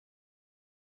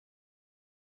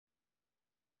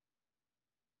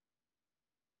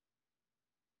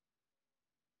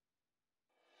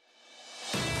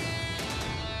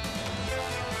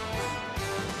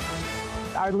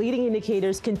our leading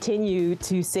indicators continue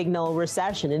to signal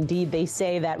recession. Indeed, they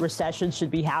say that recession should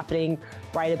be happening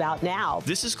right about now.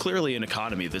 This is clearly an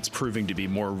economy that's proving to be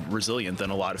more resilient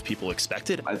than a lot of people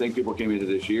expected. I think people came into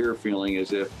this year feeling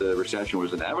as if the recession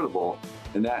was inevitable,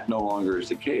 and that no longer is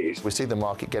the case. We see the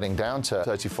market getting down to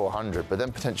 3,400, but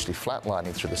then potentially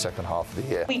flatlining through the second half of the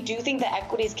year. We do think that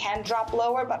equities can drop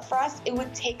lower, but for us, it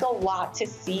would take a lot to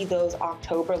see those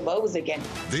October lows again.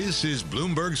 This is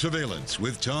Bloomberg Surveillance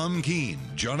with Tom Keene,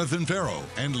 Jonathan Ferro,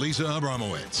 and Lisa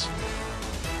Abramowicz.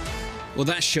 Well,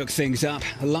 that shook things up.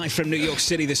 Live from New York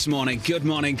City this morning. Good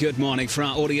morning for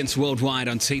our audience worldwide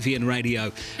on TV and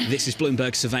radio. This is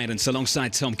Bloomberg Surveillance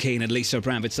alongside Tom Keene and Lisa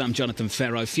Abramowicz. I'm Jonathan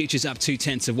Ferro. Futures up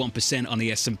 0.2% on the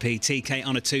S&P. TK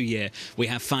on a 2-year. We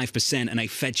have 5% and a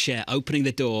Fed share opening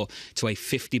the door to a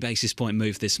 50 basis point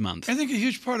move this month. I think a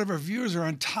huge part of our viewers are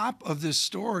on top of this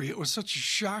story. It was such a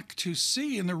shock to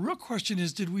see. And the real question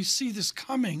is, did we see this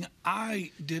coming?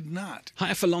 I did not.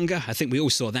 Higher for longer. I think we all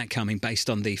saw that coming based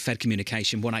on the Fed communication.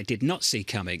 What I did not see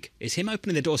coming is him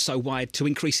opening the door so wide to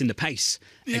increasing the pace.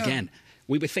 Yeah. Again,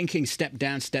 we were thinking step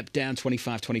down,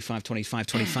 25, 25, 25,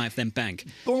 25, then bang.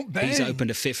 Boom, bang. He's opened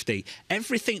to 50.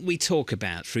 Everything we talk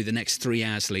about through the next 3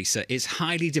 hours, Lisa, is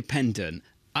highly dependent,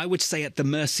 I would say, at the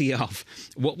mercy of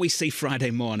what we see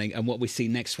Friday morning and what we see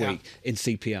next week in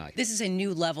CPI. This is a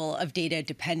new level of data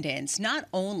dependence. Not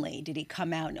only did he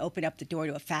come out and open up the door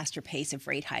to a faster pace of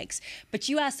rate hikes, but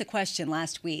you asked the question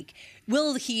last week,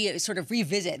 will he sort of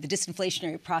revisit the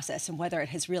disinflationary process and whether it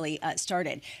has really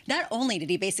started? Not only did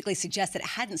he basically suggest that it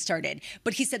hadn't started,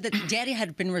 but he said that the data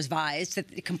had been revised,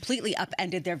 that it completely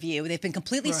upended their view. They've been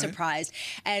completely surprised.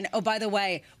 And, oh, by the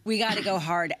way, we got to go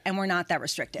hard, and we're not that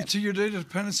restrictive. To your data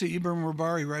dependency, Ibram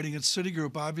Rabari writing at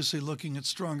Citigroup, obviously looking at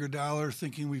stronger dollar,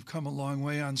 thinking we've come a long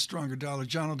way on stronger dollar.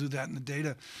 John will do that in the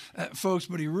data, folks,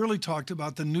 but he really talked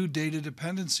about the new data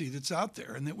dependency that's out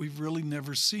there and that we've really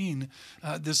never seen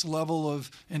this level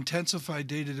of intensified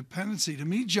data dependency. To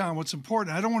me, John, what's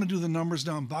important, I don't want to do the numbers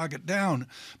now and bog it down,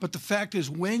 but the fact is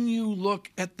when you look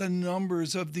at the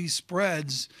numbers of these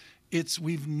spreads,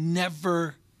 we've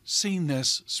never seen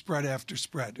this spread after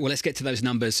spread. Well, let's get to those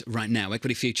numbers right now.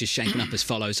 Equity futures shaping up as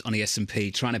follows on the S&P,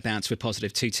 trying to bounce with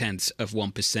positive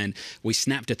 0.2%. We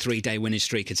snapped a 3-day winning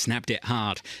streak and snapped it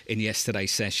hard in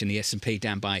yesterday's session. The S&P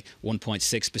down by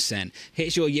 1.6%.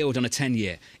 Here's your yield on a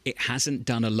 10-year. It hasn't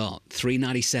done a lot.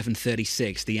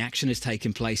 397.36. The action has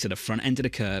taken place at the front end of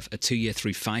the curve, a 2-year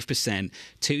through 5%.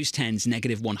 2s, 10s,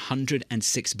 negative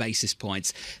 106 basis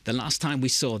points. The last time we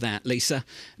saw that, Lisa,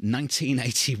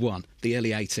 1981, the early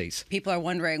 80s. People are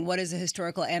wondering, what is a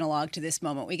historical analog to this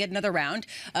moment? We get another round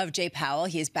of Jay Powell.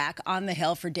 He is back on the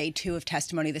Hill for day 2 of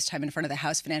testimony, this time in front of the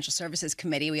House Financial Services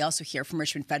Committee. We also hear from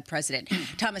Richmond Fed President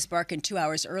Thomas Barkin 2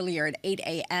 hours earlier at 8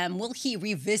 a.m. Will he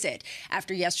revisit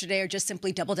after yesterday or just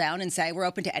simply double down and say, we're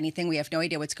open to anything, we have no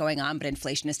idea what's going on, but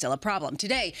inflation is still a problem?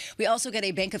 Today, we also get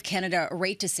a Bank of Canada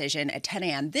rate decision at 10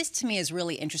 a.m. This, to me, is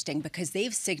really interesting because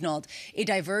they've signaled a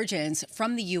divergence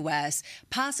from the U.S.,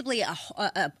 possibly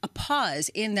a pause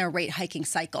in their rate hiking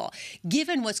cycle.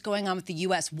 Given what's going on with the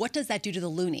U.S., what does that do to the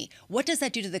loonie? What does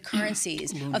that do to the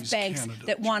currencies of banks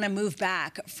that want to move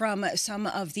back from some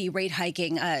of the rate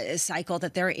hiking cycle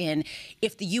that they're in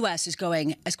if the U.S. is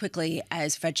going as quickly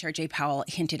as Fed Chair Jay Powell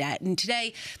hinted at? And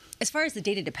today, as far as the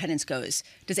data dependence goes,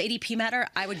 does ADP matter?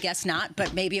 I would guess not,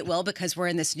 but maybe it will because we're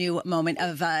in this new moment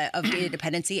of data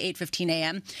dependency, 8:15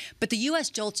 a.m. But the U.S.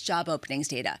 JOLTS job openings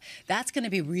data, that's going to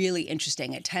be really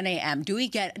interesting at 10 a.m. Do we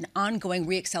get an ongoing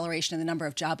reacceleration in the number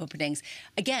of job openings?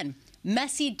 Again,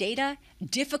 messy data,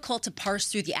 difficult to parse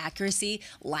through the accuracy,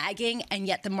 lagging, and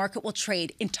yet the market will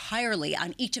trade entirely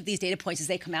on each of these data points as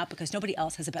they come out because nobody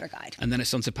else has a better guide. And then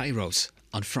it's on to payrolls.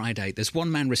 On Friday, there's one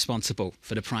man responsible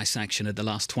for the price action of the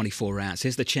last 24 hours.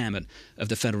 Here's the chairman of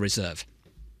the Federal Reserve.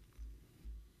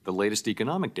 The latest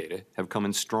economic data have come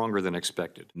in stronger than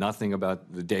expected. Nothing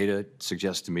about the data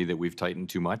suggests to me that we've tightened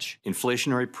too much.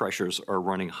 Inflationary pressures are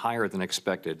running higher than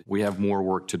expected. We have more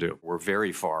work to do. We're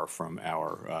very far from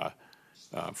our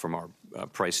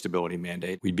price stability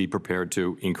mandate. We'd be prepared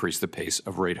to increase the pace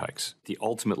of rate hikes. The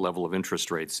ultimate level of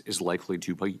interest rates is likely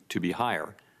to be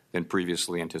higher than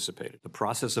previously anticipated. The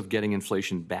process of getting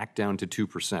inflation back down to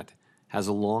 2% has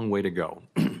a long way to go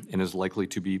and is likely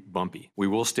to be bumpy. We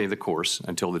will stay the course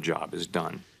until the job is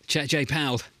done. Chair Jay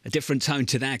Powell, a different tone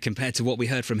to that compared to what we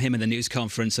heard from him in the news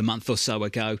conference a month or so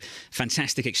ago.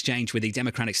 Fantastic exchange with the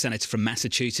Democratic Senator from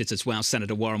Massachusetts as well,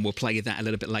 Senator Warren. We'll play you that a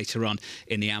little bit later on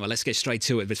in the hour. Let's get straight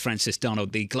to it with Francis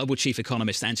Donald, the Global Chief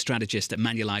Economist and Strategist at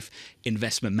Manulife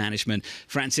Investment Management.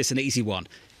 Francis, an easy one.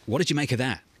 What did you make of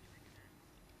that?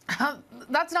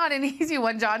 That's not an easy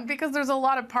one, John, because there's a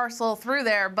lot of parcel through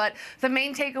there. But the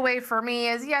main takeaway for me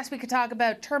is, yes, we could talk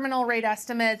about terminal rate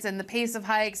estimates and the pace of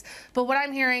hikes, but what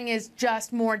I'm hearing is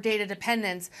just more data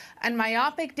dependence. And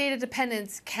myopic data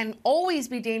dependence can always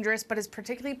be dangerous, but is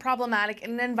particularly problematic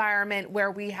in an environment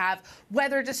where we have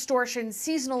weather distortions,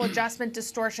 seasonal adjustment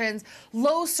distortions,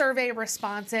 low survey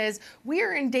responses. We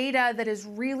are in data that is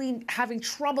really having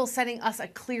trouble sending us a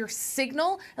clear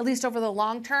signal, at least over the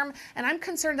long term. And I'm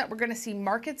concerned that we're going to see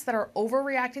markets that are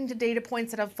overreacting to data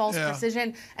points that have false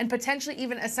precision, and potentially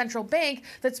even a central bank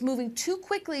that's moving too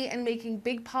quickly and making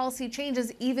big policy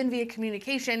changes, even via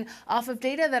communication, off of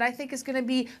data that I think is going to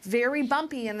be very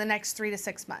bumpy in the next 3 to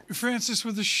 6 months. Francis,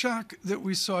 with the shock that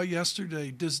we saw yesterday,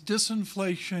 does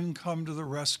disinflation come to the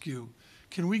rescue?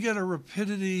 Can we get a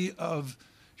rapidity of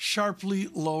sharply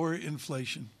lower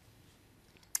inflation?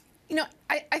 You know,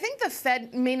 I think the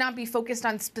Fed may not be focused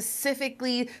on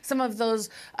specifically some of those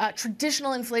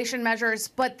traditional inflation measures,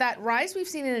 but that rise we've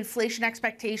seen in inflation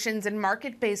expectations and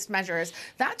market-based measures,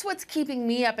 that's what's keeping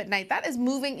me up at night. That is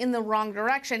moving in the wrong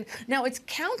direction. Now, it's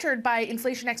countered by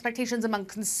inflation expectations among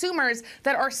consumers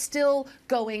that are still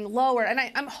going lower. And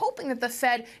I'm hoping that the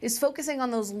Fed is focusing on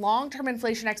those long-term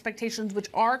inflation expectations, which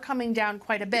are coming down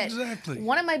quite a bit. Exactly.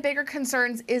 One of my bigger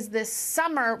concerns is this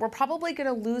summer, we're probably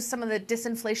going to lose some of the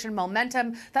disinflation momentum.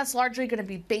 That's largely going to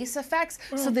be base effects.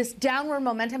 So this downward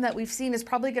momentum that we've seen is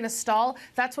probably going to stall.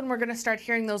 That's when we're going to start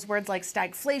hearing those words like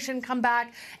stagflation come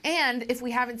back. And if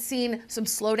we haven't seen some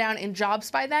slowdown in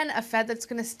jobs by then, a Fed that's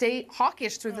going to stay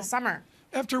hawkish through the summer.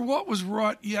 After what was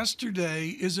wrought yesterday,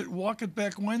 is it walk it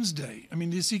back Wednesday? I mean,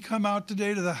 does he come out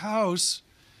today to the House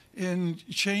and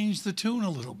change the tune a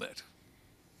little bit?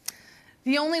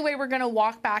 The only way we're going to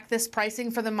walk back this pricing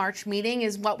for the March meeting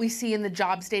is what we see in the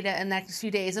jobs data in the next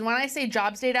few days. And when I say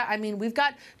jobs data, I mean we've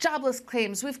got jobless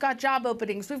claims, we've got job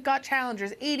openings, we've got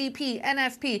challengers, ADP,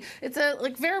 NFP. It's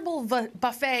a variable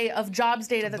buffet of jobs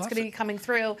data that's going to be coming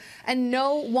through. And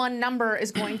no one number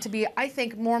is going to be, I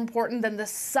think, more important than the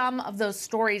sum of those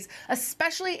stories,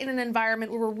 especially in an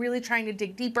environment where we're really trying to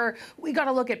dig deeper. We got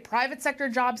to look at private sector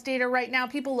jobs data right now,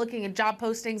 people looking at job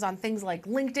postings on things like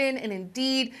LinkedIn and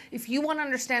Indeed. If you want to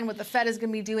understand what the Fed is going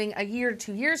to be doing a year,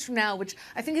 2 years from now, which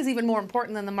I think is even more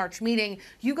important than the March meeting,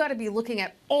 you got to be looking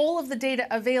at all of the data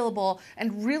available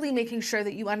and really making sure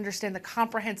that you understand the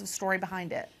comprehensive story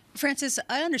behind it. Francis,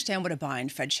 I understand what a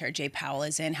bind Fed Chair Jay Powell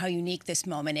is in, how unique this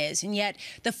moment is, and yet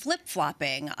the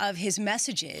flip-flopping of his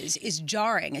messages is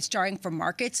jarring. It's jarring for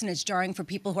markets, and it's jarring for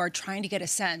people who are trying to get a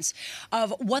sense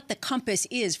of what the compass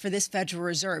is for this Federal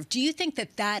Reserve. Do you think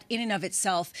that that in and of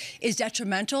itself is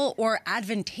detrimental or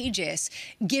advantageous,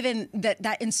 given that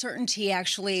that uncertainty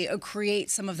actually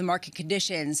creates some of the market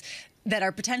conditions that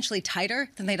are potentially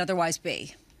tighter than they'd otherwise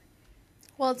be?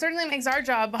 Well, it certainly makes our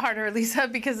job harder, Lisa,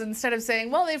 because instead of saying,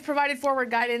 well, they've provided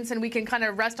forward guidance and we can kind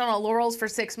of rest on our laurels for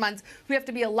 6 months, we have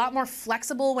to be a lot more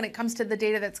flexible when it comes to the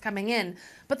data that's coming in.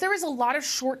 But there is a lot of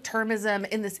short-termism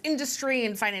in this industry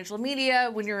and financial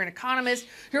media. When you're an economist,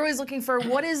 you're always looking for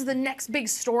what is the next big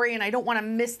story, and I don't want to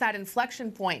miss that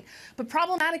inflection point. But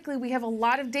problematically, we have a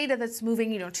lot of data that's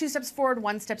moving, 2 steps forward,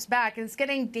 1 step back, and it's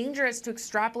getting dangerous to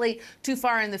extrapolate too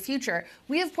far in the future.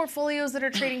 We have portfolios that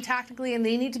are trading tactically, and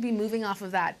they need to be moving off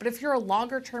of that. But if you're a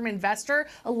longer-term investor,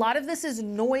 a lot of this is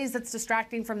noise that's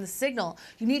distracting from the signal.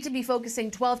 You need to be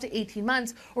focusing 12 to 18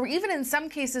 months, or even in some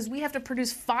cases, we have to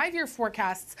produce 5-year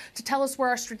forecasts to tell us where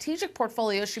our strategic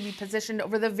portfolio should be positioned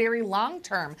over the very long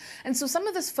term. And so some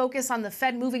of this focus on the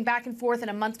Fed moving back and forth on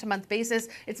a month-to-month basis,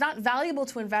 it's not valuable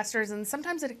to investors, and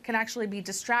sometimes it can actually be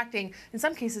distracting, in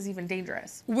some cases even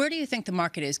dangerous. Where do you think the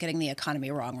market is getting the economy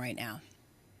wrong right now?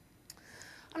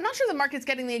 I'm not sure the market's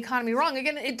getting the economy wrong.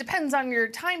 Again, it depends on your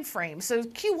time frame. So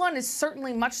Q1 is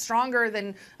certainly much stronger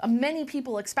than many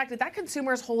people expected. That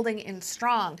consumer is holding in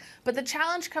strong. But the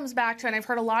challenge comes back to, and I've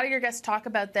heard a lot of your guests talk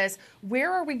about this,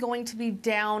 where are we going to be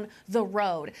down the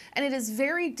road? And it is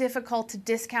very difficult to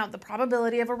discount the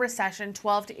probability of a recession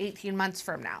 12 to 18 months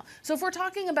from now. So if we're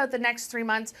talking about the next 3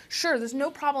 months, sure, there's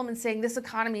no problem in saying this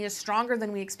economy is stronger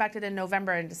than we expected in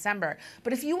November and December.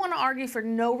 But if you want to argue for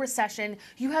no recession,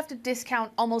 you have to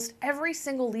discount almost every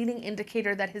single leading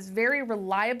indicator that has very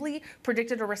reliably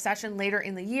predicted a recession later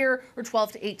in the year or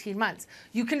 12 to 18 months.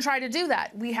 You can try to do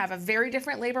that. We have a very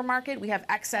different labor market. We have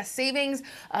excess savings.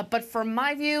 But from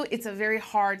my view, it's a very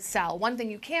hard sell. One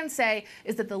thing you can say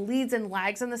is that the leads and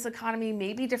lags in this economy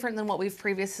may be different than what we've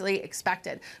previously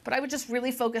expected. But I would just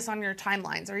really focus on your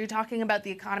timelines. Are you talking about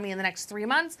the economy in the next 3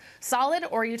 months, solid,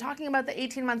 or are you talking about the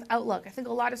 18-month outlook? I think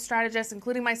a lot of strategists,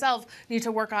 including myself, need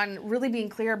to work on really being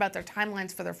clear about their timelines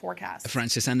points for their forecast.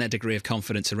 Francis, and their degree of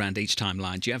confidence around each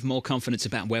timeline. Do you have more confidence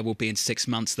about where we'll be in 6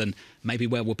 months than maybe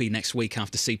where we'll be next week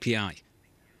after CPI?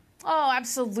 Oh,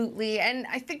 absolutely. And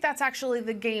I think that's actually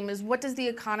the game, is what does the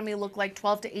economy look like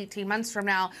 12 to 18 months from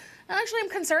now? And actually, I'm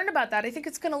concerned about that. I think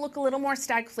it's going to look a little more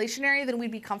stagflationary than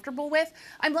we'd be comfortable with.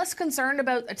 I'm less concerned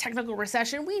about a technical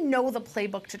recession. We know the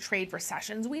playbook to trade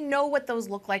recessions. We know what those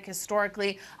look like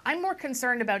historically. I'm more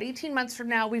concerned about 18 months from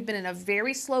now. We've been in a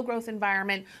very slow growth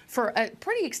environment for a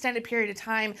pretty extended period of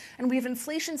time, and we have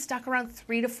inflation stuck around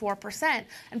 3 to 4%.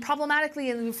 And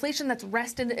problematically, the inflation that's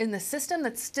rested in the system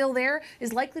that's still there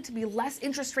is likely to be less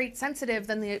interest rate sensitive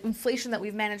than the inflation that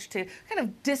we've managed to kind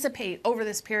of dissipate over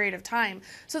this period of time.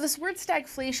 So this word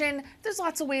stagflation, there's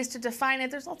lots of ways to define it.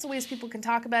 There's lots of ways people can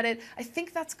talk about it. I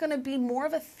think that's going to be more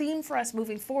of a theme for us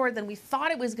moving forward than we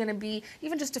thought it was going to be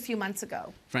even just a few months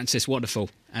ago. Francis, wonderful,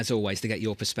 as always, to get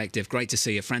your perspective. Great to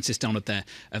see you. Francis Donald there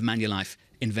of Manulife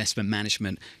Investment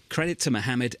Management. Credit to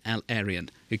Mohammed Al-Arian,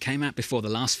 who came out before the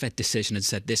last Fed decision and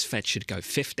said this Fed should go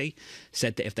 50,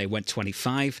 said that if they went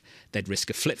 25, they'd risk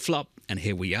a flip-flop, and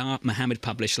here we are. Mohammed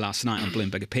published last night on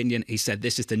Bloomberg Opinion. He said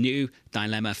this is the new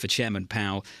dilemma for Chairman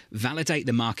Powell: validate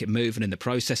the market move and in the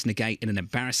process negate in an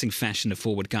embarrassing fashion the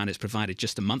forward guidance provided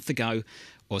just a month ago,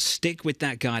 or stick with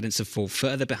that guidance and fall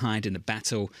further behind in the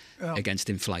battle against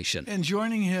inflation. And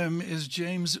joining him is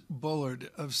James Bullard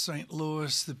of St.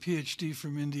 Louis, the PhD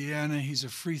from Indiana. He's a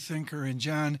free thinker. And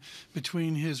John,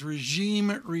 between his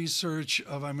regime research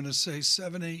of, I'm going to say,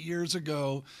 7-8 years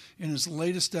ago, and his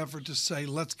latest effort to say,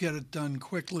 let's get it done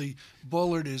quickly,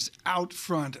 Bullard is out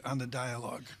front on the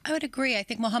dialogue. I would agree. I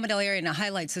think Mohammed Al-Arian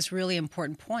highlights this really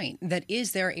important point, that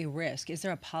is there a risk? Is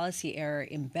there a policy error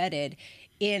embedded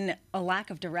in a lack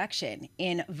of direction,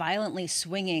 in violently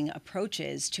swinging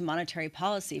approaches to monetary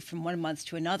policy from one month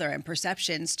to another and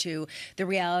perceptions to the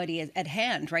reality at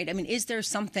hand, right? I mean, is there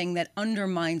something that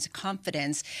undermines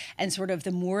confidence and sort of the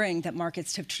mooring that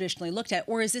markets have traditionally looked at,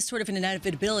 or is this sort of an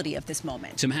inevitability of this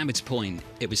moment? To Mohammed's point,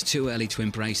 it was too early to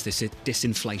embrace this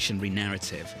disinflationary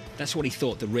narrative. That's what he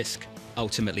thought the risk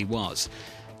ultimately was.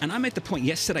 And I made the point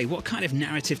yesterday, what kind of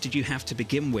narrative did you have to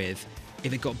begin with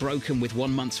if it got broken with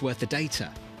 1 month's worth of data?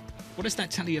 What does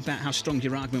that tell you about how strong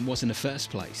your argument was in the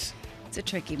first place? It's a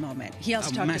tricky moment. He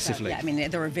also talked massively. about,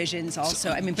 the revisions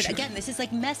also. But again, this is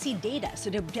like messy data,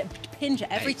 so to pinch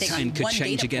everything on could one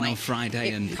change data again point, on Friday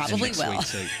and probably next will. week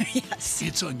too. Yes.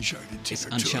 It's uncharted territory. It's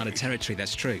uncharted territory,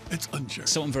 that's true. It's uncharted.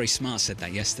 Someone very smart said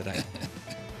that yesterday.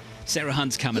 Sarah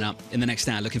Hunt's coming up in the next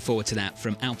hour. Looking forward to that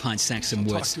from Alpine Saxon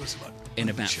Woods in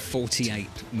about 48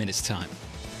 minutes' time.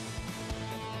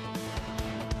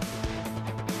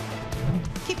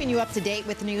 Keeping you up to date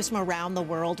with news from around the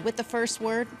world with the first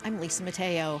word, I'm Lisa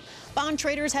Mateo. Bond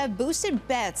traders have boosted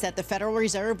bets that the Federal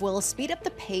Reserve will speed up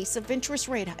the pace of interest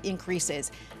rate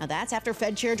increases. Now that's after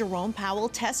Fed Chair Jerome Powell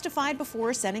testified before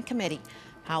a Senate committee.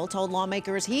 Powell told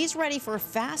lawmakers he's ready for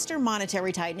faster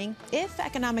monetary tightening if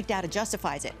economic data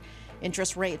justifies it.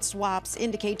 Interest rate swaps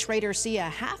indicate traders see a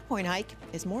half-point hike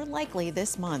is more likely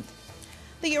this month.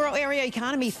 The euro area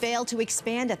economy failed to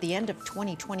expand at the end of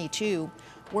 2022.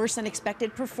 Worse than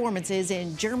expected performances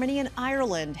in Germany and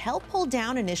Ireland helped pull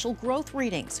down initial growth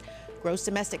readings. Gross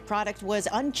domestic product was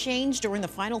unchanged during the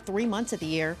final 3 months of the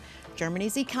year.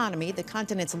 Germany's economy, the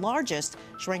continent's largest,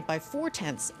 shrank by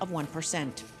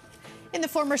 0.4%. In the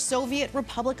former Soviet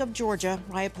Republic of Georgia,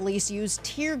 riot police used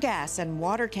tear gas and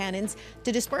water cannons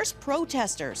to disperse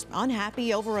protesters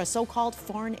unhappy over a so-called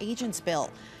foreign agents bill.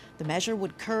 The measure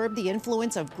would curb the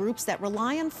influence of groups that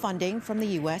rely on funding from the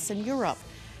U.S. and Europe.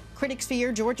 Critics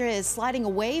fear Georgia is sliding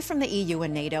away from the EU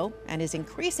and NATO and is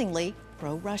increasingly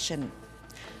pro-Russian.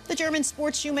 The German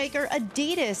sports shoemaker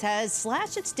Adidas has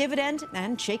slashed its dividend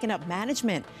and shaken up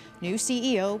management. New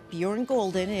CEO Bjorn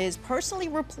Gulden is personally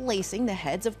replacing the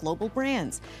heads of global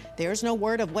brands. There's no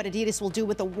word of what Adidas will do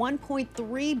with the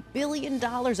 $1.3 billion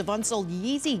of unsold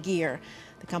Yeezy gear.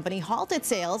 The company halted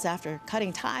sales after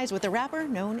cutting ties with a rapper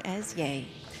known as Ye.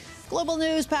 Global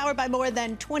news powered by more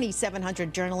than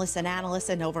 2,700 journalists and analysts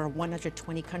in over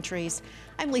 120 countries.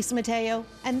 I'm Lisa Mateo,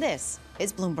 and this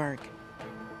is Bloomberg.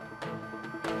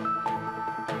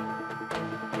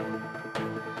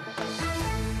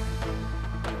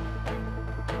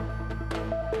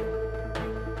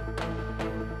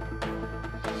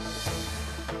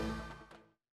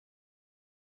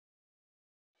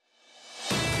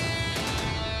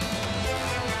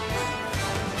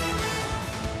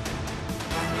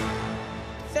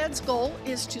 Fed's goal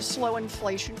is to slow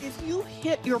inflation. If you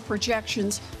hit your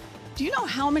projections, do you know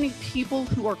how many people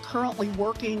who are currently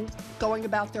working, going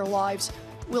about their lives,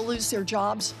 will lose their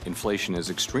jobs? Inflation is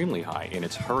extremely high, and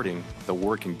it's hurting the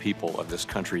working people of this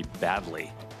country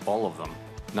badly. all of them,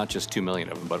 not just 2 million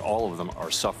of them, but all of them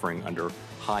are suffering under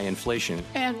high inflation.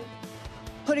 And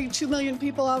putting 2 million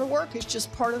people out of work is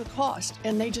just part of the cost,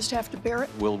 and they just have to bear it.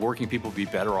 Will working people be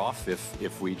better off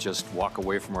if we just walk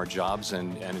away from our jobs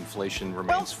and inflation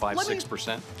remains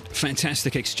 5-6%?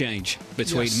 Fantastic exchange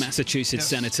between Massachusetts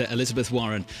Senator Elizabeth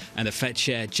Warren and the Fed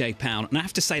Chair Jay Powell. And I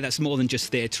have to say that's more than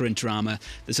just theatre and drama.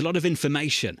 There's a lot of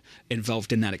information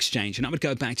involved in that exchange. And I would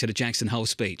go back to the Jackson Hole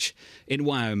speech. In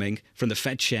Wyoming, from the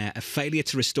Fed Chair, a failure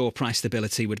to restore price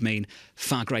stability would mean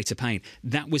far greater pain.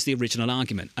 That was the original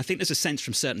argument. I think there's a sense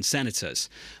from certain senators,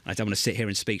 I don't want to sit here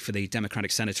and speak for the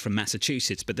Democratic senator from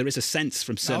Massachusetts, but there is a sense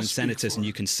from certain senators, and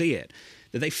you can see it,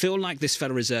 that they feel like this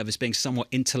Federal Reserve is being somewhat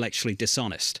intellectually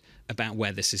dishonest about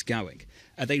where this is going.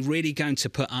 Are they really going to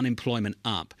put unemployment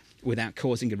up without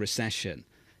causing a recession?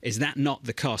 Is that not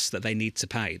the cost that they need to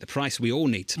pay, the price we all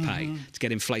need to pay to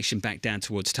get inflation back down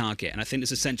towards target? And I think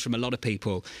there's a sense from a lot of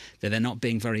people that they're not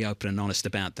being very open and honest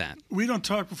about that. We don't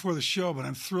talk before the show, but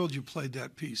I'm thrilled you played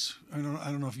that piece. I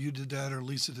don't know if you did that or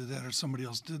Lisa did that or somebody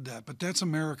else did that, but that's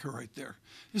America right there.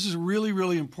 This is really,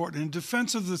 really important. In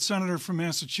defense of the senator from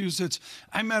Massachusetts,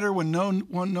 I met her when no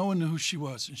one knew who she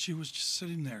was, and she was just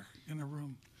sitting there in a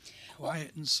room,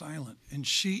 quiet and silent. And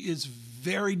she is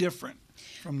very different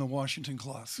from the Washington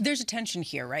cloth. There's a tension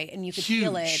here, right? And you could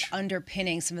feel it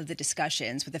underpinning some of the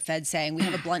discussions with the Fed saying, we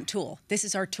have a blunt tool. This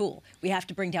is our tool. We have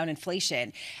to bring down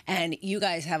inflation. And you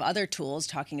guys have other tools,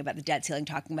 talking about the debt ceiling,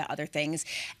 talking about other things.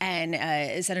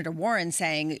 And Senator Warren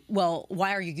saying, well,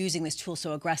 why are you using this tool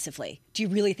so aggressively? Do you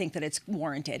really think that it's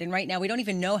warranted? And right now, we don't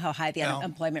even know how high the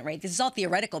unemployment rate. This is all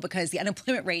theoretical because the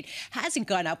unemployment rate hasn't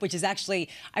gone up, which is actually,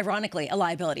 ironically, a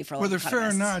liability for a lot of economists. Whether fair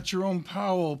or not, Jerome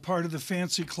Powell, part of the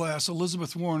fancy class,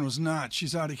 Elizabeth Warren was not.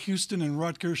 She's out of Houston and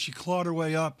Rutgers. She clawed her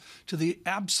way up to the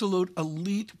absolute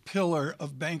elite pillar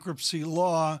of bankruptcy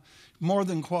law, more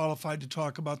than qualified to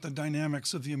talk about the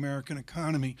dynamics of the American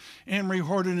economy. Anne-Marie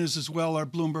Horton is as well our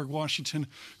Bloomberg Washington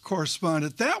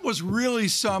correspondent. That was really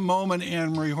some moment,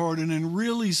 Anne-Marie Horton, and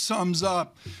really sums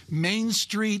up Main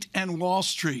Street and Wall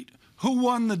Street. Who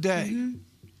won the day?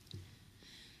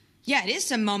 Yeah, it is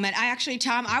some moment.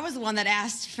 Tom, I was the one that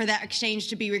asked for that exchange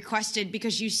to be requested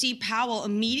because you see Powell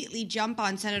immediately jump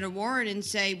on Senator Warren and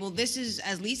say, well, this is,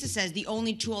 as Lisa says, the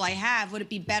only tool I have. Would it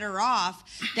be better off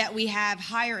that we have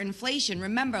higher inflation?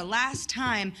 Remember, last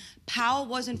time Powell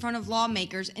was in front of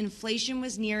lawmakers, inflation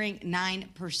was nearing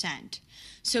 9%.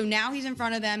 So now he's in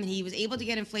front of them, and he was able to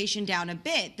get inflation down a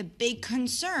bit. The big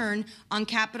concern on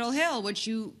Capitol Hill, which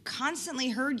you constantly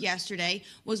heard yesterday,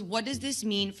 was what does this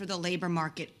mean for the labor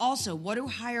market? Also, what do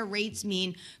higher rates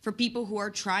mean for people who are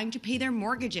trying to pay their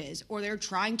mortgages or they're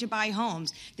trying to buy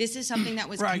homes? This is something that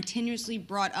was continuously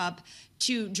brought up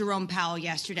to Jerome Powell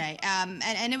yesterday,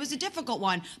 and it was a difficult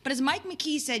one. But as Mike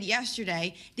McKee said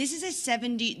yesterday, his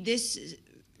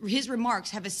remarks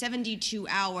have a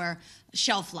 72-hour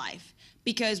shelf life,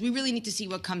 because we really need to see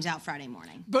what comes out Friday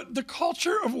morning. But the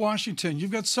culture of Washington, you've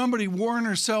got somebody, Warren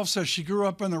herself says she grew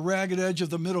up on the ragged edge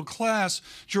of the middle class.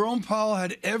 Jerome Powell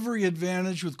had every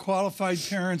advantage with qualified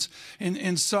parents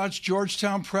and such,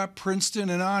 Georgetown Prep, Princeton,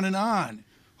 and on and on.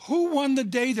 Who won the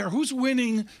day there? Who's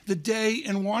winning the day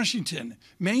in Washington?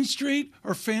 Main Street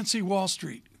or fancy Wall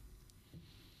Street?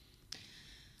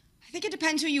 I think it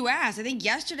depends who you ask. I think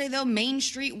yesterday, though, Main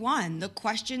Street won. The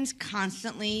questions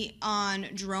constantly on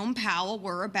Jerome Powell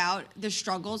were about the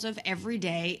struggles of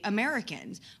everyday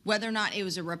Americans, whether or not it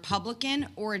was a Republican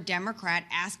or a Democrat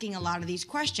asking a lot of these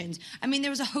questions. I mean,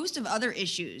 there was a host of other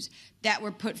issues that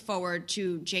were put forward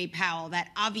to Jay Powell that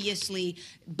obviously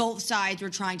both sides were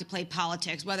trying to play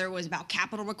politics, whether it was about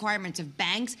capital requirements of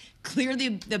banks. Clearly,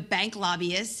 the bank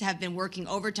lobbyists have been working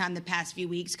overtime the past few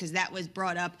weeks because that was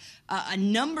brought up a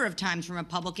number of times from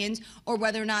Republicans, or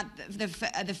whether or not the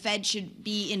Fed should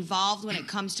be involved when it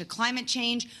comes to climate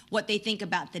change, what they think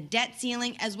about the debt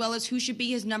ceiling, as well as who should be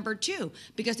his number two,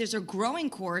 because there's a growing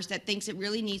chorus that thinks it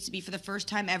really needs to be, for the first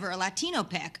time ever, a Latino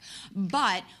pick.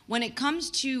 But when it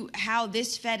comes to how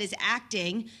this Fed is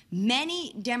acting,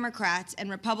 many Democrats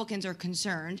and Republicans are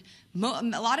concerned. A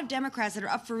lot of Democrats that are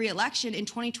up for re-election in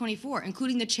 2024,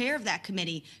 including the chair of that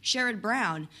committee, Sherrod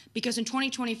Brown, because in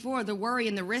 2024, the worry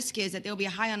and the risk is that there will be a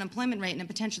high unemployment rate and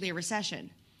potentially a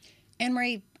recession.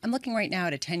 Anne-Marie, I'm looking right now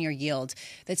at a 10-year yield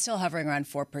that's still hovering around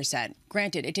 4%.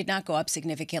 Granted, it did not go up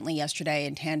significantly yesterday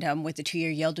in tandem with the 2-year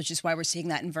yield, which is why we're seeing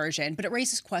that inversion. But it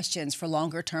raises questions for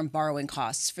longer-term borrowing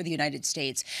costs for the United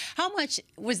States. How much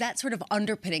was that sort of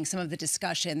underpinning some of the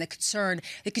discussion, the concern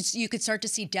that you could start to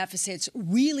see deficits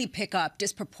really pick up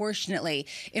disproportionately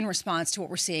in response to what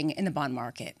we're seeing in the bond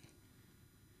market?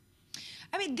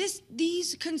 I mean,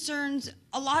 these concerns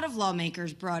a lot of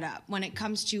lawmakers brought up when it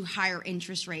comes to higher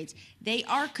interest rates. They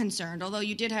are concerned, although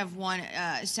you did have one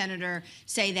senator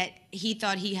say that he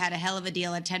thought he had a hell of a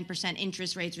deal at 10%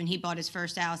 interest rates when he bought his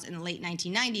first house in the late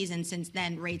 1990s, and since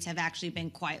then rates have actually been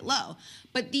quite low.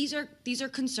 But these are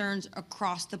concerns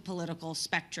across the political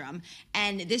spectrum,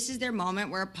 and this is their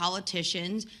moment where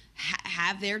politicians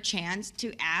have their chance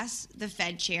to ask the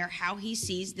Fed chair how he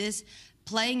sees this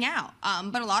playing out.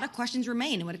 But a lot of questions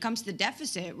remain. And when it comes to the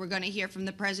deficit, we're going to hear from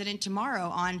the president tomorrow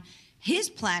on his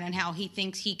plan and how he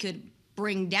thinks he could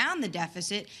bring down the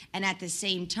deficit and at the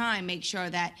same time make sure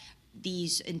that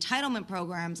these entitlement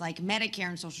programs like Medicare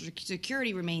and Social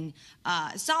Security remain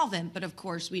solvent. But of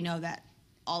course, we know that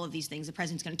all of these things the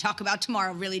president's going to talk about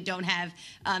tomorrow really don't have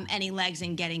any legs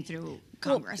in getting through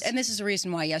Congress. Well, and this is the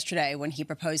reason why yesterday, when he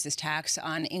proposed this tax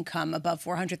on income above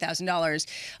 $400,000,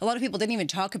 a lot of people didn't even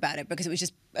talk about it because it was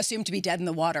just assumed to be dead in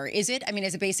the water. Is it? I mean,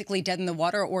 is it basically dead in the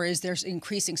water, or is there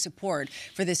increasing support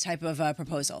for this type of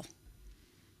proposal?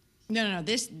 No.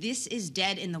 This is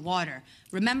dead in the water.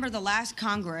 Remember, the last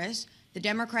Congress, the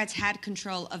Democrats had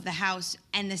control of the House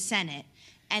and the Senate.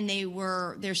 And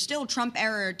there's still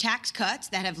Trump-era tax cuts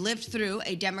that have lived through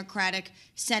a Democratic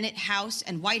Senate, House,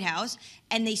 and White House,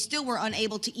 and they still were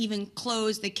unable to even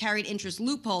close the carried interest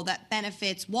loophole that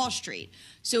benefits Wall Street.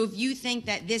 So if you think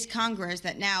that this Congress,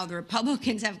 that now the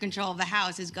Republicans have control of the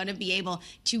House, is going to be able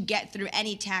to get through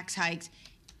any tax hikes,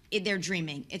 they're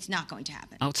dreaming. It's not going to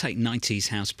happen. I'll take 90s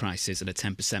house prices and a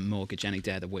 10% mortgage any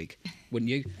day of the week.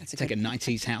 Wouldn't you? Take a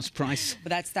 90s house price?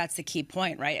 But that's the key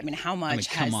point, right? I mean, how much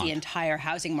has the entire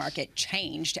housing market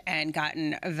changed and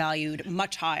gotten valued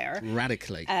much higher?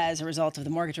 Radically. As a result of the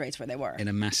mortgage rates where they were. In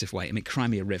a massive way. I mean,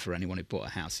 Crimea River, anyone who bought a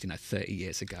house, 30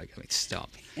 years ago. I mean,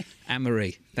 stop.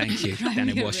 Anne-Marie, thank you, down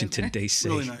in Washington, D.C.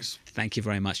 Really nice. Thank you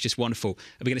very much. Just wonderful.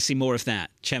 Are we going to see more of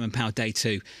that? Chairman Powell, day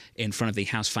 2, in front of the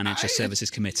House Financial Services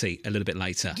Committee a little bit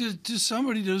later. To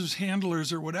somebody, those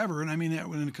handlers or whatever, and I mean that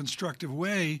in a constructive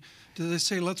way, do they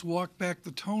say, let's walk back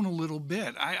the tone a little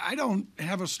bit? I don't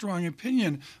have a strong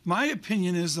opinion. My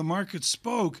opinion is the market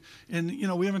spoke, and,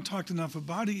 we haven't talked enough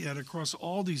about it yet across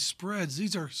all these spreads.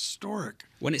 These are historic.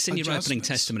 When it's in your opening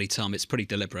testimony, Tom, it's pretty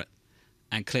deliberate.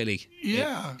 And clearly,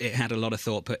 it had a lot of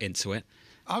thought put into it.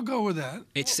 I'll go with that.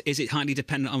 Is it highly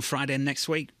dependent on Friday and next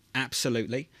week?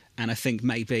 Absolutely. And I think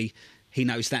maybe he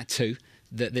knows that too,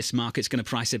 that this market's going to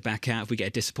price it back out if we get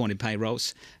a disappointing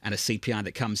payrolls and a CPI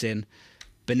that comes in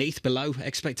below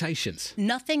expectations.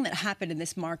 Nothing that happened in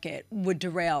this market would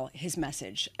derail his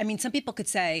message. I mean, some people could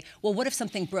say, well, what if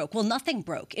something broke? Well, nothing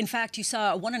broke. In fact, you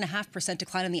saw a 1.5%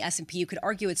 decline in the S&P. You could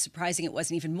argue it's surprising it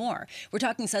wasn't even more. We're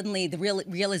talking suddenly the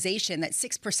realization that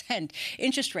 6%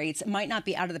 interest rates might not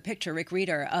be out of the picture. Rick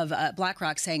Reeder of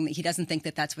BlackRock saying that he doesn't think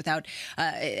that that's without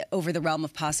over the realm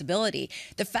of possibility.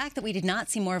 The fact that we did not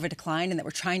see more of a decline and that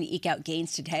we're trying to eke out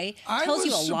gains today tells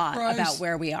you a lot about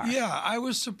where we are. Yeah, I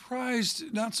was surprised,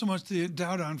 not so much the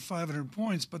Dow down 500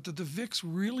 points, but that the VIX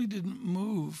really didn't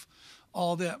move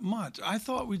all that much. I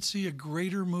thought we'd see a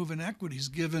greater move in equities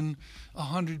given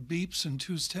 100 beeps and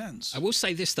 2/10. I will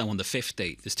say this, though, on the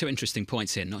 50. There's 2 interesting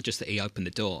points here, not just that he opened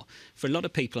the door. For a lot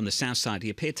of people on the south side, he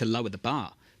appeared to lower the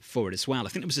bar for it as well. I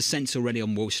think there was a sense already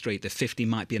on Wall Street that 50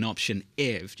 might be an option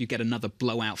if you get another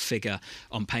blowout figure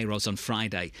on payrolls on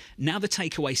Friday. Now the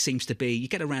takeaway seems to be you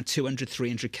get around 200,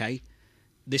 300K.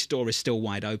 This door is still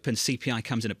wide open. CPI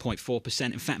comes in at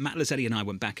 0.4%. In fact, Matt Lazzetti and I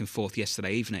went back and forth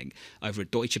yesterday evening over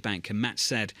at Deutsche Bank, and Matt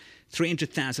said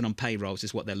 300,000 on payrolls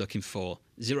is what they're looking for.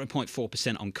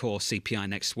 0.4% on core CPI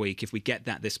next week. If we get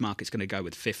that, this market's going to go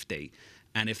with 50.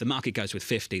 And if the market goes with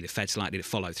 50, the Fed's likely to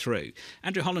follow through.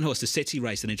 Andrew Hollenhorst, the City,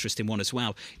 raised an interesting one as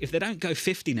well. If they don't go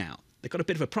 50 now, they've got a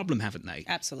bit of a problem, haven't they?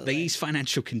 Absolutely. They ease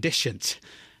financial conditions.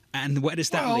 And where does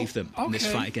that leave them in this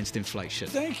fight against inflation?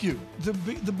 Thank you. The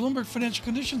Bloomberg Financial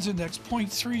Conditions Index,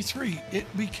 0.33. It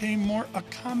became more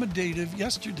accommodative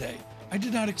yesterday. I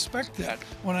did not expect that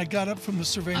when I got up from the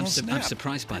surveillance nap. I'm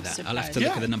surprised by that. I'll have to look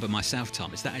at the number myself,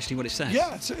 Tom. Is that actually what it says?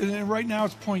 Yeah, right now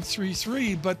it's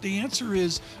 0.33, but the answer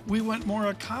is we went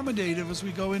more accommodative as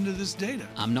we go into this data.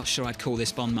 I'm not sure I'd call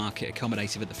this bond market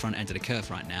accommodative at the front end of the curve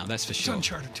right now, that's for sure. It's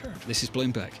uncharted territory. This is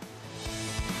Bloomberg.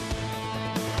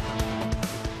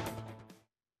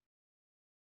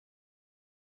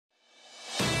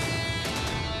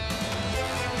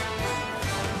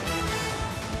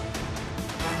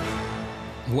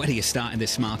 Where do you start in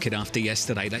this market after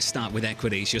yesterday? Let's start with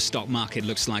equities. Your stock market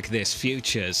looks like this.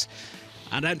 Futures.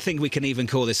 I don't think we can even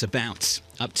call this a bounce.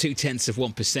 Up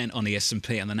 0.2% on the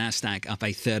S&P, on the Nasdaq up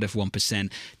 1/3 of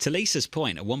 1%. To Lisa's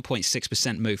point, a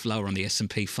 1.6% move lower on the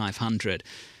S&P 500.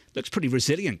 looks pretty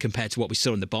resilient compared to what we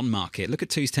saw in the bond market. Look at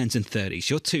 2s, 10s and 30s.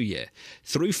 Your 2-year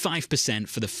through 5%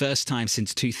 for the first time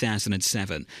since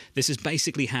 2007. This has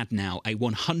basically had now a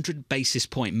 100 basis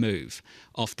point move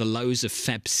off the lows of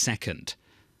Feb 2nd.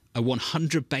 A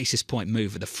 100 basis point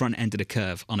move at the front end of the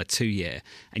curve on a 2-year.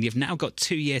 And you've now got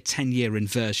 2-year, 10-year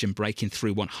inversion breaking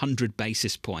through 100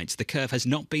 basis points. The curve has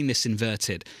not been this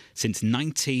inverted since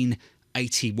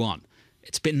 1981.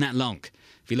 It's been that long.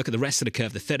 If you look at the rest of the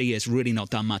curve, the 30 years really not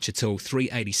done much at all.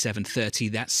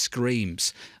 387.30. That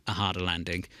screams a harder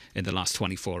landing in the last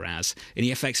 24 hours. In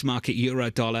the FX market, euro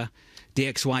dollar,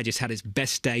 DXY just had its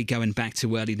best day going back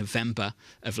to early November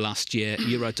of last year.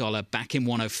 Euro dollar back in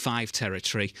 105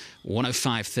 territory,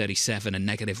 105.37, and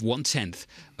negative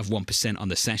 0.1% on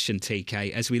the session,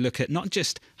 TK, as we look at not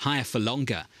just higher for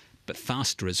longer, but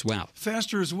faster as well.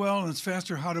 Faster as well, and it's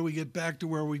faster. How do we get back to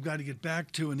where we've got to get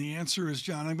back to? And the answer is,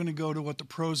 John, I'm going to go to what the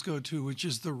pros go to, which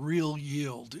is the real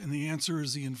yield. And the answer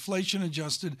is the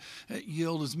inflation-adjusted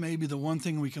yield is maybe the one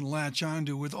thing we can latch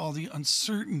onto with all the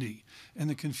uncertainty and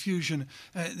the confusion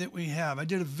that we have. I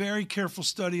did a very careful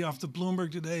study off the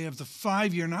Bloomberg today of the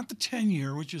 5-year, not the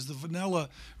 10-year, which is the vanilla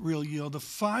real yield, the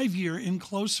 5-year in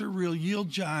closer real yield,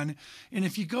 John. And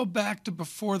if you go back to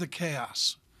before the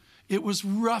chaos, it was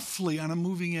roughly, on a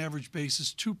moving average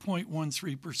basis,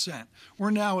 2.13%.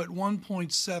 We're now at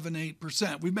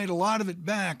 1.78%. We've made a lot of it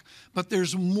back, but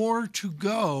there's more to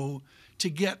go to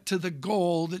get to the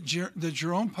goal that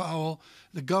Jerome Powell,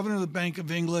 the governor of the Bank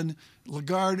of England,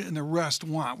 Lagarde, and the rest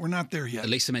want. We're not there yet.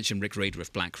 Lisa mentioned Rick Reeder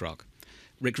of BlackRock.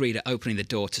 Rick Reeder opening the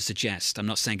door to suggest, I'm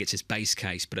not saying it's his base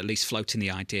case, but at least floating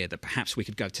the idea that perhaps we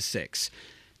could go to 6.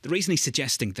 The reason he's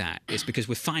suggesting that is because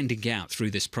we're finding out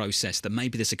through this process that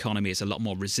maybe this economy is a lot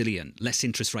more resilient, less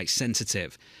interest rate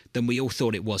sensitive than we all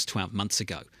thought it was 12 months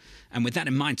ago. And with that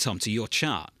in mind, Tom, to your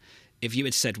chart, if you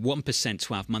had said 1%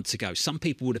 12 months ago, some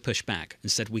people would have pushed back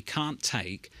and said we can't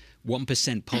take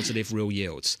 1% positive real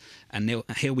yields. And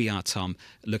here we are, Tom,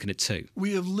 looking at 2.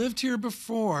 We have lived here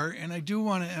before, and I do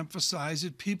want to emphasize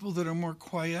that people that are more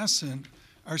quiescent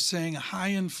are saying high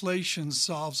inflation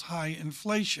solves high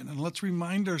inflation. And let's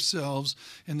remind ourselves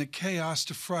in the chaos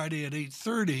to Friday at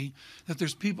 8:30 that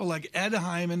there's people like Ed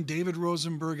Hyman, David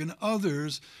Rosenberg, and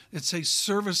others that say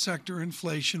service sector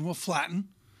inflation will flatten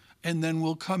and then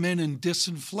we'll come in and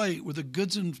disinflate with the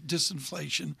goods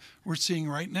disinflation we're seeing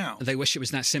right now. They wish it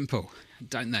was that simple,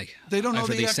 don't they? They don't know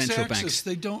Over the central x-axis. banks.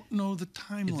 They don't know the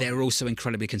timeline. They're also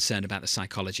incredibly concerned about the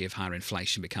psychology of higher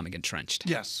inflation becoming entrenched.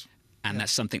 Yes. And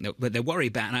that's something that they're worried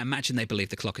about, and I imagine they believe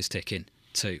the clock is ticking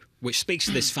too, which speaks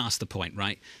to this faster point,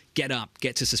 right? Get up,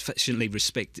 get to sufficiently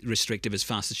restrictive as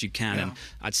fast as you can. Yeah. And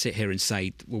I'd sit here and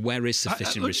say, well, where is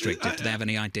sufficient restrictive? Do they have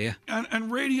any idea? On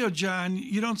radio, John,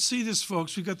 you don't see this,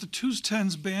 folks. We've got the 2s,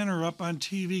 10s banner up on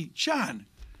TV. John,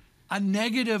 a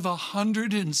negative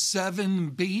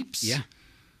 107 beeps? Yeah.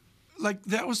 Like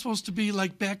that was supposed to be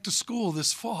like back to school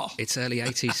this fall. It's early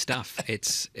 80s stuff.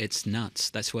 It's nuts.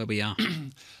 That's where we are.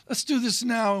 Let's do this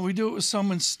now, and we do it with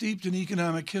someone steeped in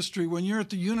economic history. When you're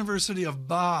at the University of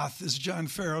Bath, as John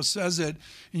Farrow says it,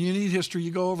 and you need history,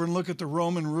 you go over and look at the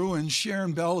Roman ruins.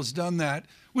 Sharon Bell has done that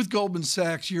with Goldman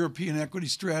Sachs European equity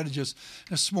strategist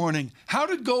this morning. How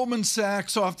did Goldman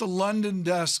Sachs off the London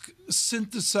desk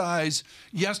synthesize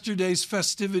yesterday's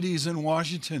festivities in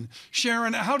Washington?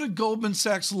 Sharon, how did Goldman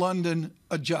Sachs London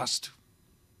adjust?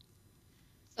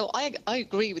 So I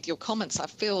agree with your comments. I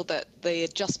feel that the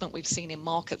adjustment we've seen in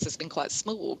markets has been quite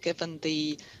small, given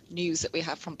the news that we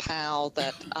have from Powell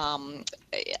that,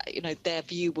 their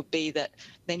view would be that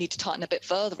they need to tighten a bit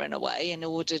further in a way in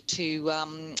order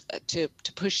to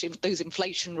push those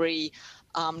inflationary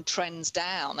trends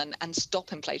down and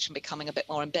stop inflation becoming a bit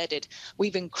more embedded.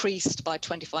 We've increased by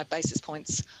 25 basis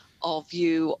points our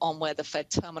view on where the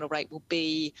Fed terminal rate will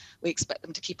be. We expect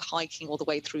them to keep hiking all the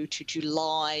way through to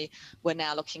July. We're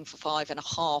now looking for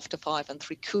 5.5 to 5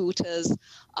 3/4.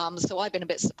 So I've been a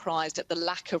bit surprised at the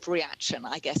lack of reaction,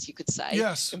 I guess you could say,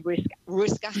 yes, in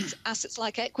risk assets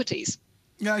like equities.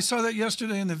 Yeah, I saw that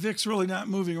yesterday, and the VIX really not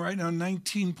moving right now,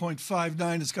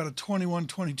 19.59. It's got a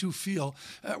 21-22 feel.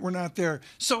 We're not there.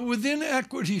 So within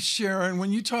equities, Sharon,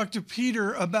 when you talk to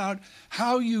Peter about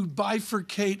how you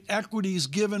bifurcate equities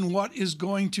given what is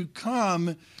going to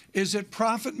come, is it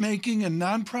profit-making and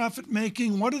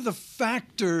non-profit-making? What are the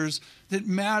factors that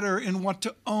matter in what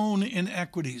to own in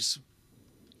equities?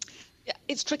 Yeah,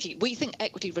 it's tricky. We think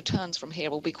equity returns from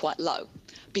here will be quite low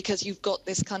because you've got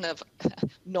this kind of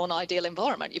non-ideal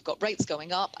environment. You've got rates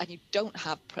going up and you don't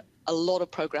have a lot of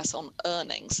progress on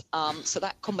earnings. So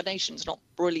that combination is not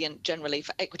brilliant generally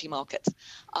for equity markets.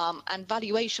 And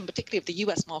valuation, particularly of the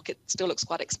US market, still looks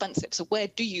quite expensive. So where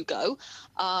do you go?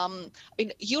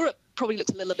 Europe probably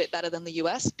looks a little bit better than the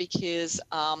US because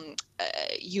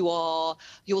you're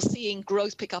seeing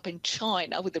growth pick up in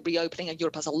China with the reopening, and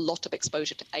Europe has a lot of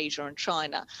exposure to Asia and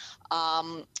China.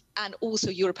 And also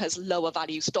Europe has lower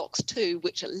value stocks too,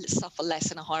 which suffer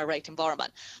less in a higher rate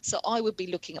environment. So I would be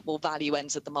looking at more value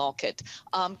ends of the market.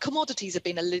 Commodities have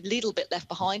been a little bit left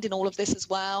behind in all of this as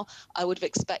well. I would have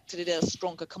expected a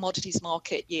stronger commodities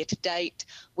market year to date.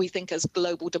 We think as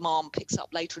global demand picks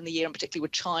up later in the year, and particularly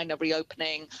with China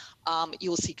reopening,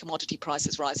 you'll see commodity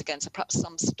prices rise again. So perhaps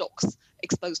some stocks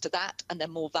exposed to that, and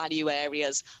then more value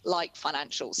areas like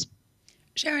financials.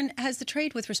 Sharon, has the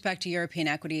trade with respect to European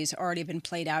equities already been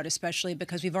played out, especially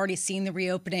because we've already seen the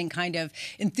reopening kind of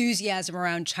enthusiasm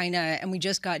around China, and we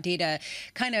just got data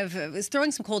kind of was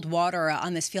throwing some cold water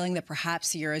on this feeling that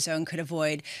perhaps the Eurozone could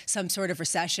avoid some sort of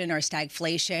recession or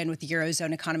stagflation with the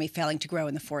Eurozone economy failing to grow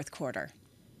in the fourth quarter?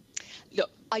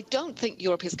 Look, I don't think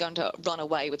Europe is going to run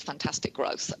away with fantastic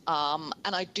growth.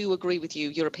 And I do agree with you,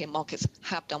 European markets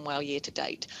have done well year to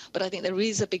date. But I think there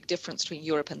is a big difference between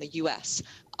Europe and the US.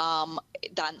 And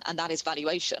that is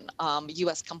valuation.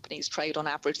 US companies trade on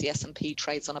average, the S&P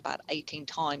trades on about 18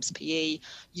 times PE.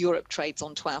 Europe trades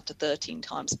on 12 to 13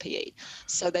 times PE.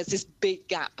 So there's this big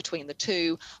gap between the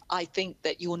two. I think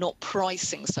that you're not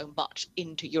pricing so much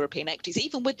into European equities,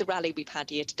 even with the rally we've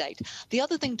had year to date. The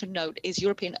other thing to note is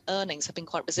European earnings have been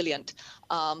quite resilient.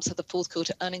 So the fourth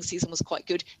quarter earnings season was quite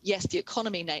good. Yes, the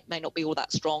economy may not be all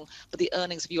that strong, but the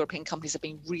earnings of European companies have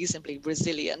been reasonably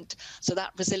resilient. So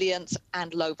that resilience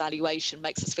and low valuation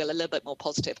makes us feel a little bit more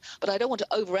positive. But I don't want to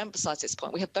overemphasize this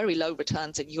point. We have very low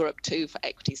returns in Europe too for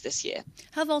equities this year.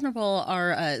 How vulnerable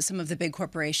are some of the big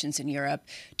corporations in Europe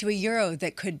to a euro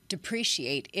that could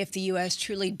depreciate if the U.S.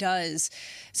 truly does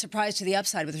surprise to the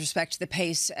upside with respect to the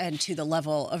pace and to the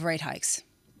level of rate hikes?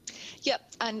 Yeah,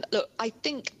 and look, I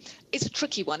think it's a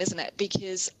tricky one, isn't it?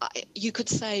 Because you could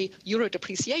say euro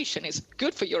depreciation is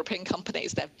good for European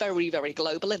companies. They're very, very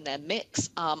global in their mix.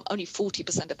 Only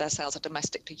 40% of their sales are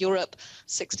domestic to Europe,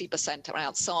 60% are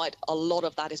outside. A lot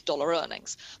of that is dollar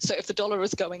earnings. So if the dollar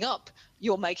is going up,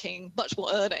 you're making much more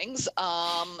earnings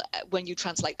when you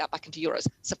translate that back into euros.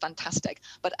 So fantastic.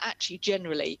 But actually,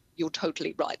 generally, you're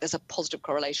totally right. There's a positive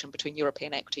correlation between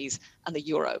European equities and the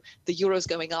euro. The euro's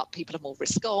going up, people are more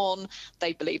risk on.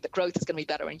 They believe that growth is going to be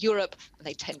better in Europe, and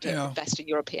they tend to invest in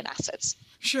European assets.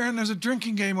 Sharon, there's a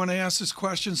drinking game when I ask this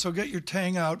question, so get your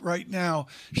Tang out right now.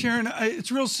 Sharon,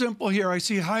 it's real simple here. I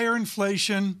see higher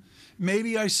inflation.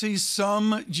 Maybe I see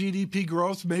some GDP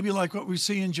growth, maybe like what we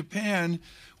see in Japan,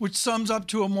 which sums up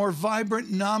to a more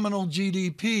vibrant nominal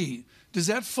GDP. Does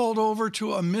that fold over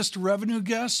to a missed revenue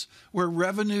guess, where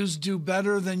revenues do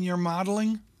better than your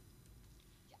modeling?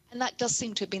 And that does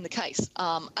seem to have been the case.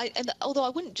 Although I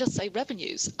wouldn't just say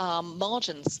revenues,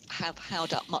 margins have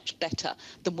held up much better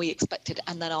than we expected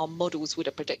and than our models would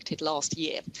have predicted last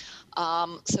year.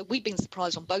 So we've been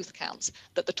surprised on both accounts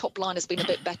that the top line has been a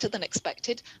bit better than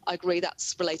expected. I agree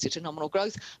that's related to nominal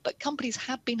growth, but companies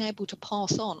have been able to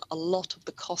pass on a lot of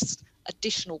the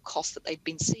additional costs that they've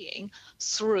been seeing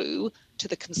through to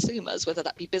the consumers, whether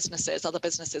that be businesses, other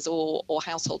businesses, or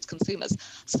households, consumers.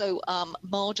 So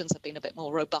margins have been a bit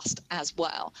more robust as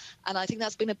well. And I think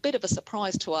that's been a bit of a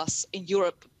surprise to us in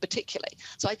Europe particularly.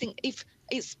 So I think if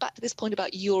it's back to this point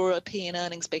about European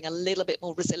earnings being a little bit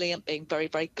more resilient, being very,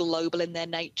 very global in their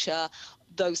nature,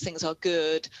 those things are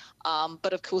good.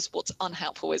 But of course, what's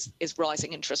unhelpful is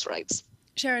rising interest rates.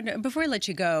 Sharon, before I let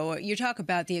you go, you talk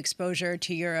about the exposure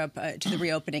to Europe, to the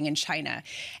reopening in China.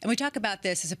 And we talk about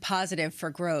this as a positive for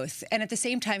growth. And at the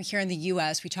same time, here in the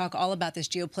U.S., we talk all about this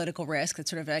geopolitical risk. That's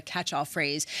sort of a catch-all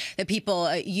phrase that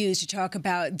people use to talk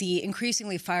about the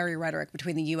increasingly fiery rhetoric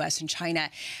between the U.S. and China.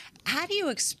 How do you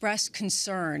express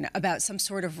concern about some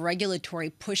sort of regulatory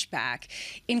pushback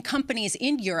in companies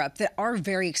in Europe that are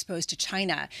very exposed to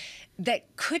China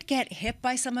that could get hit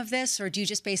by some of this, or do you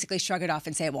just basically shrug it off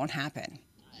and say it won't happen?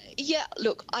 Yeah,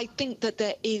 look, I think that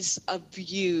there is a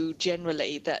view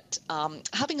generally that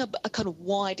having a kind of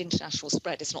wide international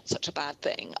spread is not such a bad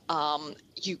thing.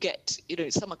 You get,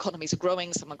 some economies are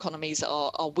growing, some economies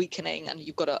are weakening, and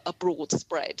you've got a broad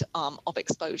spread of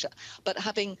exposure. But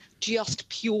having just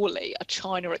purely a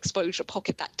China exposure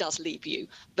pocket, that does leave you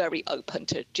very open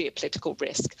to geopolitical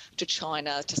risk, to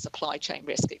China, to supply chain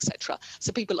risk, etc.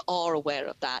 So people are aware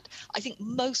of that. I think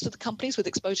most of the companies with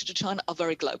exposure to China are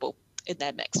very global in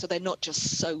their mix, so they're not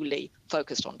just solely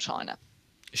focused on China.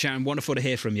 Sharon, wonderful to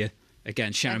hear from you.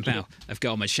 Again, Sharon Powell of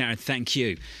Goldman. Sharon, thank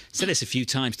you. Said this a few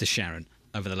times to Sharon.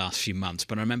 over the last few months,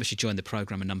 but I remember she joined the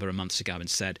programme a number of months ago and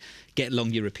said, get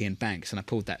long European banks. And I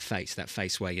pulled that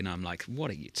face where, you know, I'm like, what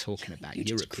are you talking about?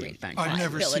 European banks? I've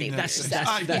never seen that.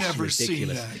 I've never seen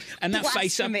that. And that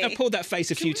face, I pulled that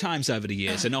face a few times over the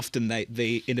years, and often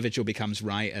the individual becomes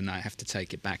right, and I have to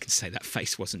take it back and say that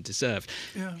face wasn't deserved.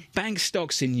 Yeah. Bank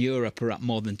stocks in Europe are up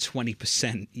more than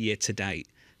 20% year to date.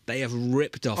 They have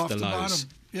ripped off the lows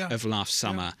of last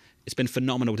summer. Yeah. It's been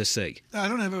phenomenal to see. I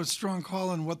don't have a strong call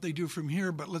on what they do from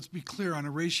here, but let's be clear, on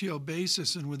a ratio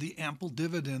basis and with the ample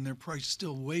dividend, their price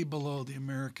still way below the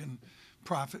American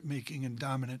profit-making and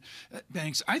dominant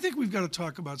banks. I think we've got to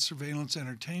talk about surveillance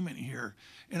entertainment here.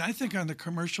 And I think on the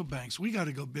commercial banks, we got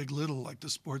to go big little like the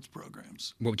sports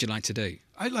programs. What would you like to do?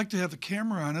 I'd like to have the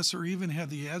camera on us or even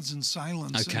have the ads in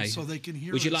silence so they can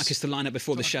hear us. Would you like us to line up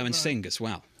before the show and sing as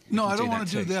well? No, I don't want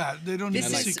to do that. They don't need to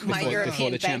see This is my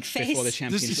European bank face. Before the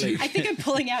Champions League. I think I'm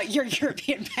pulling out your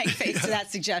European bank face to that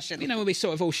suggestion. You know, when we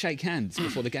sort of all shake hands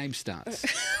before the game starts.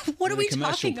 What are we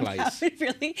talking about,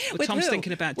 really? Well, With Tom's who?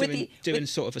 thinking about doing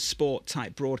sort of a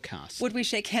sport-type broadcast. Would we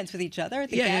shake hands with each other?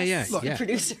 The Yeah. guests, Look, the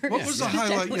producer? What was the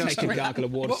highlight yesterday? Take a gargle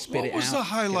of water, spit it out. What was the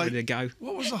highlight? Get ready to go.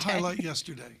 What was the highlight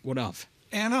yesterday? What of?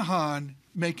 Anna Hahn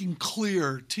making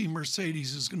clear Team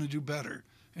Mercedes is going to do better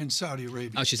in Saudi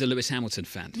Arabia. Oh, she's a Lewis Hamilton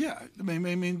fan. Yeah, I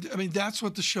mean, that's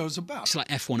what the show's about. It's like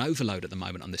F1 overload at the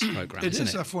moment on this program. It isn't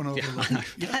is it? F1 overload.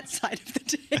 Yeah, that side of the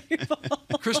table.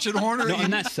 Christian Horner. Not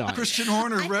on that side. Christian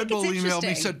Horner, Red Bull emailed me,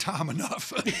 interesting. said, "Tom,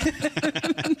 enough."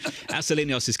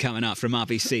 Alcelinos is coming up from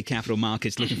RBC Capital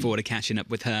Markets. Looking forward to catching up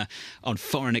with her on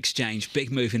foreign exchange.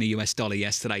 Big move in the US dollar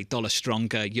yesterday. Dollar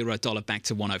stronger. Euro dollar back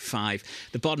to 105.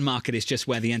 The bond market is just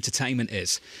where the entertainment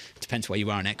is. It depends where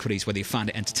you are in equities, whether you find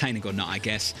it entertaining or not, I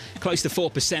guess. Close to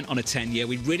 4% on a 10-year.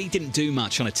 We really didn't do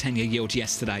much on a 10-year yield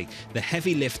yesterday. The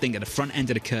heavy lifting at the front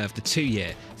end of the curve, the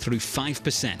 2-year, through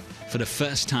 5% for the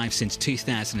first time since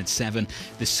 2007.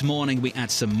 This morning, we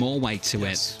add some more weight to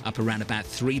it, up around about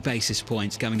 3 basis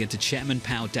points going into Chairman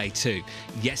Powell Day 2.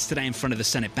 Yesterday in front of the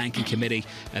Senate Banking Committee,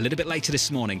 a little bit later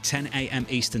this morning, 10 a.m.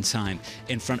 Eastern Time,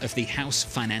 in front of the House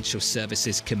Financial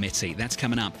Services Committee. That's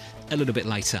coming up a little bit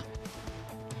later.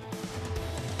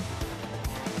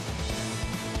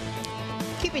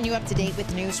 Keeping you up to date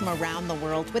with news from around the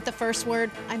world. With the first word,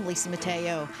 I'm Lisa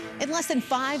Mateo. In less than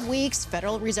 5 weeks,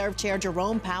 Federal Reserve Chair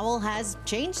Jerome Powell has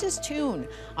changed his tune.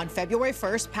 On February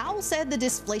 1st, Powell said the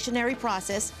disinflationary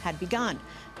process had begun.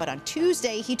 But on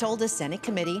Tuesday, he told a Senate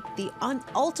committee the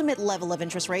ultimate level of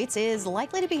interest rates is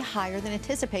likely to be higher than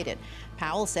anticipated.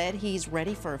 Powell said he's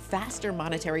ready for faster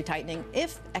monetary tightening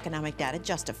if economic data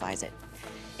justifies it.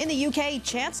 In the UK,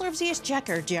 Chancellor of the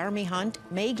Exchequer Jeremy Hunt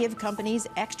may give companies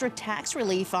extra tax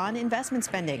relief on investment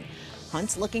spending.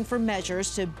 Hunt's looking for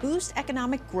measures to boost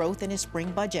economic growth in his spring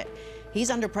budget.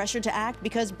 He's under pressure to act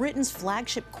because Britain's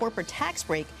flagship corporate tax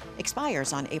break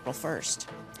expires on April 1st.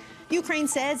 Ukraine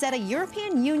says that a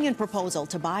European Union proposal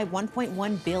to buy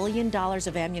 $1.1 billion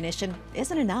of ammunition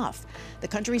isn't enough. The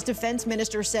country's defense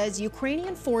minister says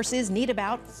Ukrainian forces need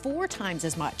about 4 times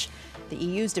as much. The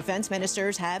EU's defense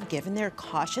ministers have given their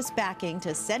cautious backing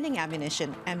to sending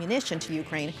ammunition to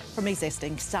Ukraine from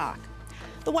existing stock.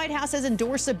 The White House has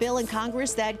endorsed a bill in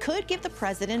Congress that could give the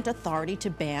president authority to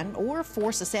ban or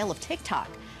force the sale of TikTok.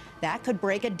 That could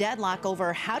break a deadlock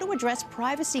over how to address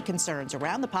privacy concerns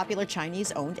around the popular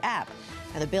Chinese-owned app.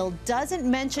 Now, the bill doesn't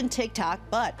mention TikTok,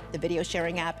 but the video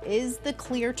sharing app is the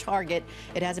clear target.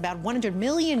 It has about 100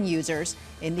 million users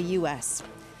in the U.S.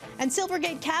 And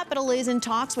Silvergate Capital is in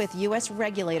talks with U.S.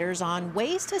 regulators on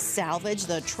ways to salvage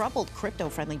the troubled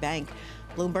crypto-friendly bank.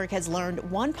 Bloomberg has learned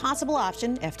one possible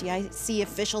option FDIC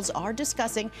officials are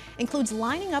discussing includes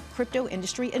lining up crypto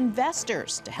industry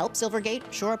investors to help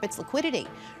Silvergate shore up its liquidity.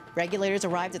 Regulators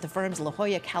arrived at the firm's La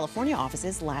Jolla, California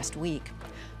offices last week.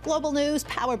 Global news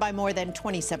powered by more than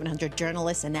 2,700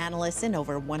 journalists and analysts in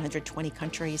over 120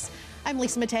 countries. I'm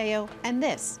Lisa Mateo, and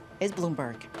this is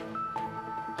Bloomberg.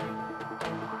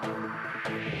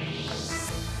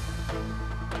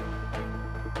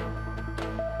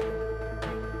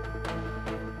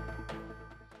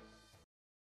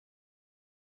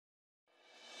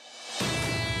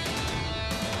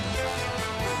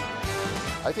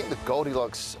 I think the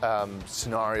Goldilocks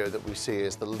scenario that we see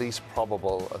is the least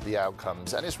probable of the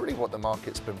outcomes, and it's really what the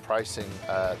market's been pricing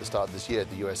at the start of this year,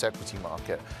 the US equity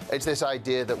market. It's this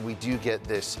idea that we do get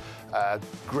this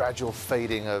gradual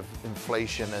fading of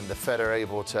inflation, and the Fed are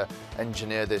able to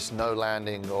engineer this no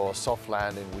landing or soft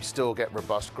landing. We still get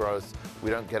robust growth.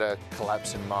 We don't get a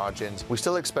collapse in margins. We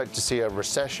still expect to see a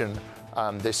recession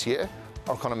this year.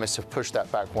 Our economists have pushed that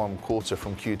back 1 quarter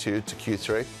from Q2 to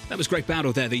Q3. That was Greg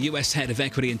Battle there, the US head of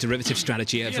equity and derivative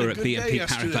strategy over at BNP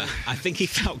Paribas. I think he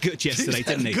felt good yesterday,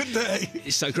 didn't he? Good day.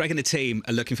 So Greg and the team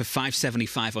are looking for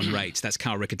 575 on rates. That's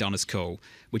Carl Riccadonna's call.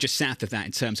 We're just south of that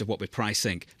in terms of what we're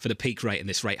pricing for the peak rate in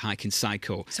this rate hiking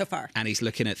cycle. So far. And he's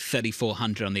looking at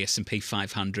 3,400 on the S&P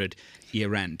 500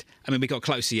 year end. I mean, we got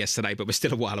closer yesterday, but we're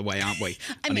still a while away, aren't we,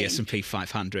 on the S&P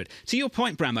 500. To your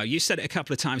point, Bramo, you said it a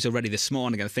couple of times already this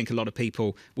morning. I think a lot of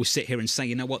people will sit here and say,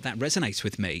 you know what, that resonates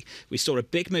with me. We saw a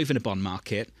big move in the bond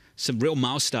market, some real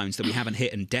milestones that we haven't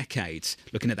hit in decades,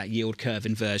 looking at that yield curve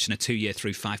inversion, a 2-year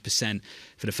through 5%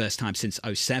 for the first time since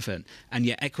 2007. And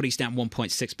yet equity's down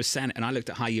 1.6%. And I looked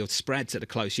at high yield spreads at the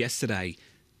close yesterday.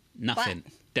 Nothing.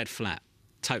 Flat. Dead flat.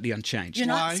 Totally unchanged. You're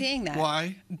not seeing that.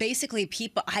 Why? Basically,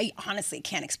 people, I honestly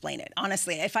can't explain it.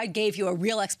 Honestly, if I gave you a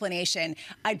real explanation,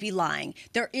 I'd be lying.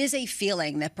 There is a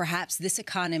feeling that perhaps this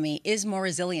economy is more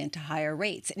resilient to higher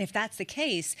rates. And if that's the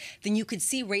case, then you could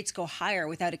see rates go higher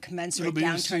without a commensurate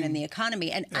downturn in the economy.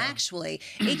 And actually,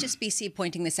 HSBC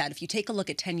pointing this out, if you take a look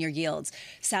at 10-year yields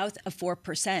south of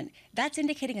 4%, that's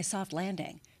indicating a soft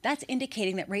landing. That's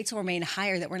indicating that rates will remain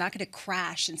higher, that we're not going to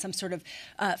crash in some sort of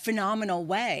phenomenal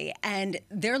way. And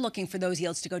they're looking for those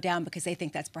yields to go down because they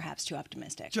think that's perhaps too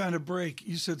optimistic. John, to break,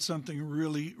 you said something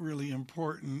really, really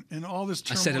important. In all this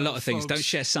turmoil, I said a lot of things. Don't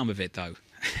share some of it, though.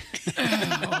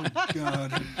 Oh,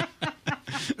 God.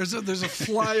 There's a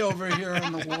fly over here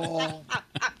on the wall.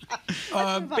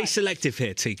 Be selective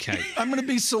here, TK. I'm going to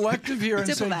be selective here and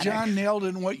say Diplomatic. John nailed it.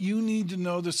 And what you need to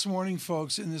know this morning,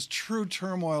 folks, in this true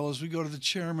turmoil as we go to the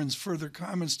chairman's further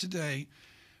comments today,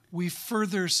 we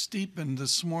further steepened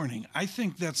this morning. I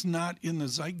think that's not in the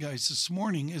zeitgeist this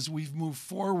morning as we've moved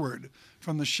forward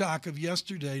from the shock of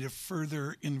yesterday to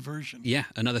further inversion. Yeah,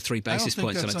 another 3 basis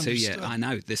points on a 2-year. I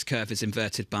know, this curve is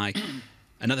inverted by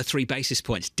another 3 basis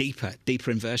points. Deeper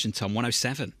inversion, Tom,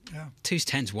 107. Yeah. 2's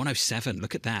 10's 107.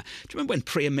 Look at that. Do you remember when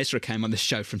Priya Misra came on the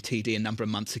show from TD a number of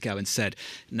months ago and said,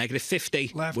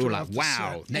 -50? We were like,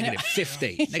 wow,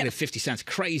 -50. -50 sounds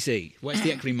crazy. Where's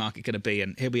the equity market going to be?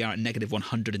 And here we are at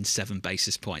 -107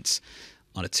 basis points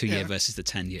on a 2-year versus the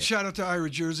 10-year. Shout out to Ira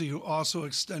Jersey, who also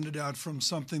extended out from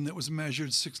something that was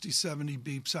measured 60, 70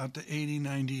 beeps out to 80,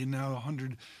 90, and now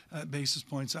 100 basis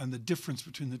points on the difference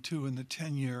between the 2 and the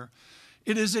 10-year.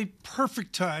 It is a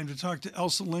perfect time to talk to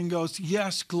Elsa Lingos,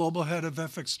 yes, global head of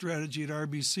FX strategy at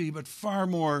RBC, but far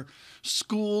more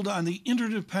schooled on the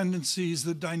interdependencies,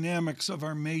 the dynamics of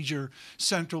our major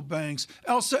central banks.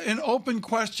 Elsa, an open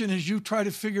question as you try to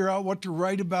figure out what to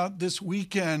write about this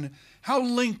weekend. How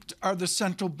linked are the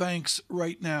central banks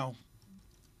right now?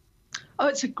 Oh,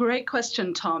 it's a great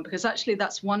question, Tom, because actually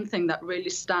that's one thing that really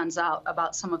stands out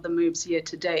about some of the moves year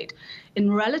to date.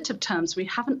 In relative terms, we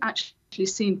haven't actually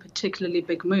seen particularly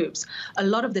big moves. A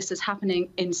lot of this is happening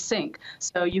in sync.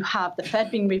 So you have the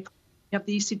Fed being repriced, you have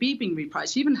the ECB being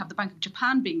repriced, you even have the Bank of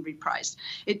Japan being repriced.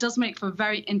 It does make for a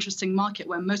very interesting market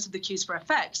where most of the cues for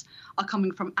FX are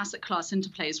coming from asset class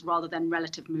interplays rather than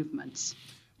relative movements.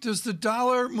 Does the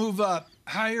dollar move up?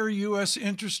 Higher U.S.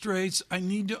 interest rates, I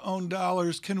need to own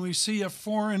dollars. Can we see a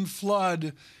foreign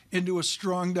flood into a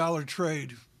strong dollar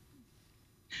trade?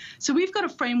 So we've got a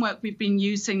framework we've been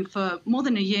using for more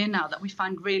than a year now that we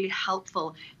find really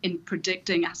helpful in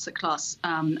predicting asset class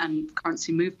and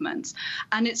currency movements.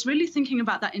 And it's really thinking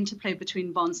about that interplay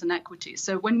between bonds and equities.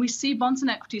 So when we see bonds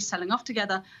and equities selling off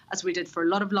together, as we did for a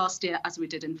lot of last year, as we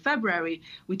did in February,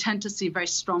 we tend to see a very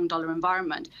strong dollar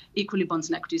environment. Equally, bonds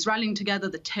and equities rallying together.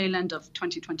 The tail end of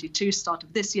 2022, start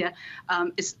of this year,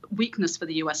 is weakness for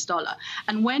the US dollar.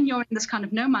 And when you're in this kind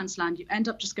of no man's land, you end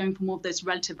up just going for more of those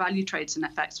relative value trades in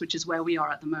FX, which is where we are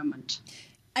at the moment.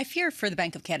 I fear for the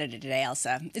Bank of Canada today,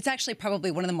 Elsa. It's actually probably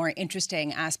one of the more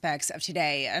interesting aspects of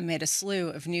today amid a slew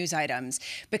of news items,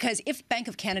 because if Bank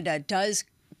of Canada does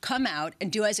come out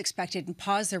and do as expected and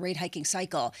pause their rate hiking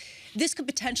cycle, this could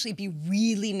potentially be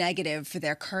really negative for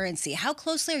their currency. How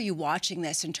closely are you watching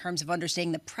this in terms of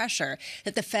understanding the pressure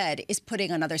that the Fed is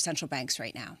putting on other central banks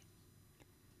right now?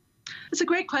 It's a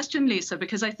great question, Lisa,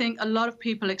 because I think a lot of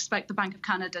people expect the Bank of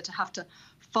Canada to have to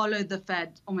follow the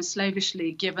Fed almost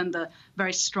slavishly, given the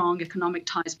very strong economic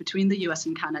ties between the US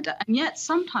and Canada. And yet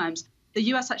sometimes the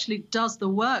US actually does the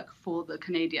work for the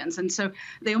Canadians. And so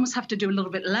they almost have to do a little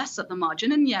bit less at the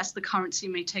margin. And yes, the currency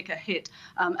may take a hit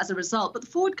as a result. But the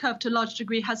forward curve to a large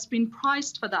degree has been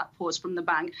priced for that pause from the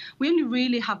bank. We only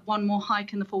really have one more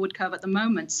hike in the forward curve at the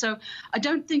moment. So I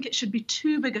don't think it should be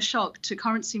too big a shock to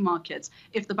currency markets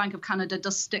if the Bank of Canada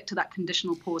does stick to that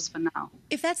conditional pause for now.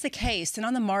 If that's the case, then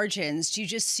on the margins, do you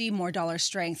just see more dollar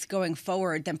strength going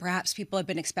forward than perhaps people have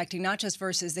been expecting, not just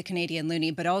versus the Canadian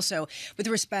loonie, but also with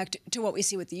respect to to what we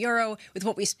see with the euro, with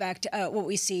what we expect, what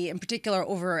we see in particular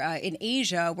over in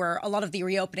Asia, where a lot of the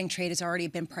reopening trade has already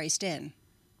been priced in?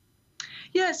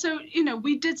 Yeah, so,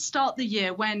 we did start the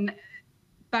year when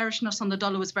bearishness on the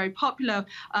dollar was very popular.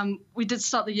 We did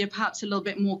start the year perhaps a little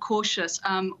bit more cautious.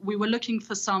 We were looking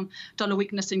for some dollar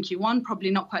weakness in Q1,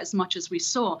 probably not quite as much as we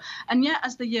saw. And yet,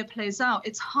 as the year plays out,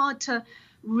 it's hard to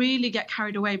really get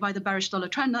carried away by the bearish dollar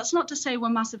trend. That's not to say we're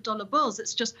massive dollar bulls.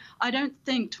 It's just I don't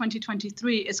think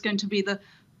 2023 is going to be the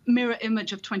mirror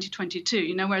image of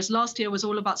 2022. Whereas last year was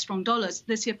all about strong dollars,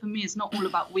 this year for me is not all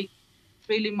about weak,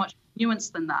 really much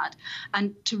nuanced than that.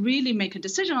 And to really make a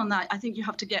decision on that, I think you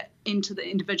have to get into the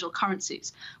individual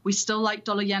currencies. We still like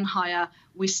dollar yen higher.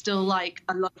 We still like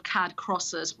a lot of CAD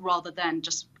crosses rather than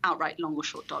just outright long or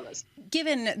short dollars.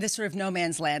 Given this sort of no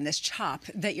man's land, this chop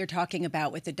that you're talking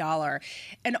about with the dollar,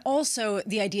 and also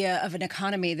the idea of an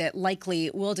economy that likely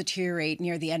will deteriorate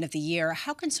near the end of the year,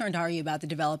 how concerned are you about the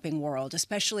developing world,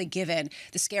 especially given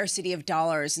the scarcity of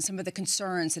dollars and some of the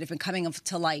concerns that have been coming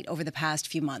to light over the past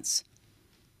few months?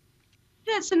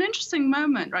 Yeah, it's an interesting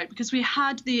moment, right? Because we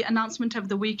had the announcement over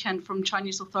the weekend from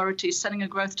Chinese authorities setting a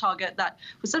growth target that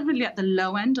was definitely at the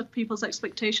low end of people's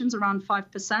expectations, around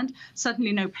 5%.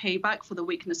 Certainly no payback for the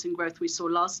weakness in growth we saw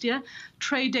last year.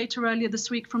 Trade data earlier this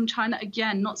week from China,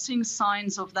 again, not seeing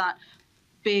signs of that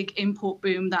big import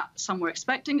boom that some were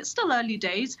expecting. It's still early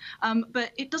days,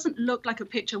 but it doesn't look like a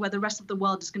picture where the rest of the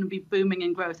world is going to be booming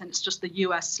in growth and it's just the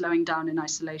US slowing down in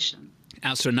isolation.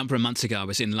 Alistair, a number of months ago, I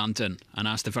was in London and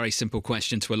asked a very simple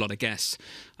question to a lot of guests.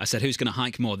 I said, who's going to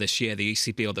hike more this year, the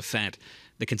ECB or the Fed?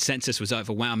 The consensus was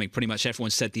overwhelming. Pretty much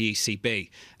everyone said the ECB.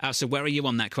 Alistair, where are you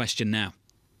on that question now?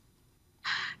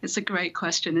 It's a great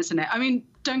question, isn't it? I mean,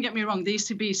 don't get me wrong, the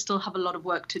ECB still have a lot of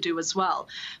work to do as well.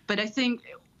 But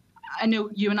I know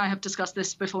you and I have discussed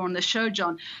this before on this show,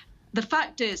 John. The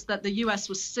fact is that the US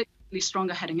was cyclically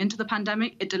stronger heading into the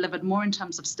pandemic. It delivered more in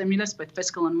terms of stimulus, both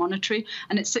fiscal and monetary,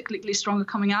 and it's cyclically stronger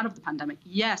coming out of the pandemic.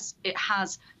 Yes, it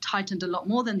has tightened a lot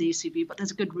more than the ECB, but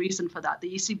there's a good reason for that.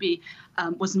 The ECB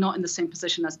was not in the same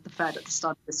position as the Fed at the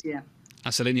start of this year.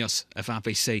 Asalinos of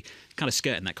RBC, kind of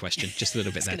skirting that question just a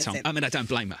little bit there, Tom. I mean, I don't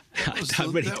blame her. I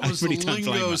really don't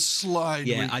blame her. Slide.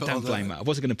 Yeah, I don't blame her. I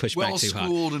wasn't going to push back too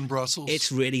hard. Well-schooled in Brussels.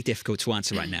 It's really difficult to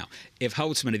answer right now. If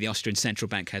Holtzman of the Austrian Central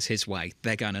Bank has his way,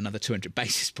 they're going another 200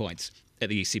 basis points at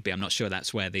the ECB. I'm not sure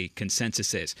that's where the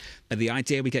consensus is. But the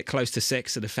idea we get close to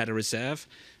 6 at the Federal Reserve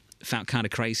felt kind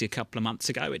of crazy a couple of months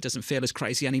ago. It doesn't feel as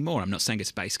crazy anymore. I'm not saying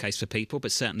it's a base case for people,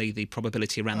 but certainly the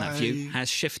probability around that view has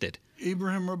shifted.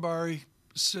 Ibrahim Rabari,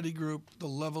 Citigroup, the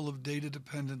level of data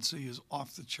dependency is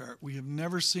off the chart. We have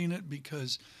never seen it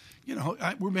because,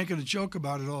 we're making a joke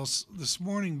about it all this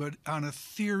morning, but on a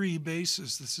theory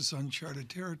basis, this is uncharted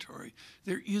territory.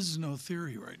 There is no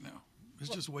theory right now.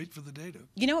 Let's just wait for the data.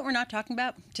 You know what we're not talking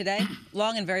about today?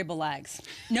 Long and variable lags.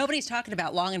 Nobody's talking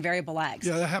about long and variable lags.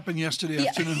 Yeah, that happened yesterday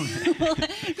afternoon. No,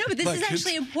 but this is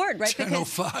actually important, right?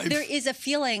 Because there is a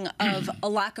feeling of a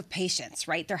lack of patience,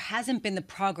 right? There hasn't been the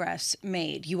progress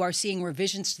made. You are seeing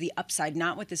revisions to the upside,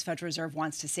 not what this Federal Reserve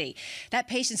wants to see. That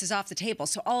patience is off the table.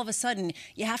 So all of a sudden,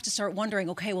 you have to start wondering,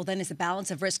 okay, well, then is the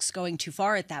balance of risks going too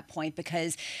far at that point?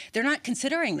 Because they're not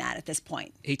considering that at this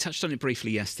point. He touched on it briefly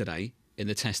yesterday in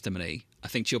the testimony. I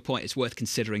think to your point, it's worth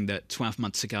considering that 12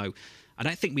 months ago, I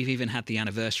don't think we've even had the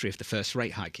anniversary of the first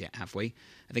rate hike yet, have we?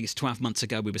 I think it's 12 months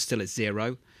ago we were still at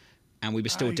 0 and we were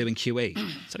still doing QE.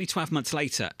 It's only 12 months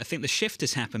later. I think the shift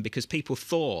has happened because people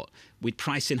thought we'd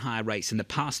price in higher rates and the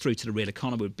pass-through to the real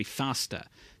economy would be faster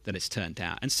than it's turned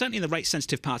out. And certainly in the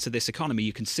rate-sensitive parts of this economy,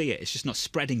 you can see it. It's just not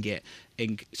spreading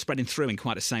through in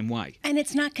quite the same way. And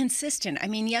it's not consistent. I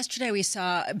mean, yesterday we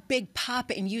saw a big pop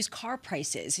in used car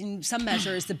prices. In some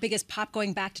measures, the biggest pop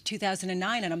going back to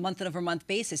 2009 on a month-over-month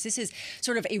basis. This is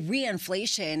sort of a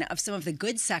reinflation of some of the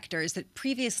goods sectors that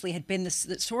previously had been the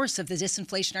source of the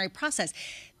disinflationary process.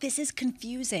 This is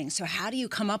confusing. So how do you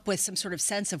come up with some sort of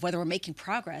sense of whether we're making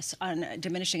progress on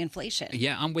diminishing inflation?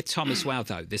 Yeah, I'm with Tom as well,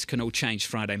 though. This can all change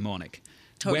Friday morning.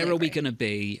 Totally Where are we going to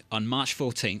be on March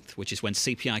 14th, which is when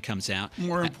CPI comes out,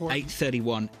 at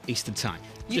 8:31 Eastern Time?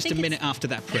 Just a minute after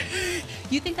that print.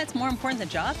 You think that's more important than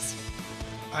jobs?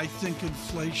 I think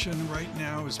inflation right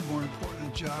now is more important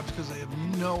than jobs because I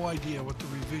have no idea what the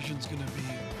revision's going to be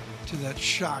to that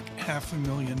shock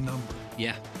 500,000 number.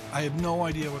 Yeah. I have no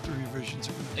idea what the revisions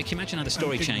are going to be. Can you imagine how the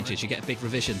story changes? You get a big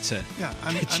revision to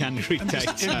January I'm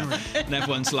just data, ignorant. and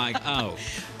everyone's like, oh.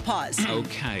 Pause.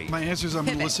 Okay. My answer is I'm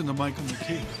going to listen to Michael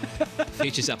McKee.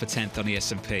 Futures up a tenth on the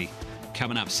S&P.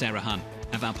 Coming up, Sarah Hunt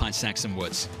of Alpine Saxon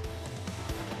Woods.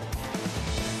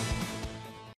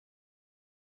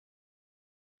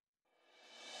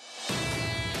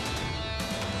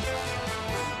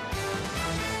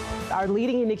 Our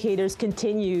leading indicators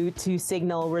continue to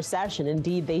signal recession.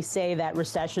 Indeed, they say that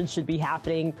recession should be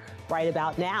happening right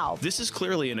about now. This is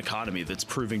clearly an economy that's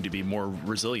proving to be more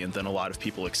resilient than a lot of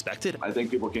people expected. I think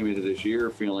people came into this year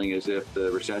feeling as if the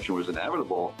recession was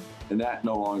inevitable, and that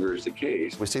no longer is the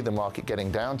case. We see the market getting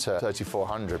down to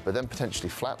 3,400, but then potentially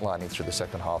flatlining through the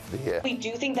second half of the year. We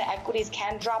do think that equities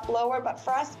can drop lower, but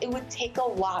for us, it would take a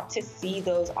lot to see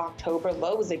those October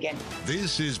lows again.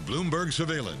 This is Bloomberg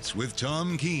Surveillance with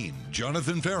Tom Keene,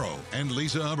 Jonathan Ferro, and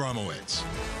Lisa Abramowicz.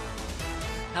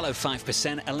 Hello,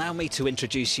 5%. Allow me to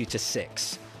introduce you to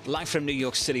 6. Live from New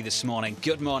York City this morning.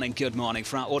 Good morning, good morning.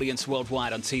 For our audience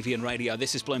worldwide on TV and radio,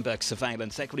 this is Bloomberg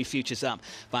Surveillance. Equity futures up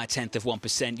by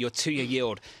 1/10%. Your two-year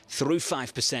yield through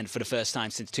 5% for the first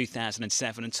time since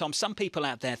 2007. And Tom, some people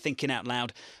out there thinking out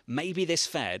loud, maybe this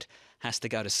Fed has to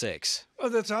go to 6. Oh,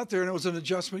 that's out there, and it was an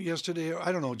adjustment yesterday.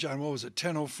 I don't know, John, what was it,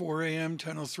 10:04 a.m.,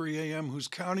 10:03 a.m.? Who's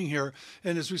counting here?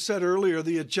 And as we said earlier,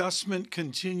 the adjustment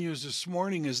continues this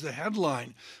morning is the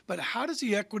headline. But how does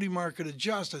the equity market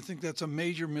adjust? I think that's a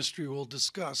major mystery we'll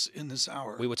discuss in this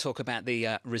hour. We will talk about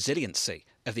the resiliency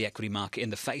of the equity market in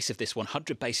the face of this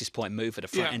 100 basis point move at the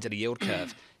front end of the yield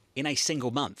curve. In a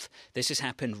single month, this has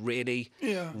happened really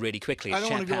quickly. It's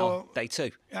Chair Powell, day 2.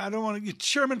 I don't want to.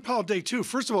 Chairman Powell, day 2.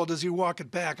 First of all, does he walk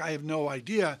it back? I have no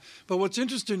idea. But what's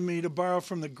interesting to me, to borrow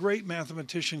from the great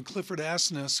mathematician Cliff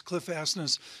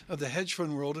Asness of the hedge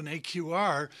fund world and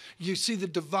AQR, you see the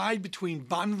divide between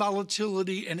bond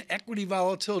volatility and equity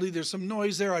volatility. There's some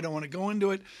noise there. I don't want to go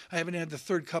into it. I haven't had the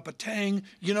third cup of Tang.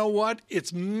 You know what?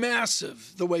 It's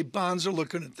massive the way bonds are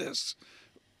looking at this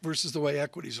versus the way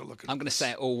equities are looking. I'm going to say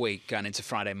it all week going into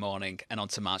Friday morning and on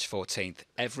to March 14th.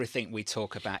 Everything we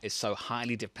talk about is so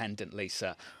highly dependent,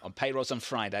 Lisa, on payrolls on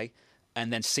Friday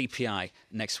and then CPI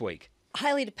next week.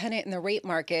 Highly dependent in the rate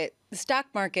market, the stock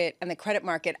market, and the credit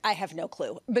market. I have no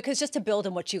clue. Because just to build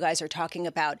on what you guys are talking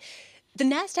about, the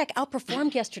NASDAQ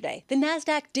outperformed yesterday. The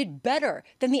NASDAQ did better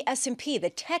than the S&P, the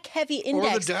tech-heavy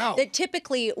index that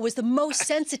typically was the most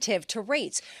sensitive to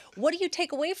rates. What do you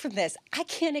take away from this? I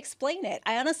can't explain it.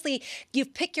 I honestly, you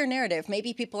pick your narrative.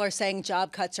 Maybe people are saying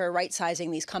job cuts are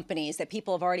right-sizing these companies, that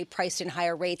people have already priced in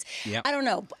higher rates. Yep. I don't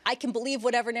know. I can believe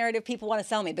whatever narrative people want to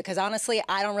sell me because honestly,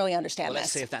 I don't really understand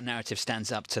Let's see if that narrative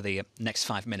stands up to the next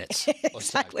 5 minutes.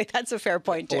 Exactly. That's a fair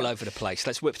point, too. All over the place.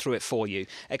 Let's whip through it for you.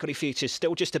 Equity futures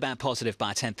still just about positive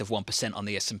by 1/10% on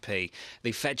the S&P.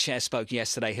 The Fed chair spoke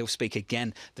yesterday. He'll speak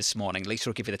again this morning. Lisa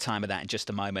will give you the time of that in just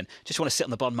a moment. Just want to sit on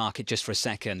the bond market just for a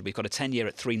second. We've got a 10-year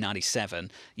at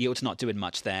 397. Yield's not doing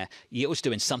much there. Yield's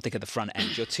doing something at the front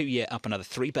end. Your 2-year up another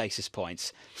 3 basis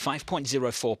points,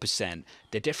 5.04%.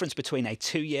 The difference between a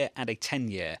 2-year and a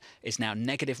 10-year is now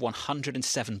negative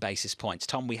 107 basis points.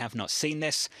 Tom, we have not seen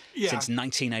this since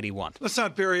 1981. Let's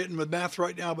not bury it in the math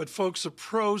right now, but folks, the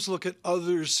pros look at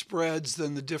other spreads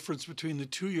than the difference between the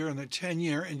 2-year and the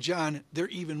 10-year. And John, they're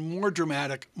even more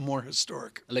dramatic, more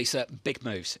historic. Lisa, big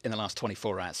moves in the last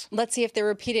 24 hours. Let's see if they're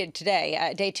repeated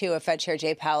today. Day 2 of Fed Chair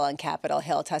Jay Powell on Capitol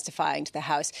Hill testifying to the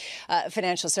House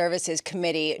Financial Services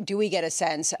Committee. Do we get a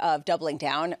sense of doubling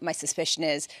down? My suspicion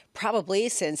is probably,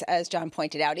 since, as John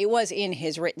pointed out, it was in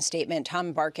his written statement.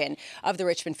 Tom Barkin of the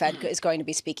Richmond Fed is going to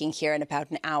be speaking here in about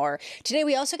an hour. Today,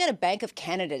 we also get a Bank of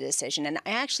Canada decision, and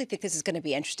I actually think this is going to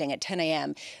be interesting at 10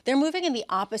 a.m. They're moving in the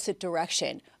opposite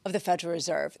direction of the Federal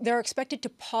Reserve. They're expected to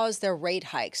pause their rate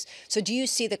hikes. So do you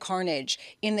see the carnage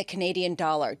in the Canadian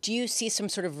dollar? Do you see some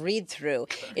sort of read-through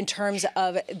in terms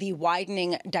of the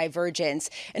widening divergence?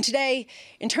 And today,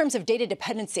 in terms of data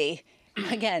dependency,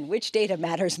 again, which data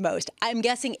matters most? I'm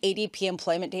guessing ADP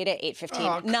employment data,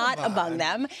 8:15, not among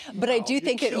them. But I do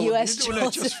think that U.S. You're doing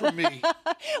that just for me.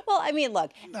 Well, I mean,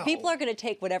 look, people are going to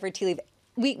take whatever tea leaf.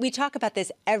 We talk about this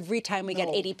every time we get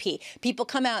ADP. People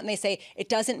come out and they say, it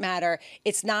doesn't matter,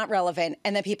 it's not relevant,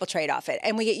 and then people trade off it.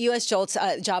 And we get U.S. JOLTS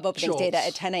job openings data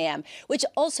at 10 a.m., which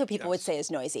also people would say is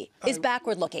noisy, is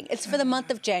backward-looking. It's for the month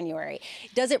of January.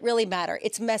 Does it really matter?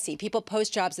 It's messy. People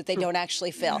post jobs that they don't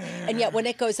actually fill. And yet when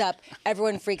it goes up,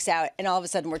 everyone freaks out, and all of a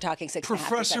sudden we're talking 6.5%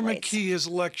 Professor rates. McKee has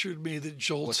lectured me that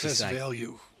JOLTS has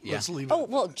value. Yeah. Let's leave it. Oh,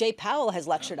 well, Jay Powell has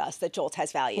lectured us that JOLTS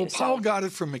has value. Well, Powell got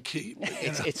it from McKee.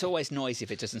 It's always noisy if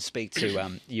it doesn't speak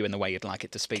to you in the way you'd like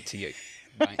it to speak to you.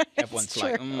 Right? Everyone's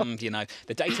like, you know,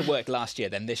 the data worked last year,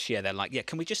 then this year they're like, yeah,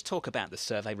 can we just talk about the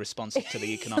survey responses to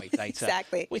the economic data?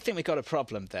 Exactly. We think we've got a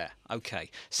problem there. Okay.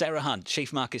 Sarah Hunt,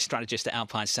 Chief Market Strategist at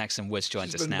Alpine Saxon Woods,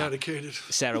 joins us now. Medicated.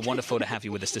 Sarah, wonderful to have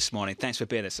you with us this morning. Thanks for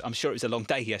being with us. I'm sure it was a long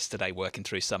day yesterday working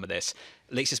through some of this.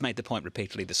 Lisa's made the point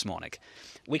repeatedly this morning.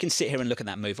 We can sit here and look at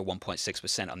that move of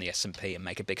 1.6% on the S&P and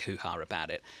make a big hoo-ha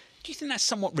about it. Do you think that's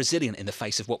somewhat resilient in the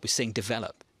face of what we're seeing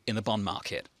develop in the bond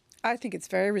market? I think it's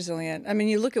very resilient. I mean,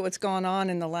 you look at what's gone on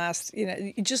in the last,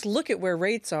 you just look at where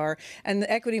rates are, and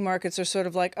the equity markets are sort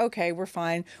of like, okay, we're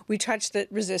fine. We touched the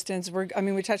resistance.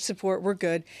 We touched support. We're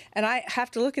good. And I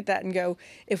have to look at that and go,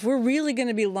 if we're really going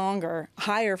to be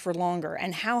higher for longer,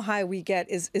 and how high we get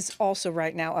is also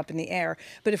right now up in the air.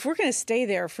 But if we're going to stay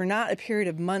there for not a period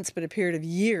of months, but a period of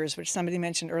years, which somebody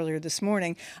mentioned earlier this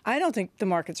morning, I don't think the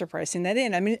markets are pricing that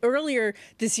in. I mean, earlier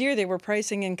this year, they were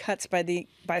pricing in cuts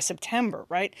by September,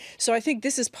 right? So I think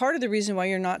this is part of the reason why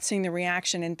you're not seeing the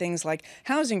reaction in things like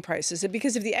housing prices.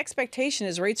 Because if the expectation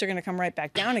is rates are going to come right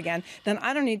back down again, then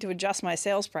I don't need to adjust my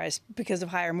sales price because of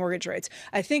higher mortgage rates.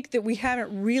 I think that we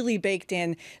haven't really baked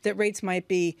in that rates might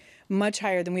be much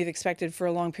higher than we've expected for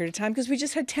a long period of time because we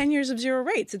just had 10 years of zero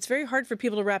rates. It's very hard for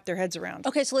people to wrap their heads around.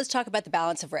 Okay, so let's talk about the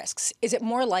balance of risks. Is it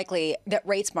more likely that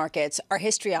rates markets are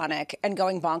histrionic and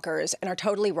going bonkers and are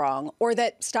totally wrong, or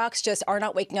that stocks just are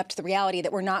not waking up to the reality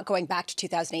that we're not going back to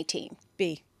 2018?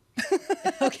 B.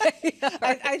 Okay.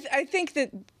 I think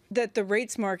that the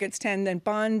rates markets and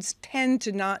bonds tend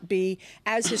to not be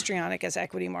as histrionic as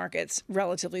equity markets,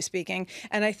 relatively speaking.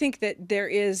 And I think that there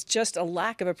is just a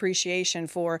lack of appreciation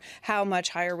for how much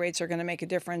higher rates are going to make a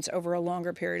difference over a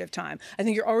longer period of time. I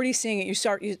think you're already seeing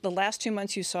it. The last 2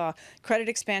 months you saw credit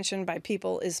expansion by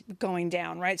people is going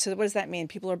down, right? So what does that mean?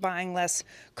 People are buying less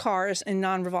cars and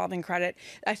non-revolving credit.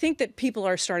 I think that people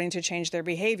are starting to change their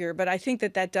behavior, but I think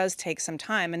that does take some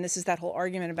time. And this is that whole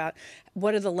argument about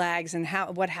what are the lags and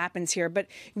what happens here. But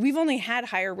we've only had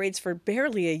higher rates for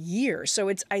barely a year.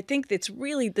 So I think it's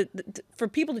really, for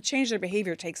people to change their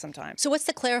behavior takes some time. So what's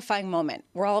the clarifying moment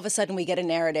where all of a sudden we get a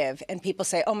narrative and people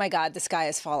say, oh my God, the sky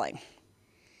is falling?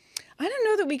 I don't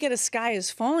know that we get a sky is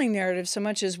falling narrative so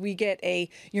much as we get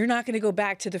you're not going to go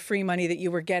back to the free money that you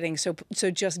were getting. So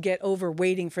just get over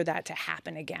waiting for that to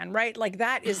happen again, right? Like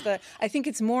that is I think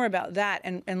it's more about that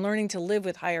and learning to live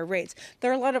with higher rates. There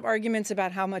are a lot of arguments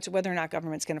about whether or not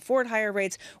governments can afford higher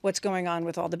rates, what's going on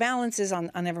with all the balances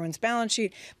on everyone's balance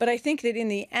sheet. But I think that in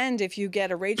the end, if you get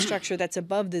a rate structure that's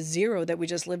above the zero that we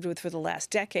just lived with for the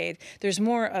last decade, there's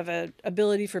more of an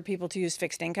ability for people to use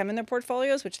fixed income in their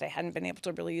portfolios, which they hadn't been able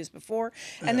to really use before.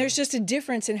 And there's just a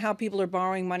difference in how people are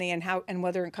borrowing money and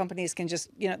whether companies can just,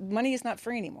 money is not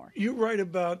free anymore. You write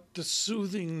about the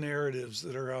soothing narratives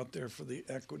that are out there for the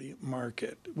equity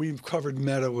market. We've covered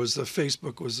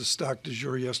Facebook was the stock du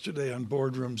jour yesterday on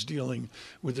boardrooms dealing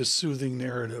with the soothing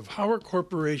narrative. How are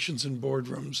corporations and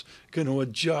boardrooms going to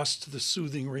adjust to the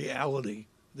soothing reality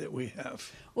that we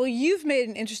have? Well, you've made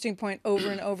an interesting point over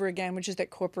and over again, which is that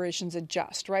corporations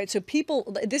adjust, right? So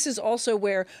this is also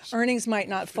where earnings might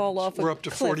not fall off. We're up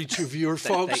to 42 viewers,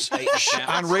 folks,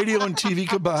 on radio and TV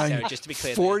combined. So just to be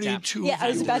clear, 42 Yeah, I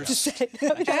was about to say.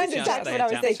 That's what I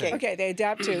was thinking. Okay, they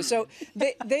adapt too. So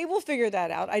they will figure that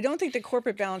out. I don't think the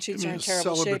corporate balance sheets are in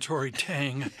terrible shape. Celebratory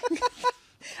tang.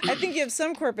 I think you have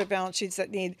some corporate balance sheets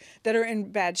that are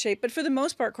in bad shape, but for the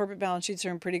most part, corporate balance sheets are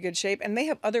in pretty good shape, and they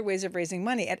have other ways of raising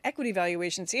money. At equity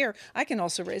valuations here, I can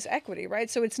also raise equity,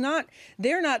 right? So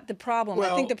they're not the problem.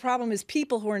 I think the problem is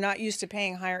people who are not used to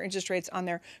paying higher interest rates on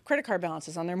their credit card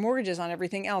balances, on their mortgages, on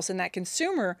everything else, and that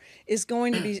consumer is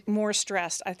going to be more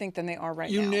stressed, I think, than they are right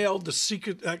now. You nailed the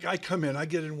secret. I come in, I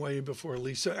get in way before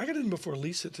Lisa. I got in before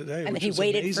Lisa today, and which he is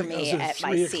waited amazing. for me at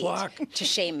my seat to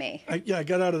shame me. I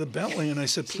got out of the Bentley and I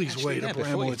said, please wait,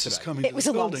 Abramowicz is coming to the building. It was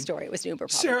a long story. It was an Uber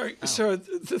problem. Sarah,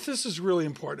 this is really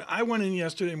important. I went in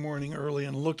yesterday morning early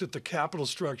and looked at the capital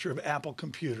structure of Apple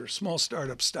Computer, small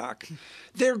startup stock.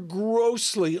 They're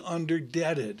grossly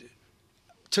underdebted.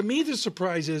 To me, the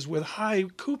surprise is with high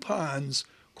coupons,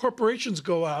 corporations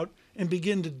go out and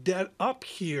begin to debt up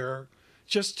here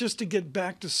just to get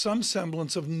back to some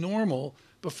semblance of normal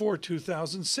before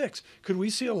 2006. Could we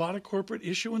see a lot of corporate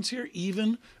issuance here,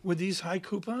 even with these high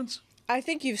coupons? I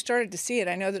think you've started to see it.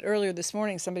 I know that earlier this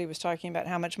morning somebody was talking about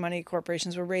how much money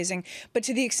corporations were raising, but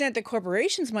to the extent that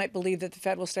corporations might believe that the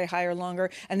Fed will stay higher longer,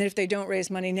 and that if they don't raise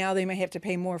money now, they may have to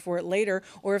pay more for it later,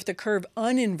 or if the curve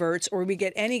uninverts, or we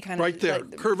get any kind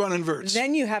of curve uninverts,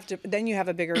 then you have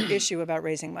a bigger issue about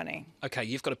raising money. Okay,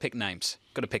 you've got to pick names,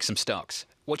 got to pick some stocks.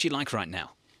 What do you like right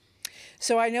now?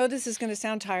 So I know this is going to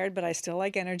sound tired, but I still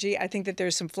like energy. I think that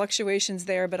there's some fluctuations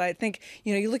there, but I think,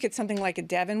 you look at something like a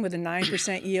Devon with a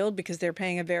 9% yield because they're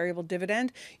paying a variable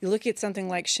dividend. You look at something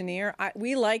like Cheniere.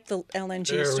 We like the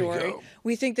LNG story.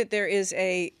 We think that there is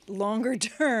a longer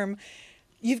term.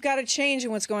 You've got a change in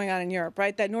what's going on in Europe,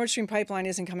 right? That Nord Stream pipeline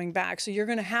isn't coming back, so you're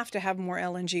going to have more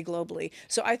LNG globally.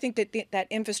 So I think that that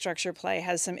infrastructure play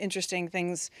has some interesting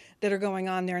things that are going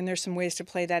on there, and there's some ways to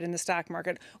play that in the stock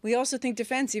market. We also think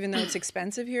defense, even though it's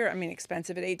expensive here,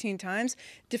 expensive at 18 times,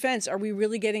 defense, are we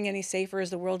really getting any safer?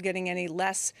 Is the world getting any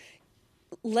less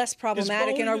less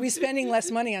problematic, and are we spending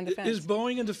less money on defense? Is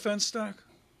Boeing a defense stock?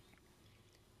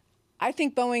 I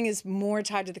think Boeing is more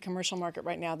tied to the commercial market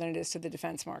right now than it is to the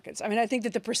defense markets. I mean, I think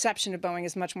that the perception of Boeing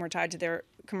is much more tied to their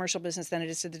commercial business than it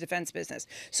is to the defense business.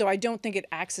 So I don't think it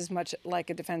acts as much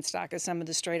like a defense stock as some of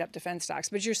the straight-up defense stocks.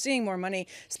 But you're seeing more money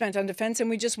spent on defense, and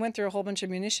we just went through a whole bunch of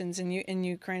munitions in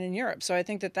Ukraine and Europe. So I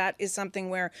think that that is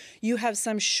something where you have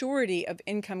some surety of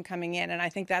income coming in, and I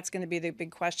think that's going to be the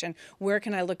big question. Where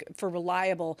can I look for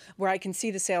reliable, where I can see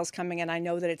the sales coming, and I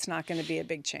know that it's not going to be a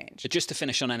big change? But just to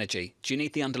finish on energy, do you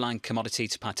need the underlying commodity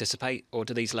to participate, or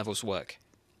do these levels work?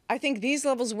 I think these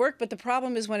levels work, but the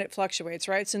problem is when it fluctuates,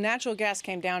 right? So natural gas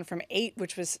came down from 8,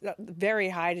 which was very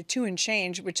high, to 2 and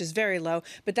change, which is very low.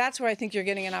 But that's where I think you're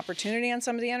getting an opportunity on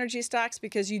some of the energy stocks,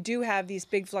 because you do have these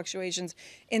big fluctuations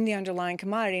in the underlying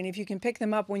commodity. And if you can pick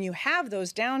them up when you have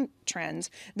those downtrends,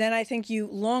 then I think you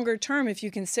longer term, if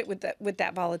you can sit with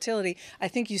that volatility, I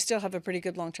think you still have a pretty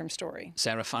good long-term story.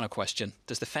 Sarah, final question.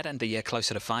 Does the Fed end the year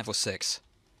closer to 5 or 6?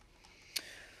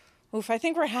 Oof, I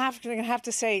think we're going to have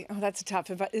to say, oh, that's a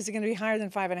tough. Is it going to be higher than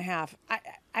 5.5?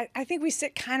 I think we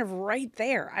sit kind of right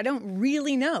there. I don't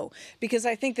really know, because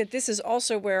I think that this is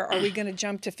also where, are we going to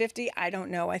jump to 50? I don't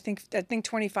know. I think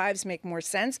 25s make more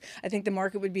sense. I think the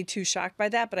market would be too shocked by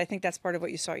that, but I think that's part of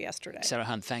what you saw yesterday. Sarah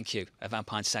Hunt, thank you. Of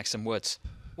Alpine Sachs and Woods.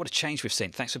 What a change we've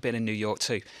seen. Thanks for being in New York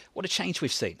too. What a change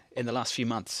we've seen in the last few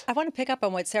months. I want to pick up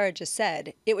on what Sarah just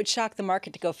said. It would shock the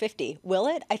market to go 50. Will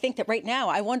it? I think that right now,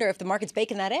 I wonder if the market's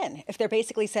baking that in. If they're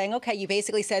basically saying, okay, you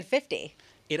basically said 50.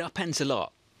 It upends a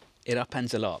lot. It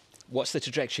upends a lot. What's the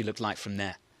trajectory look like from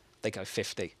there? They go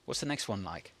 50. What's the next one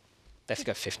like? They have to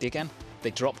go 50 again.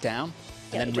 They drop down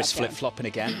and then risk flip-flopping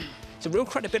again. It's a real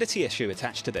credibility issue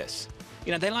attached to this.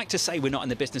 You know, they like to say we're not in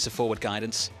the business of forward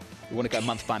guidance. We want to go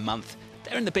month by month.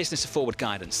 They're in the business of forward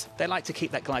guidance. They like to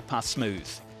keep that glide path smooth.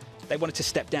 They want it to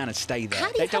step down and stay there.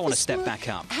 They don't want to step back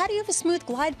up. How do you have a smooth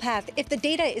glide path if the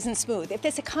data isn't smooth, if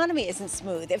this economy isn't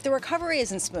smooth, if the recovery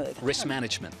isn't smooth? Risk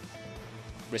management.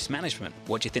 Risk management.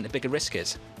 What do you think the bigger risk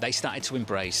is? They started to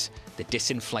embrace the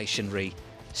disinflationary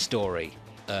story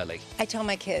early. I tell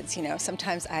my kids, you know,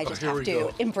 sometimes I just have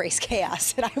to embrace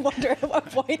chaos, and I wonder at what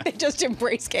point they just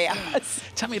embrace chaos.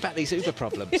 Tell me about these Uber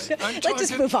problems. Let's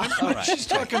just move on. All right. She's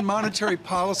talking monetary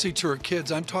policy to her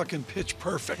kids. I'm talking pitch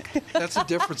perfect. That's the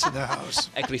difference in the house.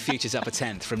 Equity futures up a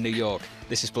 10th from New York.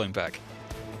 This is Bloomberg.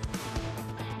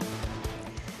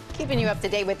 Keeping you up to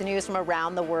date with the news from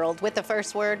around the world. With the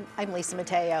first word, I'm Lisa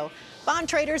Mateo. Bond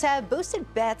traders have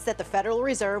boosted bets that the Federal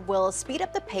Reserve will speed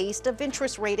up the pace of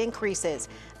interest rate increases.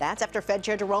 That's after Fed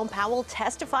Chair Jerome Powell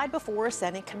testified before a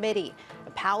Senate committee.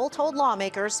 Powell told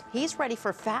lawmakers he's ready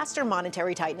for faster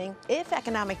monetary tightening if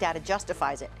economic data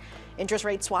justifies it. Interest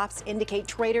rate swaps indicate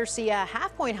traders see a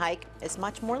half-point hike is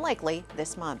much more likely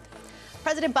this month.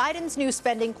 President Biden's new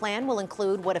spending plan will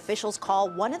include what officials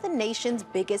call one of the nation's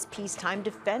biggest peacetime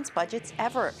defense budgets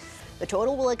ever. The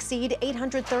total will exceed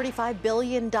 $835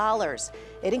 billion.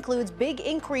 It includes big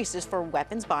increases for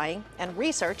weapons buying and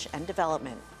research and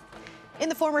development. In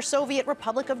the former Soviet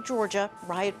Republic of Georgia,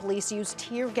 riot police used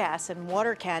tear gas and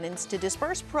water cannons to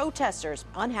disperse protesters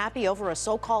unhappy over a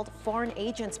so-called foreign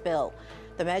agents bill.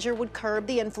 The measure would curb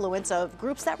the influence of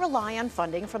groups that rely on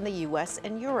funding from the U.S.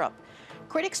 and Europe.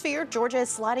 Critics fear Georgia is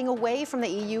sliding away from the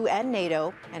EU and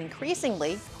NATO and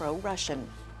increasingly pro-Russian.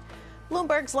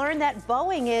 Bloomberg's learned that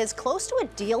Boeing is close to a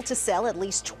deal to sell at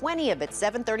least 20 of its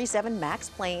 737 MAX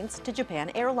planes to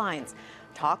Japan Airlines.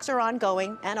 Talks are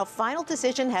ongoing and a final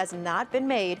decision has not been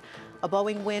made. A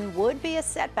Boeing win would be a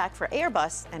setback for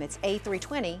Airbus and its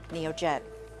A320 Neojet.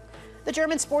 The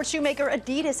German sports shoemaker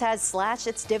Adidas has slashed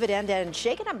its dividend and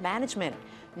shaken up management.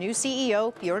 New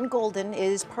CEO Bjorn Gulden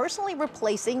is personally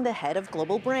replacing the head of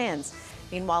global brands.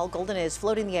 Meanwhile, Gulden is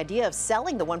floating the idea of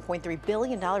selling the $1.3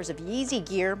 billion of Yeezy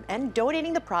gear and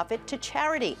donating the profit to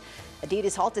charity.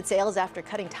 Adidas halted sales after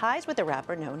cutting ties with a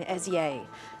rapper known as Ye.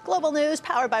 Global news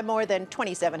powered by more than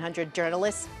 2,700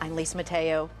 journalists. I'm Lisa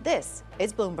Mateo. This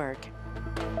is Bloomberg.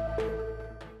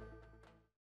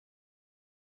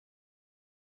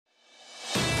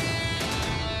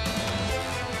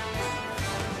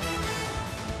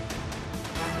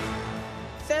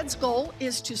 Fed's goal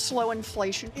is to slow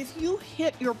inflation. If you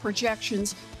hit your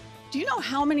projections, do you know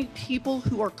how many people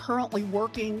who are currently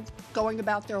working, going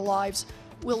about their lives,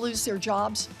 will lose their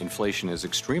jobs? Inflation is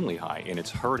extremely high, and it's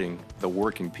hurting the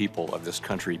working people of this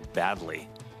country badly.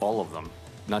 All of them,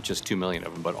 not just 2 million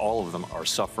of them, but all of them are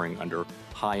suffering under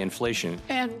high inflation.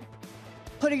 And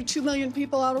putting 2 million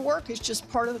people out of work is just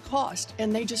part of the cost,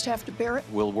 and they just have to bear it.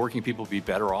 Will working people be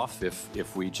better off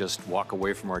if we just walk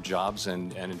away from our jobs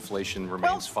and inflation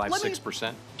remains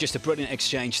 5-6%? Just a brilliant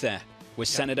exchange there with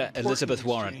Senator Elizabeth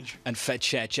Warren and Fed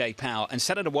Chair Jay Powell. And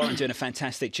Senator Warren doing a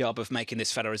fantastic job of making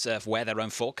this Federal Reserve wear their own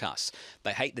forecasts.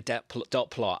 They hate the dot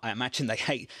plot. I imagine they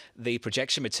hate the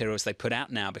projection materials they put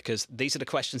out now, because these are the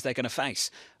questions they're going to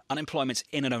face. Unemployment's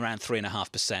in and around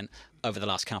 3.5% over the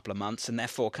last couple of months, and they're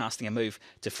forecasting a move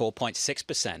to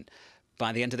 4.6%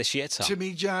 by the end of this year, Tom. To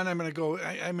me, John, I'm going to go,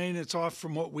 I mean, it's off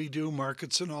from what we do,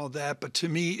 markets and all that, but to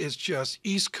me, it's just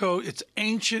East Coast, it's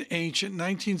ancient,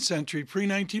 19th century,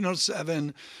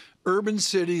 pre-1907, urban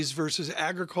cities versus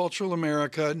agricultural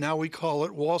America. Now we call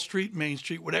it Wall Street, Main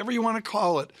Street, whatever you want to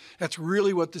call it. That's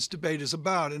really what this debate is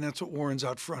about, and that's what Warren's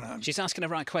out front on. She's asking the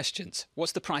right questions.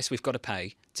 What's the price we've got to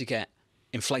pay to get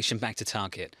inflation back to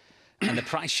target? And the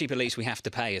price she believes we have to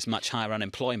pay is much higher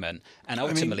unemployment and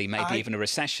ultimately maybe even a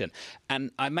recession. And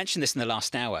I mentioned this in the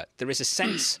last hour. There is a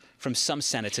sense from some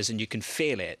senators, and you can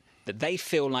feel it, that they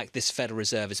feel like this Federal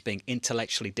Reserve is being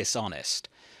intellectually dishonest.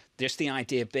 Just the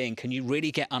idea being, can you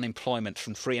really get unemployment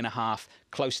from 3.5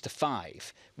 close to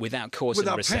 5 without causing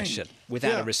a recession?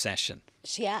 Without a recession.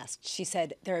 She asked, she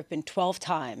said, there have been 12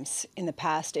 times in the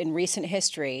past, in recent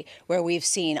history, where we've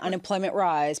seen unemployment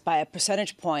rise by a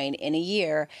percentage point in a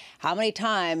year. How many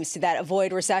times did that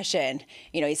avoid recession?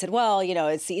 You know, he said, well, you know,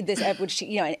 it's this, which,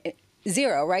 you know,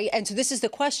 zero, right? And so this is the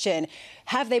question,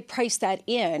 have they priced that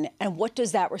in? And what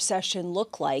does that recession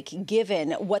look like,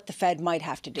 given what the Fed might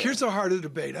have to do? Here's the heart of the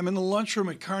debate. I'm in the lunchroom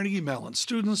at Carnegie Mellon,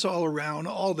 students all around,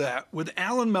 all that, with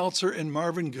Alan Meltzer and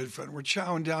Marvin Goodfriend. We're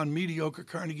chowing down mediocre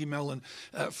Carnegie Mellon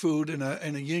food and a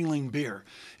Yingling beer.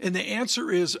 And the answer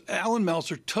is, Alan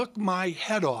Meltzer took my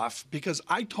head off because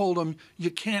I told him you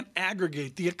can't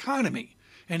aggregate the economy.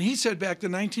 And he said back to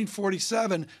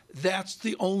 1947, that's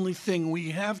the only thing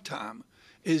we have, Tom,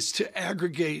 is to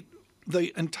aggregate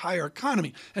the entire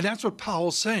economy. And that's what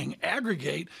Powell's saying,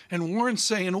 aggregate. And Warren's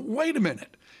saying, wait a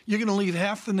minute, you're going to leave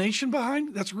half the nation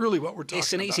behind? That's really what we're talking about.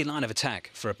 It's an easy line of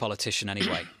attack for a politician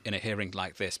anyway in a hearing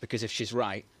like this, because if she's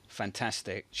right,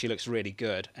 fantastic, she looks really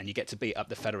good, and you get to beat up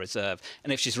the Federal Reserve.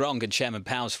 And if she's wrong and Chairman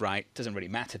Powell's right, it doesn't really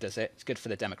matter, does it? It's good for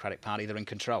the Democratic Party. They're in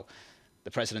control. The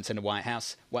president's in the White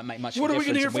House. Won't make much of a difference. What are we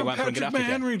going to hear from Patrick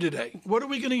Mahenry today? What are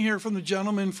we going to hear from the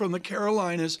gentleman from the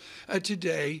Carolinas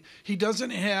today? He doesn't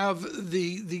have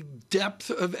the depth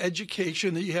of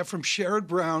education that you have from Sherrod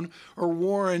Brown or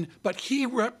Warren, but he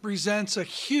represents a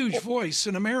huge voice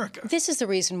in America. This is the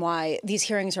reason why these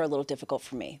hearings are a little difficult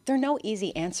for me. There are no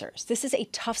easy answers. This is a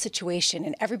tough situation,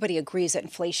 and everybody agrees that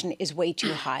inflation is way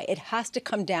too high. It has to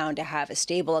come down to have a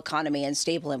stable economy and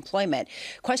stable employment.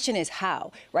 Question is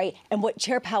how, right? And what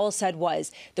Chair Powell said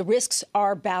was the risks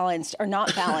are balanced, are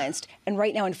not balanced, and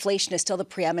right now inflation is still the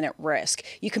preeminent risk.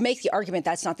 You can make the argument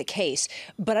that's not the case,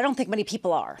 but I don't think many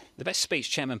people are. The best speech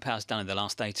Chairman Powell's done in the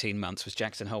last 18 months was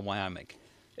Jackson Hole, Wyoming.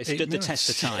 It stood the test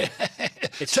of time.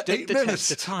 It stood the test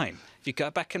of time. If you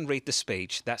go back and read the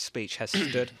speech, that speech has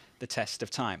stood the test of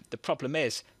time. The problem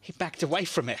is he backed away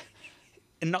from it.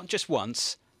 And not just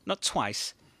once, not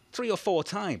twice, 3 or 4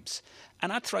 times.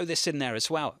 And I'd throw this in there as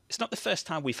well. It's not the first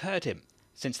time we've heard him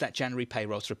since that January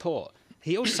payrolls report.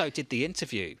 He also did the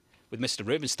interview with Mr.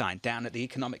 Rubenstein down at the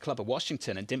Economic Club of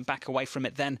Washington and didn't back away from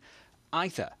it then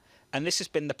either. And this has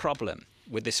been the problem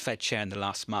with this Fed chair in the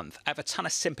last month. I have a ton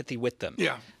of sympathy with them.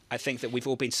 Yeah. I think that we've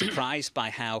all been surprised by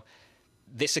how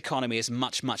this economy is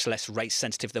much, much less rate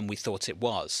sensitive than we thought it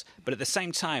was. But at the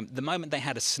same time, the moment they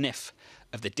had a sniff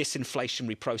of the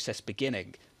disinflationary process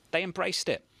beginning, they embraced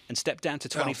it and stepped down to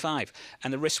 25.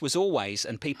 And the risk was always,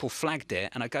 and people flagged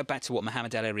it, and I go back to what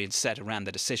Mohamed El-Erian said around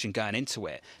the decision going into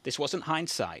it. This wasn't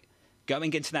hindsight.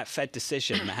 Going into that Fed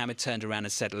decision, Mohamed turned around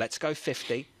and said, let's go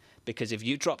 50, because if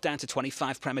you drop down to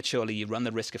 25 prematurely, you run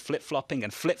the risk of flip-flopping,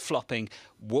 and flip-flopping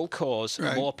will cause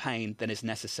more pain than is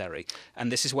necessary.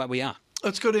 And this is where we are.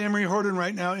 Let's go to Amory Horton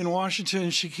right now in Washington.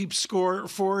 She keeps score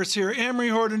for us here. Amory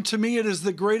Horton, to me, it is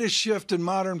the greatest shift in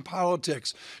modern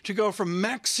politics to go from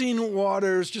Maxine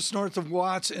Waters, just north of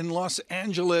Watts in Los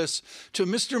Angeles, to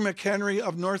Mr. McHenry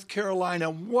of North Carolina.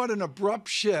 What an abrupt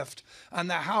shift on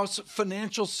the House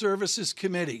Financial Services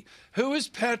Committee. Who is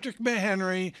Patrick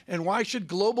McHenry, and why should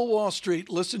Global Wall Street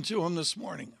listen to him this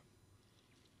morning?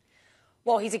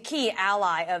 Well, he's a key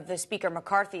ally of the Speaker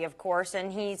McCarthy, of course,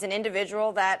 and he's an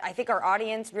individual that I think our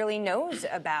audience really knows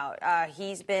about.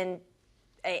 He's been,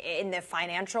 in the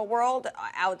financial world,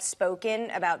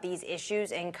 outspoken about these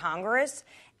issues in Congress.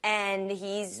 And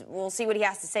we'll see what he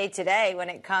has to say today when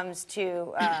it comes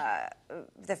to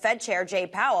the Fed chair, Jay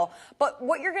Powell. But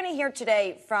what you're going to hear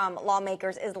today from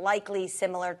lawmakers is likely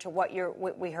similar to what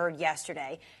we heard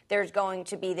yesterday. There's going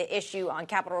to be the issue on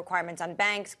capital requirements on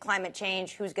banks, climate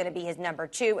change, who's going to be his number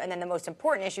two. And then the most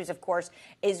important issues, of course,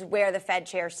 is where the Fed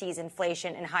chair sees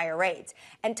inflation and higher rates.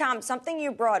 And Tom, something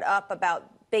you brought up about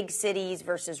big cities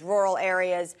versus rural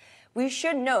areas. We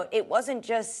should note it wasn't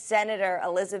just Senator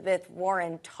Elizabeth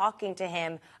Warren talking to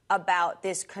him about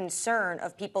this concern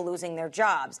of people losing their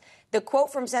jobs. The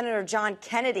quote from Senator John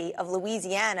Kennedy of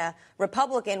Louisiana,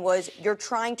 Republican, was, "You're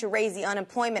trying to raise the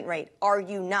unemployment rate, are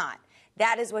you not?"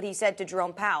 That is what he said to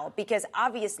Jerome Powell, because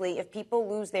obviously if people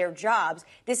lose their jobs,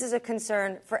 this is a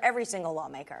concern for every single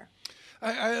lawmaker.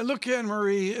 I look,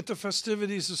 Anne-Marie, at the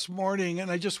festivities this morning,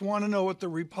 and I just want to know what the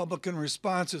Republican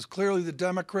response is. Clearly, the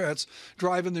Democrats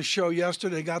driving the show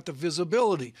yesterday got the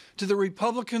visibility. Do the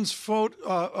Republicans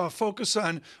focus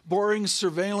on boring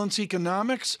surveillance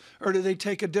economics, or do they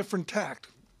take a different tact?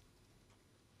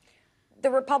 The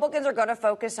Republicans are going to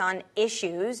focus on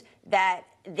issues that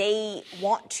they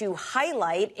want to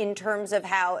highlight in terms of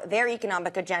how their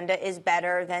economic agenda is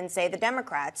better than, say, the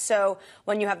Democrats. So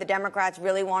when you have the Democrats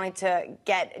really wanting to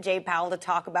get Jay Powell to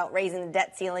talk about raising the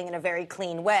debt ceiling in a very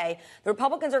clean way, the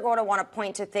Republicans are going to want to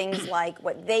point to things like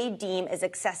what they deem as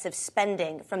excessive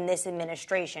spending from this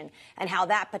administration and how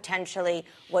that potentially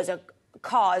was a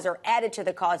cause or added to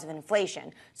the cause of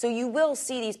inflation. So you will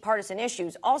see these partisan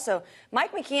issues. Also,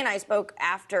 Mike McKee and I spoke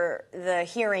after the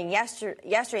hearing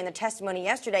yesterday and the testimony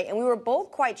yesterday, and we were both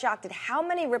quite shocked at how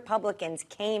many Republicans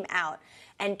came out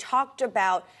and talked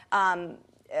about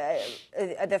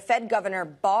the Fed Governor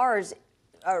Barr's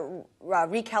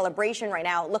recalibration right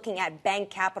now, looking at bank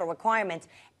capital requirements.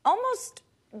 Almost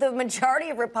the majority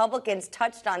of Republicans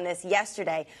touched on this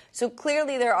yesterday. So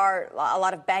clearly there are a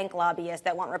lot of bank lobbyists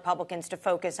that want Republicans to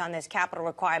focus on this capital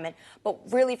requirement. But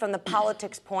really, from the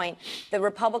politics point, the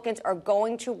Republicans are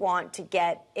going to want to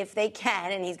get, if they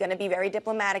can, and he's going to be very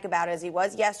diplomatic about it, as he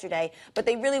was yesterday, but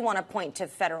they really want to point to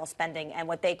federal spending and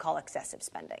what they call excessive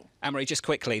spending. Anne-Marie, just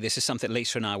quickly, this is something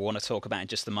Lisa and I want to talk about in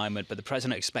just a moment, but the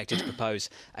president expected to propose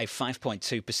a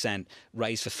 5.2%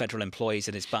 raise for federal employees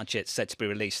in his budget, set to be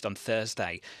released on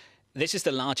Thursday. This is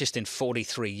the largest in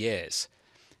 43 years.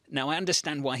 Now, I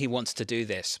understand why he wants to do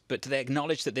this, but do they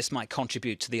acknowledge that this might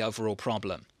contribute to the overall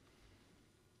problem?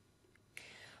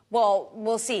 Well,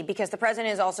 we'll see, because the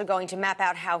president is also going to map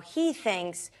out how he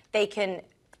thinks they can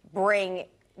bring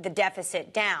the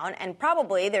deficit down. And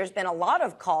probably there's been a lot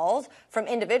of calls from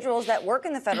individuals that work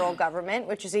in the federal government,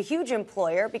 which is a huge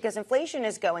employer, because inflation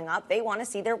is going up. They want to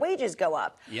see their wages go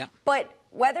up. Yeah. But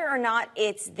whether or not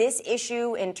it's this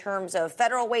issue in terms of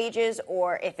federal wages,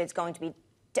 or if it's going to be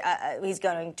he's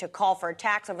going to call for a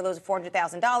tax over those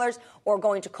 $400,000, or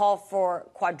going to call for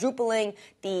quadrupling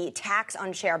the tax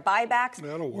on share buybacks,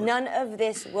 none of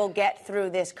this will get through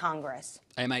this Congress.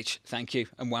 AMH, thank you,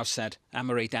 and well said.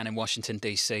 Anne-Marie down in Washington,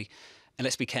 D.C. And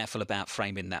let's be careful about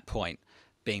framing that point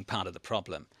being part of the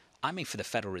problem. I mean, for the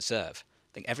Federal Reserve,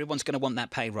 I think everyone's going to want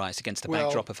that pay rise against the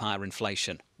backdrop of higher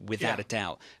inflation, without a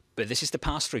doubt. But this is the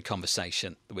pass-through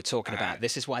conversation that we're talking about.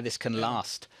 This is why this can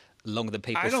last longer than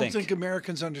people think. I don't think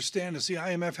Americans understand this. The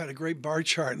IMF had a great bar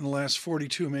chart in the last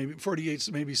 42, maybe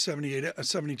 48, maybe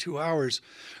 72 hours,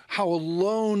 how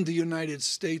alone the United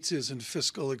States is in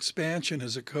fiscal expansion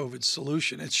as a COVID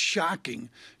solution. It's shocking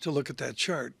to look at that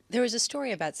chart. There was a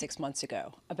story about 6 months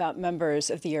ago about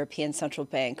members of the European Central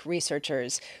Bank,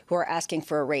 researchers who are asking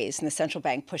for a raise, and the central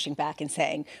bank pushing back and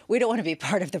saying, we don't want to be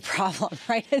part of the problem,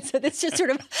 right? And so this just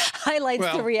sort of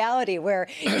highlights the reality where,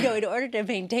 you know, in order to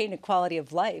maintain a quality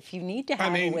of life, you need to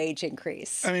have a wage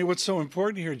increase. I mean, what's so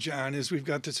important here, John, is we've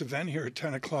got this event here at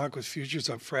 10 o'clock with futures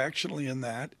up fractionally in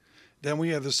that. Then we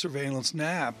have the surveillance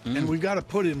nap, and we've got to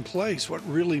put in place what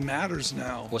really matters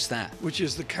now. What's that? Which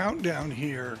is the countdown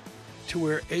here to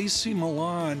where AC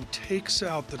Milan takes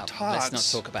out the tots.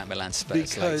 Let's not talk about Milan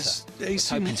Spurs because later.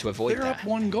 AC hoping to avoid they're up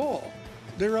one goal.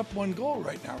 They're up one goal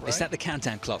right now, right? Is that the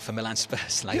countdown clock for Milan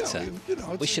Spurs later? Yeah, you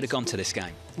know, we should have gone to this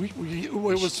game. We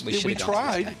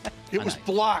tried. It was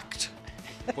blocked.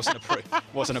 Wasn't approved.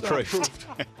 Wasn't approved.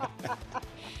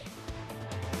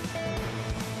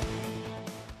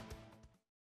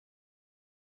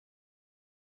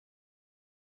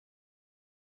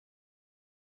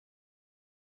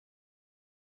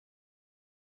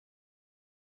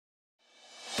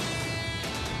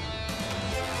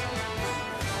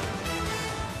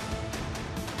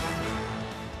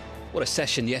 What a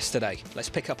session yesterday. Let's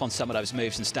pick up on some of those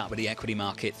moves and start with the equity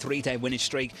market. 3-day winning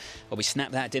streak. Well, we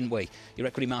snapped that, didn't we? Your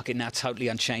equity market now totally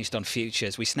unchanged on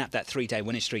futures. We snapped that 3-day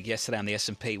winning streak yesterday on the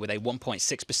S&P with a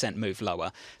 1.6% move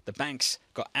lower. The banks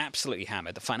got absolutely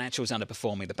hammered. The financials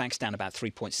underperforming. The banks down about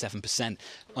 3.7%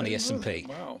 on the S&P.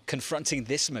 Wow. Confronting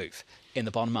this move in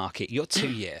the bond market, your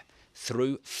 2-year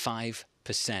through 5%.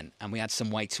 And we had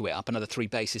some weight to it, up another 3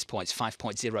 basis points,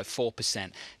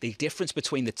 5.04%. The difference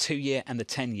between the 2-year and the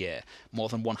 10-year, more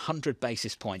than 100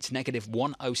 basis points, negative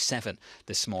 107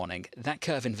 this morning. That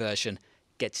curve inversion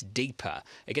gets deeper.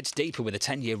 It gets deeper with the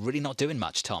 10-year really not doing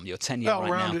much, Tom. Your 10-year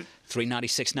right now,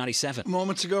 396.97.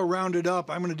 Moments ago, rounded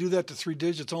up. I'm going to do that to 3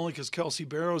 digits only because Kelsey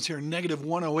Barrow's here, negative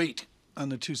 108 on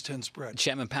the 2-10 spread.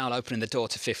 Chairman Powell opening the door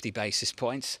to 50 basis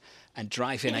points and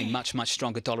driving a much, much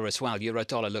stronger dollar as well. Euro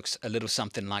dollar looks a little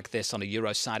something like this on the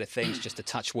euro side of things, just a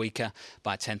touch weaker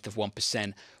by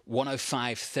 1/10%.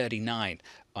 105.39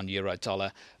 on euro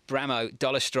dollar. Bramo,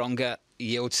 dollar stronger,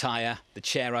 yields higher. The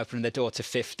chair opening the door to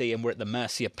 50, and we're at the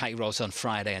mercy of payrolls on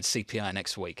Friday and CPI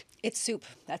next week. It's soup.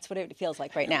 That's what it feels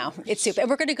like right now. It's soup. And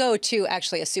we're going to go to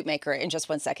actually a soup maker in just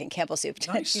 1 second, Campbell Soup.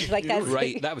 Nice. Like that.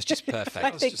 Great. That was just perfect.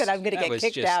 I think that I'm going to get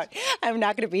kicked out. I'm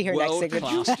not going to be here next week.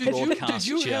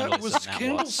 Was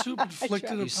Campbell Soup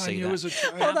inflicted upon you as a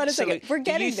child? Hold on a second. We're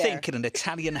getting there. Do you think in an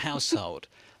Italian household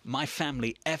my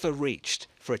family ever reached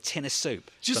for a tin of soup?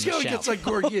 Just how he gets like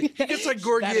Gorgier. He gets like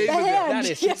Gorgier with that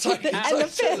it. is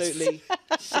absolutely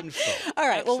sinful. All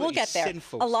right, well, we'll get there.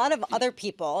 Sinful. A lot of other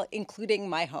people, including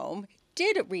my home,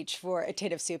 did reach for a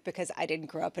tin of soup because I didn't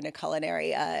grow up in a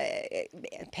culinary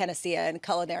panacea and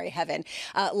culinary heaven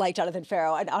like Jonathan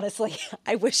Ferro. And honestly,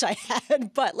 I wish I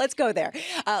had, but let's go there.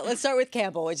 Let's start with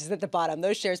Campbell, which is at the bottom.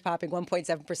 Those shares popping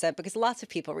 1.7% because lots of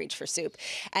people reach for soup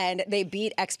and they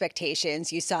beat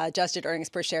expectations. You saw adjusted earnings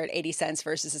per share at 80 cents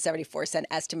versus a 74-cent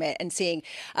estimate and seeing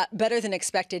better than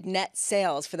expected net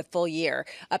sales for the full year,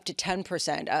 up to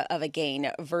 10% of a gain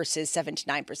versus 7 to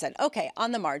 9%. Okay,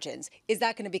 on the margins, is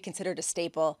that going to be considered a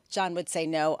staple? John would say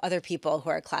no. Other people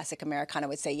who are classic Americana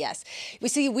would say yes. We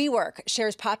see WeWork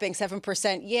shares popping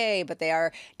 7%, yay, but they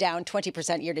are down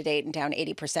 20% year to date and down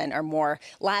 80% or more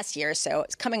last year. So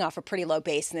it's coming off a pretty low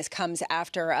base. And this comes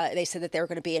after they said that they were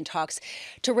going to be in talks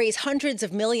to raise hundreds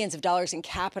of millions of dollars in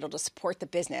capital to support the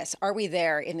business. Are we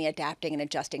there in the adapting and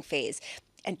adjusting phase?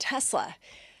 And Tesla,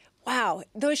 wow,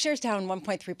 those shares down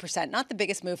 1.3%. Not the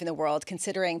biggest move in the world,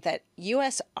 considering that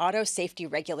U.S. auto safety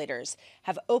regulators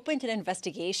have opened an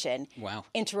investigation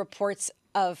into reports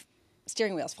of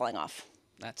steering wheels falling off.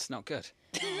 That's not good.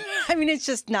 I mean, it's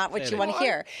just not what you want to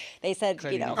hear. They said,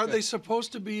 Are they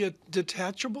supposed to be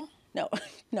detachable? No,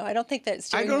 I don't think that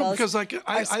steering wheels. I don't,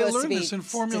 because I learned this in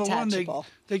Formula detachable. 1.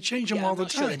 They change them all the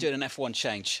time. Sure they're doing an F1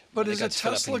 change. But is a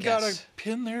Tesla got a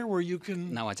pin there where you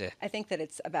can? No idea. I think that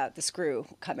it's about the screw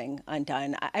coming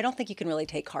undone. I don't think you can really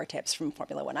take car tips from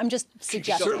Formula 1. I'm just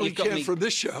suggesting. You certainly can for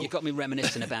this show. You got me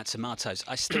reminiscing about tomatoes.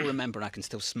 I still remember, I can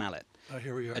still smell it. Oh,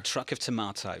 here we are. A truck of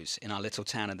tomatoes in our little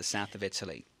town in the south of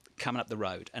Italy, coming up the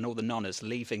road, and all the nonnas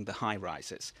leaving the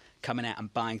high-rises, coming out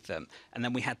and buying them. And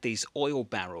then we had these oil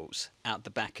barrels out the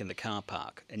back in the car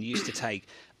park, and you used to take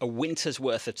a winter's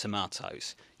worth of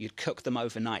tomatoes. You'd cook them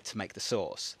overnight to make the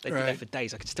sauce. They'd be there for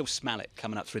days. I could still smell it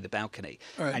coming up through the balcony.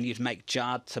 And you'd make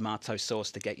jarred tomato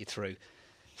sauce to get you through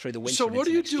the winter. So what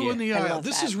do you do in the aisle?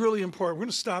 This is really important. We're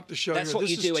going to stop the show. That's what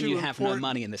you do when you have no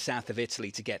money in the south of Italy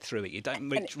to get through it. You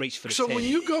don't reach for the tin. So when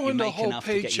you go into a whole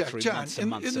paycheck, John,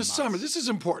 in the summer, this is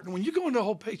important. When you go into a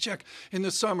whole paycheck in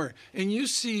the summer and you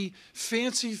see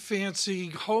fancy,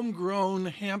 homegrown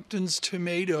Hamptons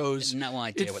tomatoes no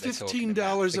idea at what they're talking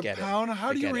about. $15 a pound,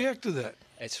 how do you react to that?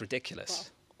 It's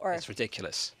ridiculous. Or it's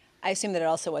ridiculous. I assume that it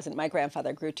also wasn't. My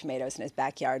grandfather grew tomatoes in his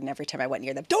backyard, and every time I went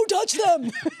near them, don't touch them!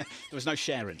 There was no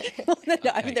sharing. No,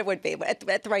 I mean, there would be, but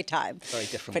at the right time. Very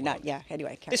different. But not,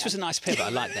 anyway. This was a nice pivot. I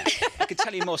like that. I could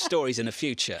tell you more stories in the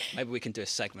future. Maybe we can do a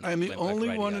segment. I'm the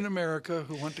only one in America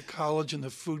who went to college and the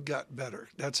food got better.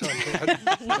 That's how bad.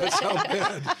 That's how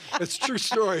bad. It's a true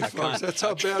story, folks. That's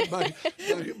how bad my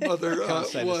mother was. I can't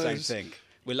say the same thing.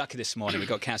 We're lucky this morning. We've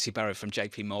got Kelsey Barrow from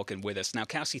JP Morgan with us. Now,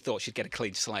 Kelsey thought she'd get a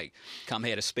clean slate, come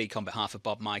here to speak on behalf of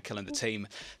Bob Michael and the team.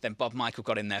 Then Bob Michael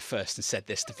got in there first and said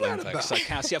this to Bloomberg. So,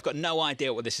 Kelsey, I've got no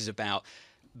idea what this is about,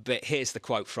 but here's the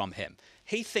quote from him.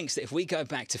 He thinks that if we go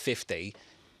back to 50,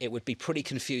 it would be pretty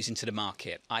confusing to the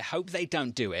market. I hope they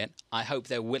don't do it. I hope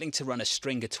they're willing to run a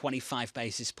string of 25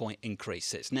 basis point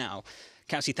increases. Now,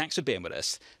 Kelsey, thanks for being with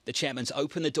us. The chairman's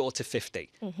opened the door to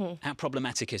 50. How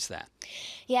problematic is that?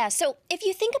 Yeah, so if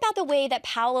you think about the way that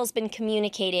Powell's been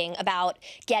communicating about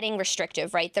getting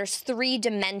restrictive, right, there's 3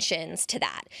 dimensions to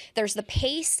that. There's the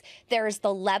pace, there's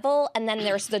the level, and then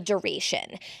there's the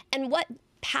duration. And what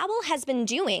Powell has been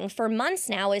doing for months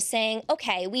now is saying,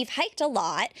 okay, we've hiked a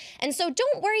lot, and so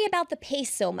don't worry about the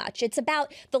pace so much. It's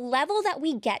about the level that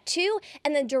we get to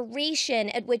and the duration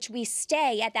at which we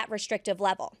stay at that restrictive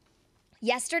level.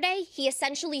 Yesterday, he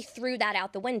essentially threw that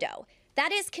out the window.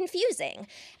 That is confusing.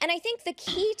 And I think the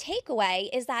key takeaway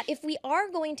is that if we are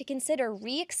going to consider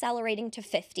re-accelerating to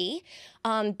 50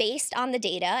 based on the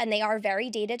data, and they are very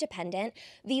data dependent,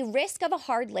 the risk of a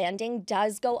hard landing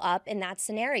does go up in that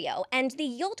scenario. And the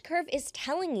yield curve is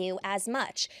telling you as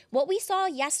much. What we saw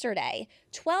yesterday,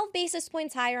 12 basis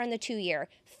points higher on the 2-year,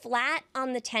 flat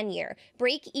on the 10-year,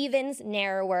 break evens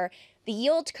narrower, the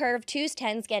yield curve, 2s,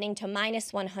 10s getting to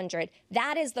minus 100.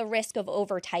 That is the risk of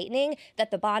over-tightening that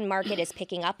the bond market is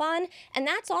picking up on. And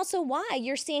that's also why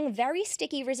you're seeing very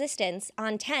sticky resistance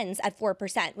on 10s at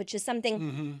 4%, which is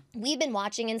something we've been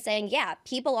watching and saying, yeah,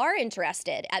 people are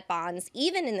interested at bonds,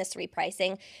 even in this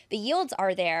repricing. The yields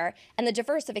are there, and the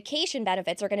diversification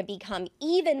benefits are going to become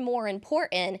even more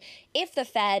important if the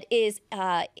Fed is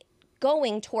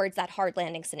going towards that hard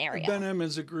landing scenario. Ben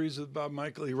Emmons agrees with Bob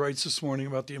Michael. He writes this morning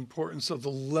about the importance of the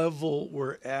level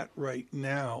we're at right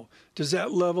now. Does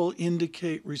that level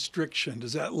indicate restriction?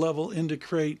 Does that level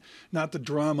indicate not the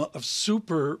drama of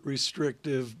super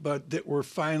restrictive, but that we're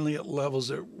finally at levels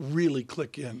that really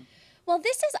click in? Well,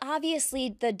 this is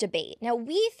obviously the debate. Now,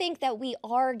 we think that we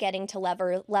are getting to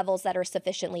levels that are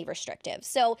sufficiently restrictive.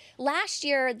 So last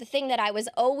year, the thing that I was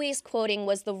always quoting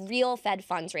was the real Fed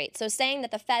funds rate. So saying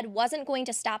that the Fed wasn't going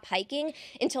to stop hiking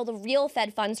until the real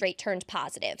Fed funds rate turned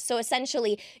positive. So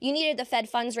essentially, you needed the Fed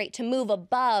funds rate to move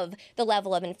above the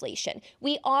level of inflation.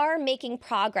 We are making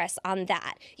progress on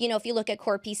that. You know, if you look at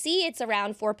core PC, it's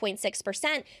around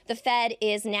 4.6%. The Fed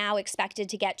is now expected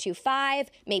to get to 5,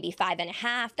 maybe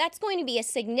 5.5. That's going to be a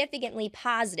significantly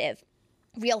positive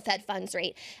real Fed funds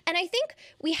rate. And I think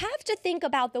we have to think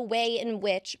about the way in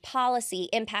which policy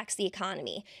impacts the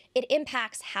economy. It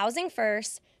impacts housing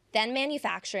first, then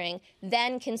manufacturing,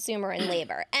 then consumer and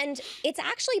labor. And it's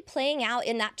actually playing out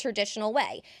in that traditional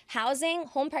way. Housing,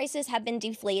 home prices have been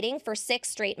deflating for 6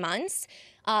 straight months.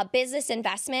 Business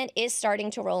investment is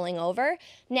starting to rolling over.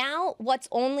 Now, what's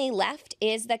only left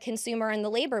is the consumer and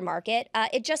the labor market.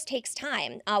 It just takes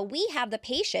time. We have the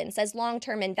patience as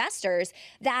long-term investors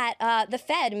that the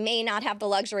Fed may not have the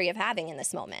luxury of having in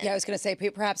this moment. Yeah, I was going to say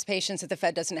perhaps patience that the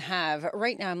Fed doesn't have.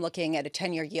 Right now, I'm looking at a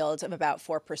 10-year yield of about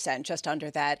 4%, just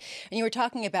under that. And you were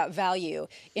talking about value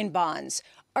in bonds.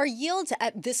 Are yields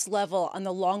at this level on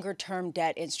the longer-term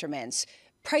debt instruments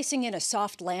pricing in a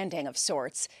soft landing of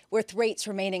sorts, with rates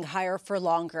remaining higher for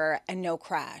longer and no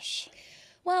crash?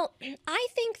 Well, I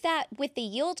think that with the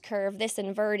yield curve, this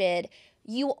inverted,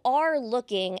 you are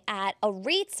looking at a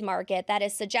rates market that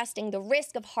is suggesting the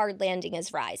risk of hard landing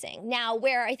is rising. Now,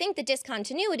 where I think the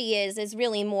discontinuity is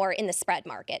really more in the spread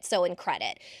market, so in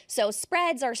credit. So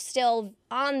spreads are still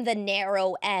on the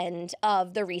narrow end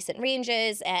of the recent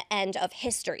ranges and of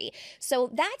history. So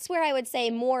that's where I would say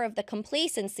more of the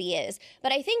complacency is.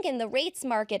 But I think in the rates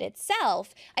market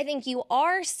itself, I think you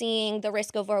are seeing the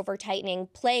risk of over-tightening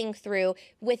playing through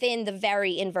within the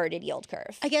very inverted yield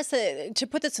curve. I guess to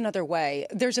put this another way,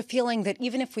 there's a feeling that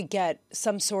even if we get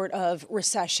some sort of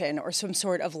recession or some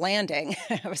sort of landing,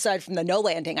 aside from the no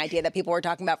landing idea that people were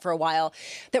talking about for a while,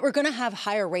 that we're going to have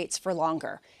higher rates for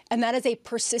longer. And that is a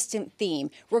persistent theme,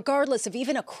 regardless of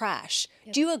even a crash.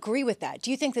 Yep. Do you agree with that? Do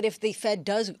you think that if the Fed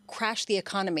does crash the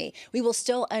economy, we will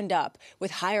still end up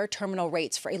with higher terminal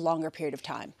rates for a longer period of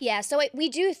time? Yeah, so we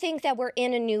do think that we're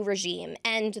in a new regime.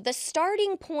 And the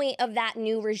starting point of that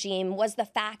new regime was the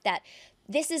fact that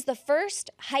this is the first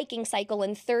hiking cycle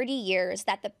in 30 years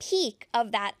that the peak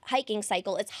of that hiking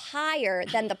cycle is higher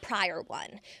than the prior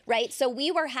one, right? So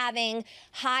we were having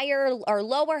higher or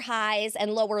lower highs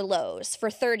and lower lows for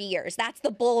 30 years. That's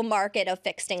the bull market of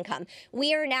fixed income.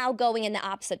 We are now going in the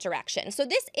opposite direction. So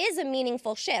this is a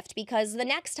meaningful shift because the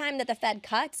next time that the Fed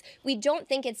cuts, we don't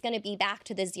think it's going to be back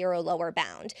to the zero lower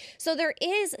bound. So there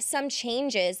is some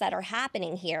changes that are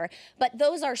happening here, but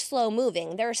those are slow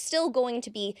moving. There are still going to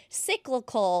be cyclical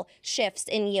shifts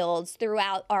in yields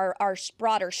throughout our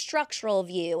broader structural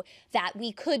view that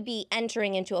we could be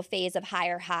entering into a phase of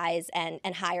higher highs and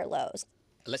higher lows.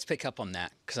 Let's pick up on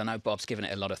that because I know Bob's given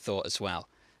it a lot of thought as well.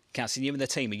 Kelsey, you and the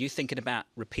team, are you thinking about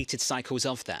repeated cycles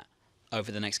of that?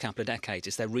 over the next couple of decades?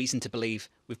 Is there reason to believe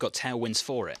we've got tailwinds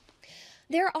for it?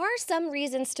 There are some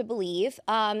reasons to believe,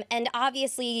 and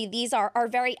obviously these are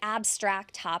very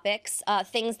abstract topics,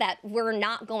 things that we're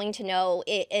not going to know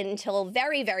until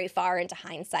very, very far into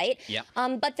hindsight. Yep.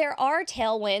 But there are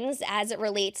tailwinds as it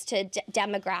relates to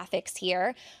demographics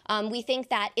here. We think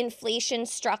that inflation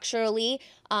structurally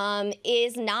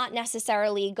is not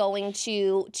necessarily going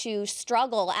to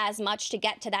struggle as much to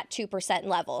get to that 2%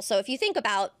 level. So if you think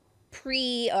about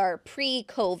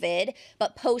pre-COVID,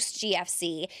 but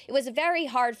post-GFC, it was very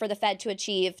hard for the Fed to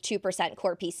achieve 2%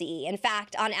 core PCE. In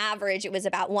fact, on average, it was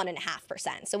about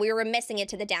 1.5%. So we were missing it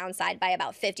to the downside by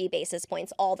about 50 basis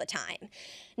points all the time.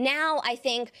 Now, I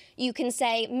think you can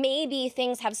say maybe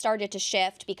things have started to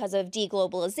shift because of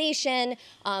deglobalization,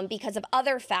 because of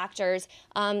other factors,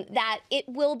 that it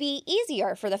will be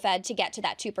easier for the Fed to get to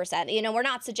that 2%. You know, we're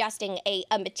not suggesting a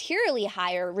materially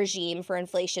higher regime for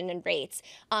inflation and rates,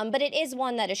 but it is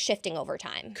one that is shifting over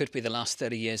time. Could be the last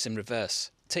 30 years in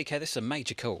reverse. TK, this is a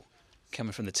major call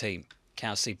coming from the team.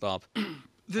 Kelsey, Bob,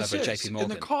 This over at is, JP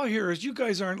Morgan. and the call here is you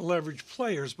guys aren't leveraged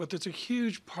players, but there's a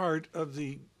huge part of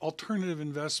the alternative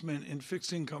investment in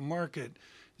fixed income market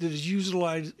that is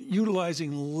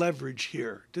utilizing leverage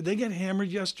here. Did they get hammered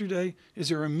yesterday? Is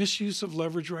there a misuse of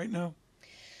leverage right now?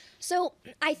 So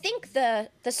I think the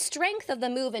strength of the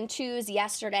move in twos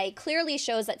yesterday clearly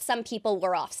shows that some people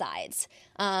were offsides,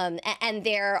 and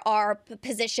there are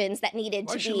positions that needed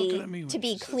to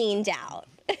be cleaned out.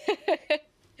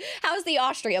 How's the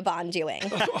Austria bond doing?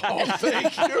 Oh,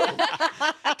 thank you.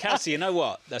 Kelsey, you know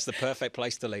what? That's the perfect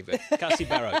place to leave it. Kelsey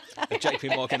Barrow of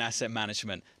JP Morgan Asset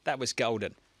Management. That was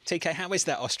golden. TK, how is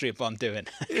that Austria bond doing?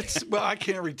 Well, I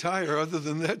can't retire. Other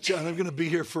than that, John, I'm going to be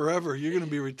here forever. You're going to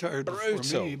be retired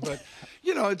before me. But,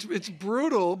 you know, it's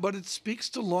brutal, but it speaks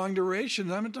to long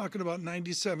duration. I'm not talking about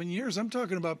 97 years. I'm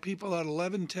talking about people at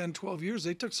 11, 10, 12 years.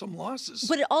 They took some losses.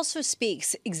 But it also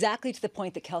speaks exactly to the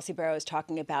point that Kelsey Barrow is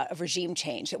talking about of regime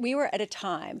change, that we were at a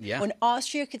time when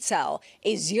Austria could sell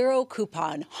a zero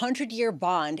coupon, 100-year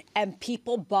bond, and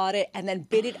people bought it and then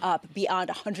bid it up beyond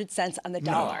 100 cents on the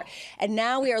dollar. And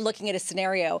now we are looking at a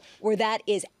scenario where that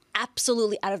is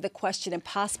absolutely out of the question and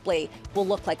possibly will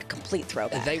look like a complete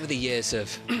throwback. They were the years of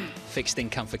fixed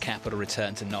income for capital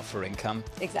returns and not for income.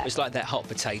 Exactly. It was like that hot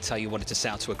potato you wanted to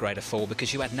sell to a greater fall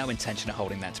because you had no intention of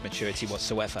holding that to maturity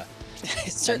whatsoever.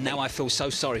 And now I feel so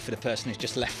sorry for the person who's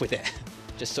just left with it.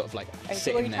 Just sort of like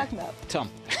sitting there. What are you talking about?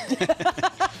 Tom.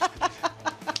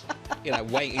 You know,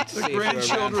 waiting to see if you're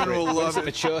around for it. will love it.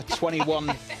 Mature 21,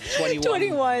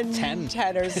 10.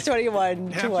 10 or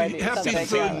 21, 20. Happy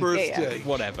third birthday. Yeah.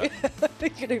 Whatever.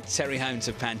 Terry Holmes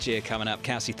of Pangaea coming up.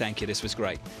 Kelsey, thank you. This was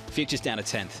great. Futures down a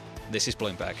 10th. This is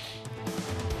Bloomberg.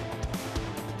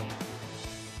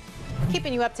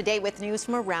 Keeping you up to date with news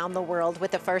from around the world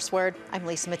with the first word, I'm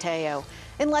Lisa Mateo.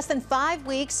 In less than 5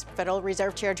 weeks, Federal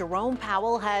Reserve Chair Jerome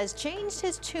Powell has changed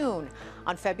his tune.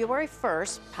 On February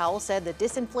 1st, Powell said the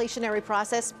disinflationary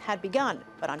process had begun.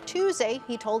 But on Tuesday,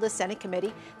 he told a Senate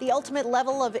committee the ultimate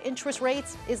level of interest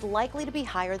rates is likely to be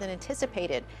higher than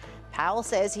anticipated. Powell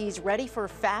says he's ready for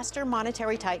faster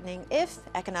monetary tightening if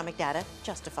economic data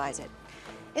justifies it.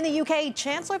 In the UK,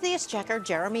 Chancellor of the Exchequer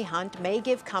Jeremy Hunt may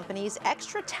give companies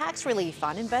extra tax relief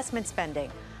on investment spending.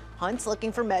 Hunt's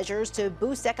looking for measures to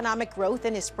boost economic growth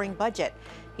in his spring budget.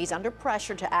 He's under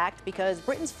pressure to act because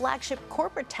Britain's flagship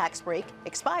corporate tax break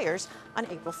expires on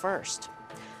April 1st.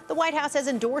 The White House has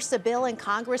endorsed a bill in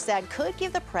Congress that could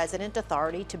give the president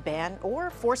authority to ban or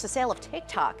force the sale of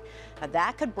TikTok. Now,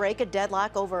 that could break a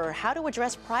deadlock over how to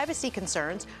address privacy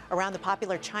concerns around the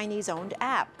popular Chinese-owned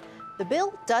app. The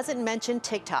bill doesn't mention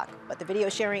TikTok, but the video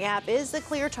sharing app is the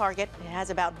clear target. It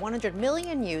has about 100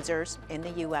 million users in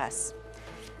the U.S.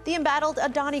 The embattled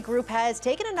Adani Group has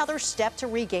taken another step to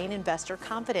regain investor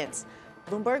confidence.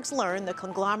 Bloomberg's learned the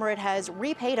conglomerate has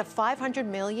repaid a $500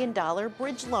 million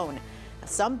bridge loan.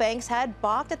 Some banks had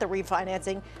balked at the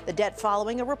refinancing, the debt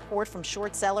following a report from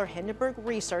short seller Hindenburg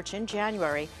Research in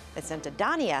January that sent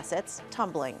Adani assets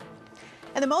tumbling.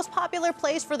 And the most popular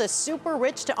place for the super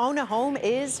rich to own a home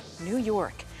is New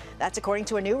York. That's according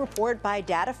to a new report by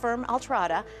data firm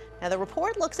Altrada. Now, the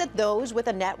report looks at those with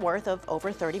a net worth of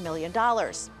over $30 million.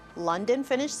 London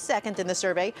finished second in the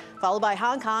survey, followed by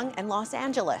Hong Kong and Los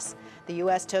Angeles. The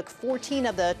U.S. took 14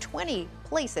 of the 20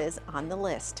 places on the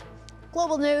list.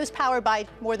 Global news powered by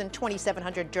more than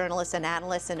 2,700 journalists and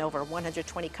analysts in over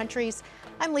 120 countries.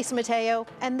 I'm Lisa Mateo,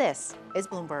 and this is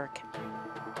Bloomberg.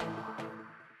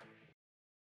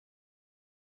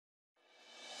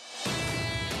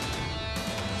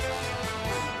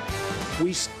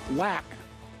 We lack,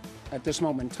 at this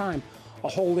moment in time, a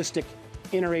holistic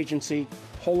interagency,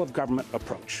 whole-of-government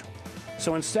approach.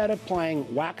 So instead of playing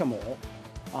whack-a-mole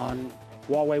on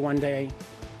Huawei one day,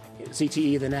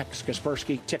 ZTE the next,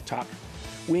 Kaspersky, TikTok,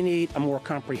 we need a more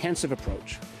comprehensive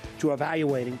approach to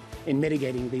evaluating and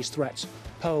mitigating these threats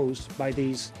posed by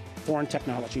these foreign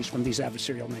technologies from these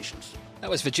adversarial nations. That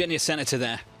was Virginia Senator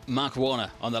there, Mark Warner,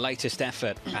 on the latest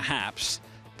effort, perhaps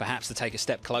to take a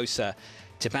step closer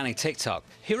to banning TikTok.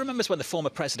 Who remembers when the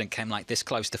former president came like this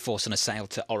close to forcing a sale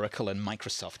to Oracle and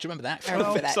Microsoft? Do you remember that? I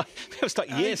remember that. It was like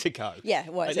years ago. Yeah,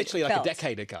 it was. Literally like a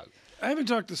decade ago. I haven't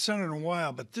talked to the Senator in a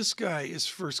while, but this guy is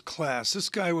first class. This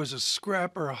guy was a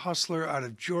scrapper, a hustler out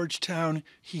of Georgetown.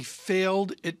 He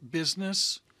failed at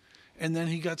business, and then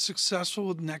he got successful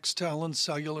with Nextel and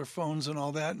cellular phones and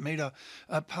all that, made a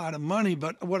pot of money.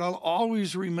 But what I'll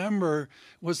always remember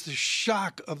was the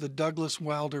shock of the Douglas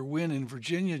Wilder win in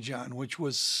Virginia, John, which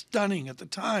was stunning at the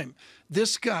time.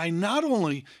 This guy not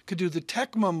only could do the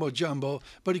tech mumbo-jumbo,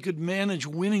 but he could manage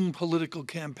winning political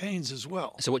campaigns as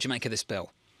well. So what do you make of this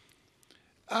bill?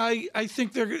 I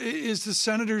think they're, as the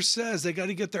senator says, they got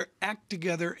to get their act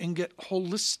together and get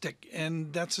holistic,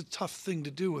 and that's a tough thing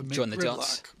to do. Join the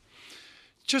dots.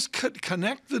 Just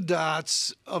connect the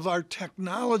dots of our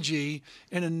technology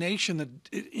in a nation that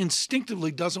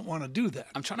instinctively doesn't want to do that.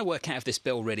 I'm trying to work out if this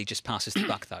bill really just passes the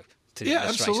buck, though, to the Yeah,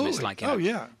 administration. absolutely. It's like, you know, Oh,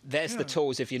 yeah. There's the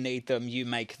tools. If you need them, you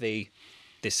make the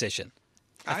decision.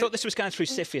 I thought this was going through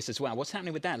CFIUS as well. What's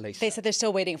happening with that, Lisa? They said they're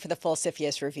still waiting for the full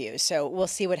CFIUS review, so we'll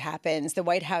see what happens. The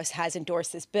White House has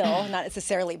endorsed this bill, not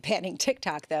necessarily banning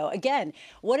TikTok, though. Again,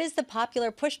 what is the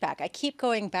popular pushback? I keep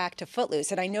going back to Footloose,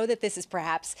 and I know that this is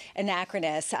perhaps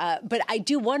anachronous, but I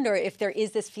do wonder if there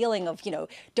is this feeling of, you know,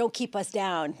 don't keep us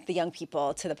down, the young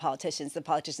people, to the politicians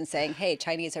saying, hey,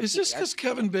 Chinese are... Is this because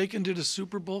Kevin Bacon did a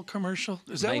Super Bowl commercial?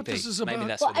 Is that what this is about? Maybe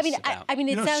that's well, what it's about. I mean,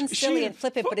 it You know, sounds she- silly and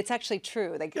flippant, but it's actually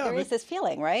true. Like, Yeah, there is but- this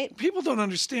feeling, right? People don't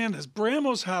understand this.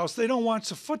 Bramo's house, they don't watch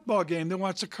a football game, they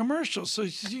watch a commercial. So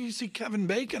you see Kevin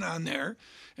Bacon on there,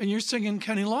 and you're singing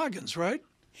Kenny Loggins, right?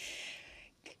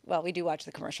 Well, we do watch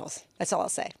the commercials. That's all I'll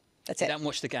say. That's it. You don't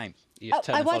watch the game. You just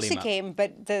turn I the watched volume the up. game,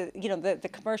 but the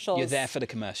commercials... You're there for the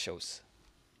commercials.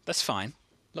 That's fine.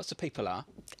 Lots of people are.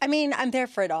 I mean, I'm there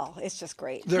for it all. It's just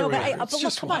great. There we but are. but It's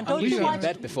look, come on, I'm don't you usually in watch...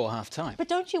 bed before half time. But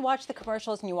don't you watch the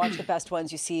commercials and you watch the best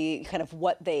ones? You see kind of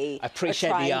what they I appreciate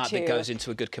are the trying art to... that goes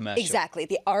into a good commercial. Exactly,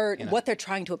 the art, You know. what they're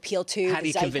trying to appeal to. How do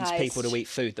you the convince zeitgeist. people to eat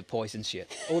food that poisons you?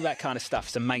 All that kind of stuff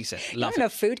is amazing. Love You're it. in a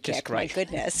food Just kick, great. my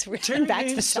goodness. We're Terry back to the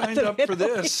Haynes stuff signed of up for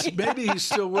Italy. this. Maybe he's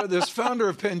still with us. Founder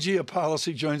of Pangea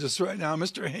Policy joins us right now.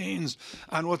 Mr. Haynes,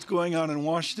 on what's going on in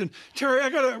Washington. Terry, I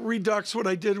got to redux what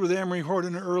I did with Amory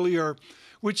Horton earlier,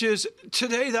 which is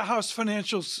today the House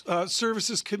Financial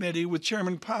Services Committee with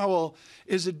Chairman Powell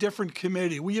is a different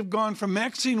committee. We have gone from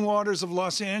Maxine Waters of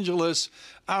Los Angeles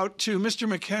out to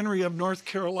Mr. McHenry of North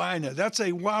Carolina. That's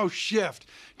a wow shift.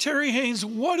 Terry Haynes,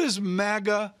 what is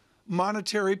MAGA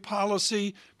monetary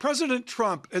policy? President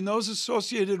Trump and those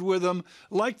associated with him,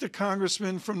 like the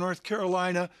congressman from North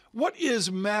Carolina, what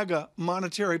is MAGA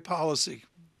monetary policy?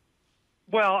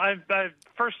 Well,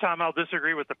 first time I'll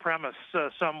disagree with the premise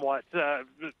somewhat.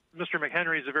 Mr.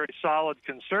 McHenry is a very solid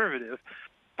conservative,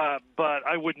 but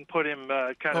I wouldn't put him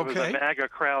kind of as a MAGA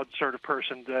crowd sort of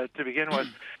person to begin with.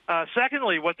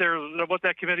 Secondly, what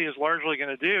that committee is largely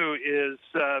going to do is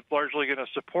largely going to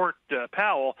support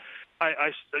Powell.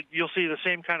 You'll see the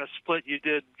same kind of split you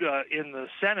did in the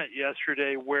Senate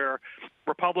yesterday, where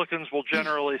Republicans will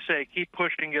generally say, keep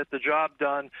pushing, get the job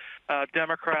done.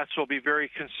 Democrats will be very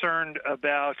concerned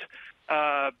about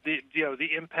the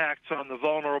impacts on the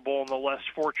vulnerable and the less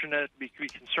fortunate, be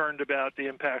concerned about the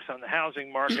impacts on the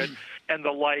housing market and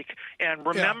the like. And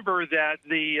remember that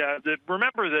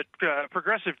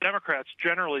progressive Democrats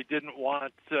generally didn't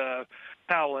want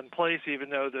Powell in place, even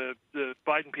though the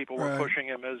Biden people were pushing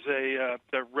him as a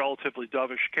relatively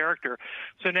dovish character.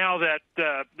 So now that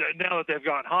they've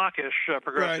gone hawkish,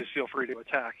 progressives feel free to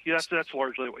attack. That's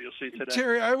largely what you'll see today.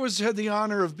 Terry, I had the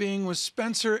honor of being with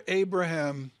Spencer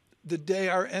Abraham the day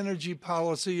our energy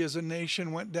policy as a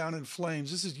nation went down in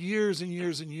flames. This is years and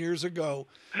years and years ago.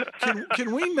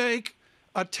 Can we make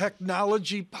a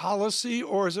technology policy,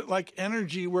 or is it like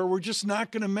energy where we're just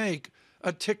not going to make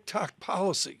a TikTok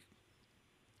policy?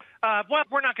 Well,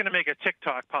 we're not going to make a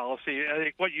TikTok policy. I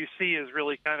think what you see is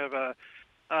really kind of a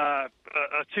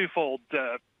twofold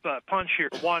punch here.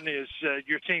 One is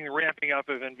you're seeing the ramping up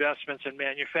of investments in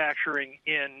manufacturing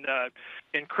in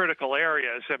critical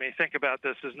areas. I mean, think about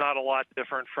this as not a lot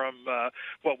different from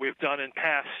what we've done in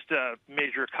past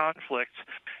major conflicts.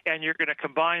 and you're going to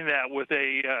combine that with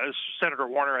as Senator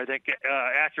Warner, I think,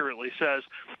 accurately says,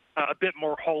 a bit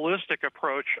more holistic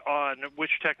approach on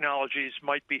which technologies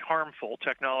might be harmful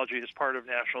technology as part of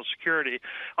national security.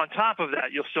 On top of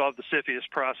that, you'll still have the CFIUS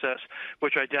process,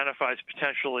 which identifies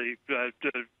potentially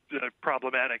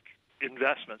problematic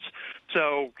investments.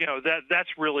 So, that's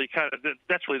really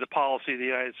the policy the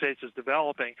United States is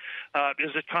developing.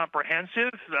 Is it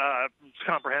comprehensive? It's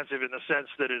comprehensive in the sense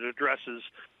that it addresses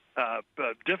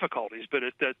difficulties, but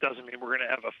that doesn't mean we're going to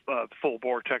have a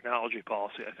full-bore technology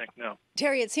policy, I think, no.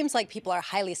 Terry, it seems like people are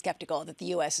highly skeptical that the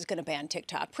U.S. is going to ban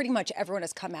TikTok. Pretty much everyone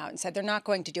has come out and said they're not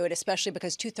going to do it, especially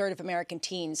because 2/3 of American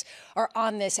teens are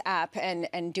on this app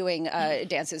and doing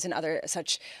dances and other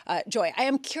such joy. I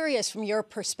am curious from your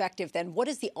perspective, then, what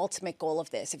is the ultimate goal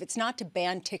of this? If it's not to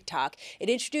ban TikTok, it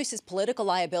introduces political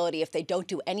liability if they don't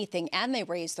do anything and they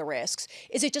raise the risks.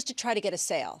 Is it just to try to get a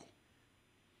sale?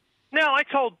 No, I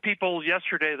told people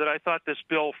yesterday that I thought this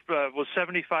bill was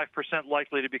 75%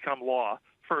 likely to become law,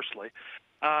 firstly.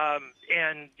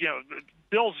 And,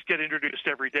 bills get introduced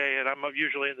every day, and I'm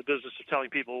usually in the business of telling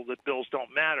people that bills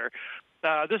don't matter.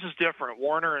 This is different.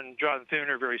 Warner and John Thune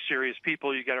are very serious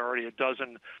people. You got already a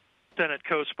dozen Senate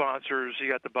co-sponsors. You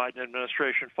got the Biden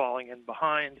administration falling in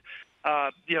behind.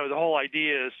 The whole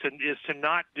idea is to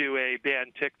not do a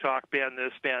ban TikTok, ban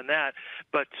this, ban that,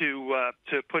 but to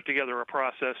put together a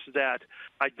process that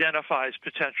identifies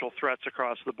potential threats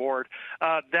across the board.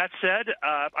 That said,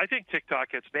 I think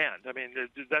TikTok gets banned. I mean,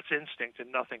 that's instinct and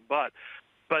nothing but.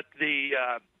 But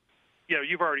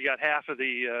you've already got half of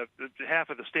the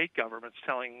state governments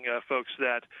telling folks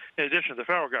that, in addition to the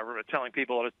federal government, telling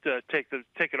people to take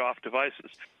it off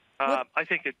devices. I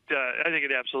think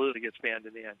it absolutely gets banned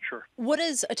in the end. Sure. What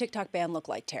does a TikTok ban look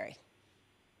like, Terry?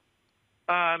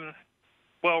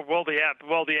 Well, the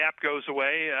app goes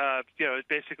away. It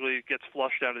basically gets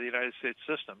flushed out of the United States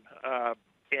system,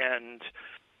 and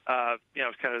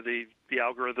kind of the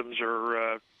algorithms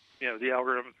are. The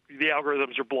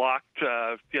algorithms are blocked,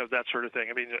 that sort of thing.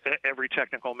 I mean, every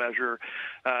technical measure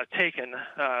taken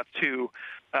to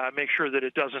make sure that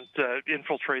it doesn't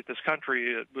infiltrate this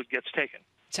country gets taken.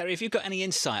 Terry, have you got any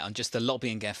insight on just the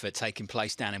lobbying effort taking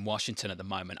place down in Washington at the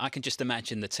moment? I can just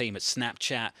imagine the team at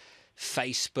Snapchat,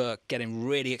 Facebook getting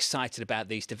really excited about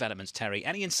these developments, Terry.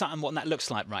 Any insight on what that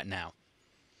looks like right now?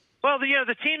 Well,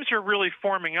 the teams are really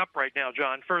forming up right now,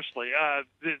 John. Firstly,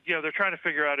 they're trying to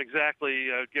figure out exactly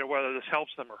whether this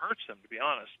helps them or hurts them, to be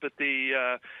honest. But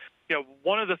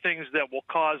one of the things that will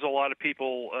cause a lot of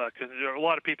people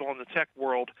in the tech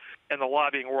world and the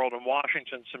lobbying world in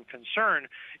Washington some concern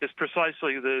is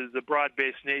precisely the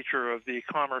broad-based nature of the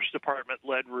Commerce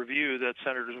Department-led review that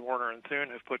Senators Warner and Thune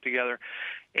have put together,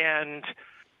 and.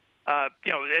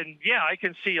 I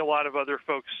can see a lot of other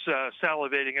folks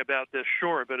salivating about this,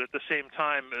 sure, but at the same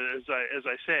time, as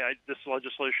I say, this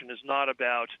legislation is not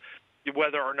about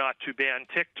whether or not to ban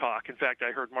TikTok. In fact,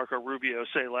 I heard Marco Rubio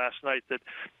say last night that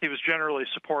he was generally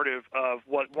supportive of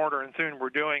what Warner and Thune were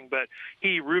doing, but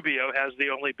Rubio, has the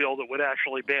only bill that would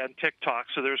actually ban TikTok,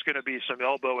 so there's going to be some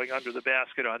elbowing under the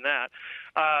basket on that.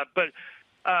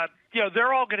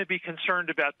 They're all going to be concerned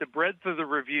about the breadth of the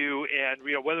review and,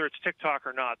 whether it's TikTok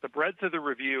or not, the breadth of the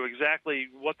review, exactly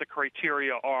what the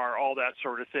criteria are, all that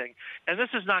sort of thing. And this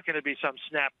is not going to be some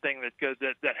snap thing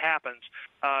that happens.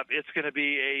 It's going to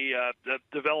be a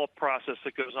developed process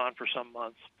that goes on for some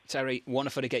months. Terry,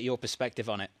 wonderful to get your perspective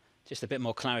on it. Just a bit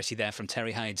more clarity there from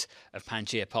Terry Haynes of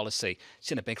Pangea Policy.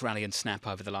 Seen a big rally in Snap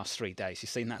over the last 3 days.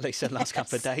 You've seen that, Lisa, the last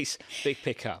couple of days? Big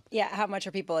pickup. Yeah, how much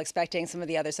are people expecting some of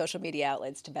the other social media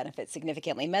outlets to benefit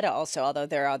significantly? Meta also, although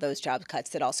there are those job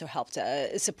cuts that also help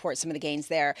to support some of the gains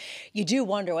there. You do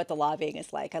wonder what the lobbying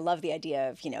is like. I love the idea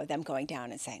of, them going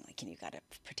down and saying, you got to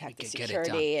protect the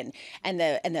security and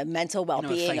the mental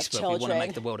well-being of children. We want to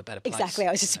make the world a better place. Exactly,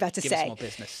 I was just about to say. Give us more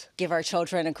business. Give our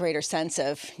children a greater sense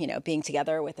of, being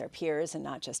together with their peers and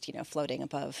not just, floating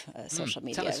above a social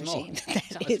media regime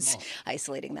that is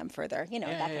isolating them further, that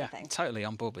kind of thing. Totally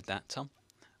on board with that, Tom.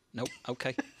 Nope.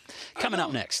 Okay. Coming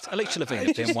up next, Alicia Levine.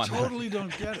 I just totally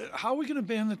don't get it. How are we going to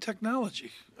ban the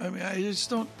technology? I mean, I just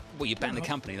don't. Well, you ban the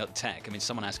company, not the tech. I mean,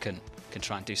 someone else can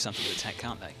try and do something with the tech,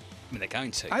 can't they? I mean, they're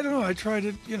going to. I don't know. I tried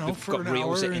it, for an hour. We've got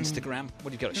Reels at Instagram.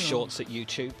 What have you got? Shorts at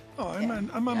YouTube. Oh, I'm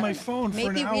on my phone for an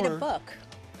hour. Maybe read a book.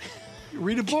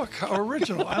 Read a book,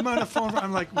 original. I'm on a phone.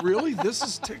 I'm like, really? This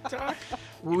is TikTok?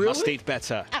 Really? You must eat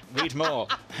better. Read more.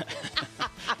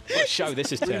 What show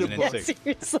this is turning into?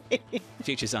 Seriously.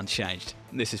 Future's unchanged.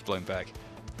 This is Bloomberg.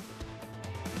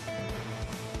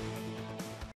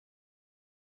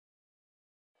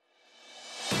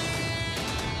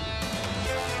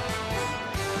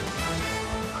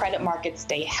 Credit credit markets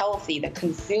stay healthy, the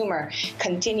consumer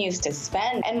continues to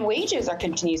spend, and wages are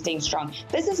continue staying strong.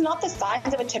 This is not the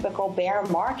signs of a typical bear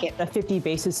market. A 50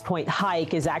 basis point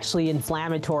hike is actually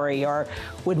inflammatory or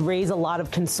would raise a lot of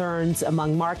concerns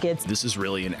among markets. This is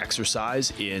really an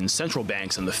exercise in central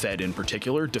banks and the Fed in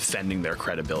particular defending their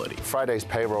credibility. Friday's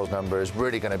payrolls number is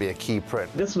really going to be a key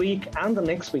print. This week and the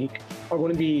next week are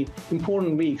going to be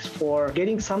important weeks for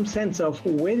getting some sense of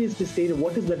where is this data,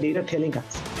 what is the data telling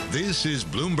us. This is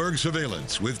Bloomberg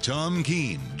Surveillance with Tom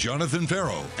Keene, Jonathan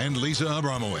Ferro, and Lisa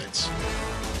Abramowicz.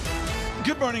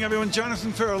 Good morning, everyone.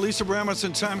 Jonathan Ferro, Lisa Abramowicz,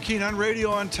 and Tom Keene on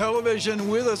radio, on television.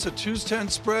 With us, a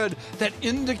 2-10 spread, that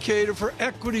indicator for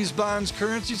equities, bonds,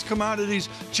 currencies, commodities.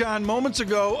 John, moments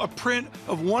ago, a print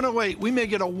of 108. We may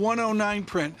get a 109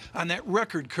 print on that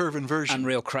record curve inversion.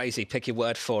 Unreal crazy. Pick your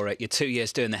word for it. Your 2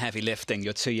 years doing the heavy lifting.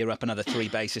 Your 2 year up another 3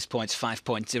 basis points,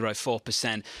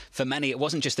 5.04%. For many, it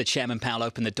wasn't just that Chairman Powell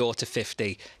opened the door to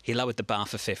 50. He lowered the bar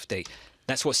for 50.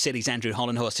 That's what Citi's Andrew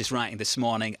Hollenhorst is writing this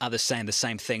morning. Others saying the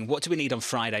same thing. What do we need on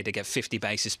Friday to get 50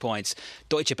 basis points?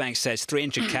 Deutsche Bank says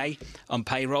 300K on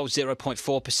payroll,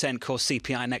 0.4% core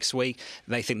CPI next week.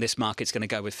 They think this market's going to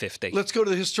go with 50. Let's go to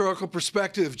the historical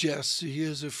perspective, Jess. He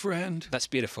is a friend. That's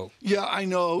beautiful. Yeah, I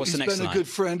know. What's He's been a good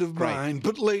friend of mine.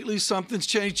 But lately, something's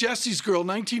changed. Jesse's Girl,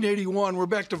 1981. We're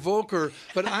back to Volcker.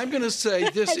 But I'm going to say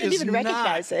this is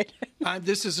not.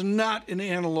 This is not an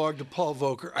analog to Paul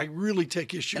Volcker. I really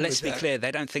take issue with that. Let's be clear. They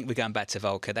don't think we're going back to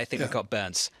Volcker. They think we've got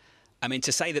Burns. I mean,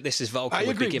 to say that this is Volcker I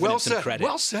would agree. be giving Well him some said. credit.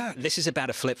 Well said. This is about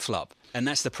a flip-flop, and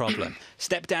that's the problem.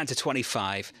 Step down to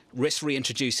 25, risk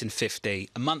reintroducing 50.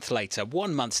 A month later,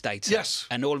 1 month's data. Yes.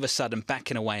 And all of a sudden,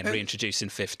 backing away and reintroducing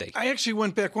 50. I actually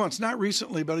went back once, not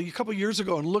recently, but a couple of years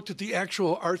ago, and looked at the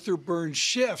actual Arthur Burns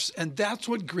shifts, and that's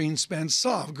what Greenspan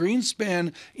solved.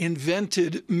 Greenspan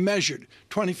invented measured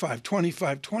 25,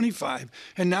 25, 25,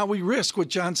 and now we risk what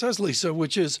John says, Lisa,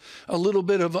 which is a little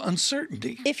bit of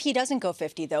uncertainty. If he doesn't go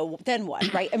 50, though, then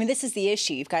what, right? I mean, this is the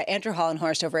issue. You've got Andrew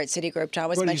Hollenhorst over at Citigroup. John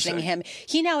was mentioning him.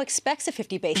 He now expects a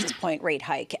 50 basis point rate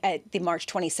hike at the March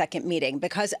 22nd meeting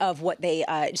because of what they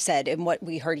said and what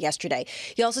we heard yesterday.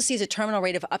 He also sees a terminal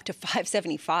rate of up to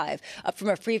 575, up from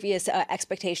a previous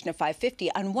expectation of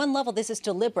 550. On one level, this is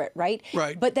deliberate, right?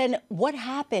 Right. But then what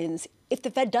happens if the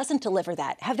Fed doesn't deliver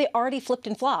that? Have they already flipped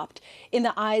and flopped in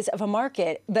the eyes of a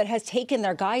market that has taken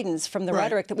their guidance from the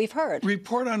rhetoric that we've heard?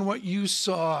 Report on what you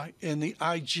saw in the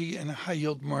IG and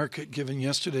high-yield market given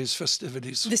yesterday's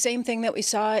festivities. The same thing that we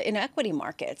saw in equity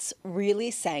markets.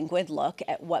 Really sanguine look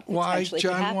at what potentially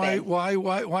could happen.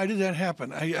 Why did that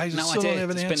happen? I still don't have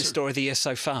an answer. It's been the story of the year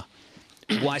so far.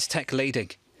 Why is tech leading?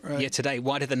 Year to date,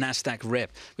 why did the Nasdaq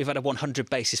rip? We've had a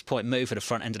 100 basis point move at the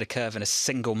front end of the curve in a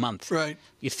single month. Right.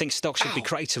 You'd think stocks should be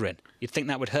cratering. You'd think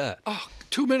that would hurt. Oh,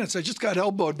 2 minutes. I just got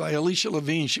elbowed by Alicia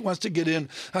Levine. She wants to get in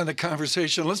on the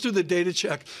conversation. Let's do the data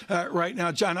check right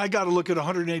now. John, I got to look at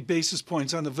 108 basis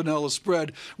points on the vanilla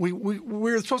spread.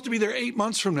 We're supposed to be there 8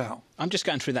 months from now. I'm just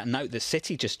going through that note that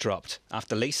Citi just dropped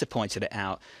after Lisa pointed it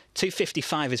out.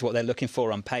 255 is what they're looking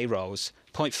for on payrolls.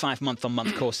 0.5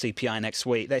 month-on-month core CPI next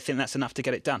week. They think that's enough to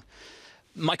get it done.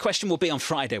 My question will be on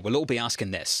Friday. We'll all be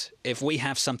asking this. If we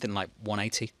have something like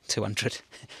 180, 200,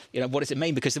 what does it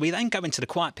mean? Because we then go into the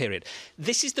quiet period.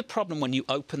 This is the problem when you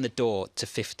open the door to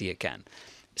 50 again.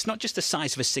 It's not just the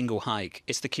size of a single hike.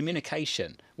 It's the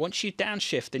communication. Once you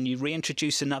downshift and you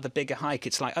reintroduce another bigger hike,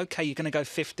 it's like, OK, you're going to go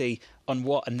 50 on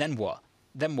what? And then what?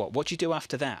 Then what? What do you do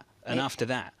after that? And after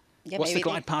that? Yeah, what's the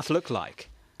glide path look like?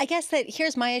 I guess that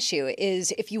here's my issue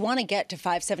is if you want to get to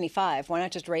 575, why not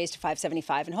just raise to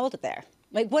 575 and hold it there?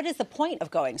 Like, what is the point of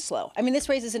going slow? I mean, this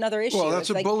raises another issue. Well, that's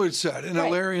what Bullard said, and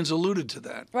Alarian's alluded to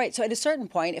that. Right. So at a certain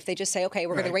point, if they just say, OK,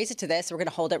 we're going to raise it to this, we're going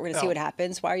to hold it, we're going to see what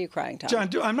happens, why are you crying, Tom? John,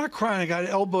 I'm not crying. I got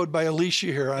elbowed by Alicia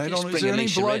here. I don't know. Is there any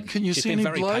blood? Can you see any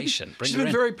blood? She's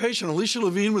been very patient. Alicia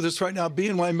Levine with us right now,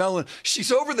 BNY Mellon.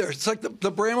 She's over there. It's like the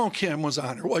Bramo cam was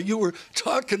on her while you were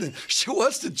talking, and she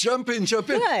wants to jump in.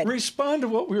 Good. Respond to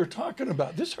what we were talking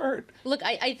about. This hurt. Look,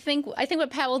 I think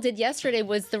what Powell did yesterday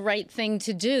was the right thing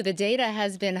to do. The data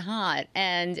has been hot.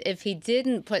 And if he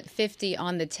didn't put 50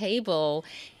 on the table,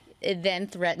 it then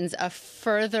threatens a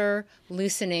further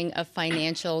loosening of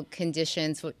financial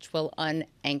conditions, which will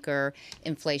unanchor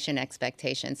inflation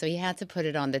expectations. So he had to put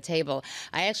it on the table.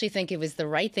 I actually think it was the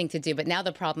right thing to do. But now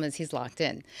the problem is he's locked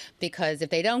in, because if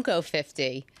they don't go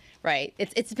 50, right,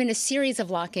 it's been a series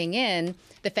of locking in.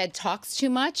 The Fed talks too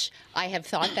much. I have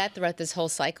thought that throughout this whole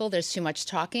cycle. There's too much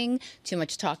talking, too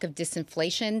much talk of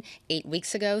disinflation 8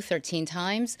 weeks ago, 13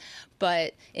 times.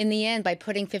 But in the end, by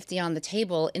putting 50 on the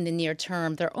table in the near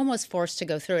term, they're almost forced to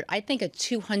go through it. I think a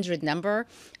 200 number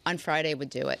on Friday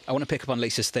would do it. I want to pick up on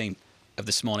Lisa's theme. of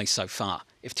this morning so far.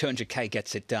 If 200K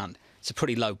gets it done, it's a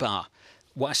pretty low bar.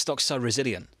 Why are stocks so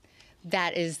resilient?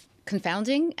 That is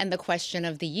confounding and the question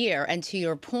of the year. And to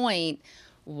your point,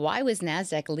 why was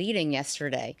NASDAQ leading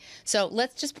yesterday? So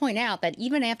let's just point out that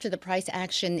even after the price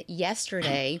action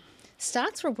yesterday,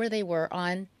 stocks were where they were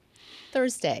on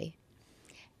Thursday.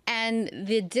 And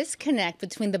the disconnect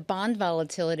between the bond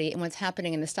volatility and what's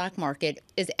happening in the stock market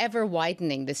is ever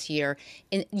widening this year,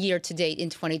 year to date in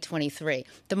 2023.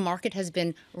 The market has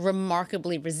been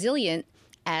remarkably resilient,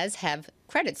 as have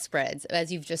credit spreads,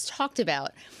 as you've just talked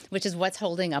about, which is what's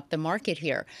holding up the market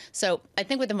here. So I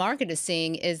think what the market is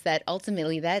seeing is that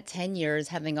ultimately that 10-year is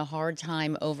having a hard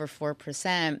time over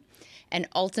 4%. And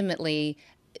ultimately,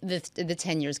 the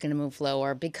 10-year is going to move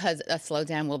lower because a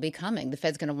slowdown will be coming. The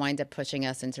Fed's going to wind up pushing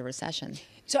us into recession.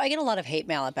 So I get a lot of hate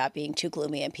mail about being too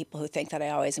gloomy and people who think that I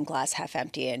always am glass half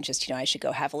empty and just, I should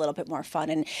go have a little bit more fun.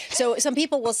 And so some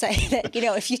people will say that,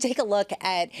 if you take a look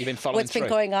at what's been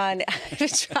going on,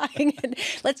 let's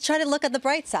try to look at the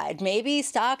bright side. Maybe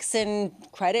stocks and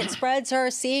credit spreads are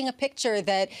seeing a picture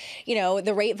that,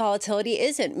 the rate volatility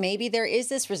isn't. Maybe there is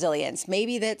this resilience.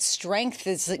 Maybe that strength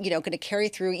is, going to carry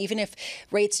through even if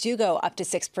rates do go up to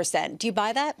 6%. Do you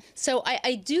buy that? So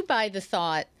I do buy the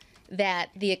thought that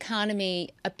the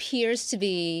economy appears to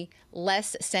be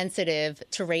less sensitive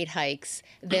to rate hikes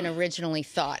than originally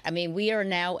thought. I mean, we are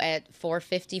now at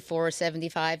 450,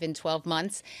 475 in 12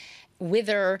 months.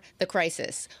 Whither the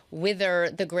crisis,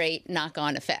 whither the great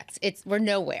knock-on effects. We're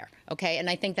nowhere, okay? And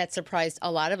I think that surprised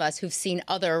a lot of us who've seen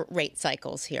other rate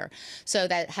cycles here. So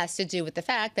that has to do with the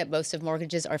fact that most of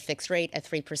mortgages are fixed rate at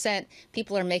 3%.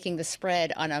 People are making the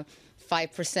spread on a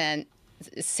 5%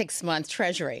 6-month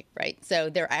treasury, right? So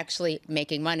they're actually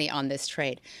making money on this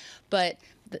trade. But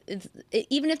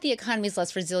even if the economy is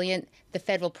less resilient, the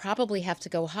Fed will probably have to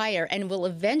go higher and will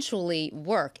eventually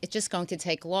work. It's just going to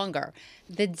take longer.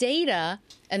 The data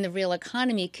and the real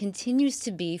economy continues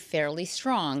to be fairly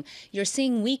strong. You're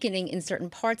seeing weakening in certain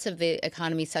parts of the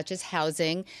economy, such as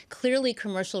housing. Clearly,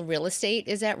 commercial real estate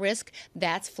is at risk.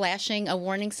 That's flashing a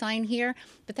warning sign here.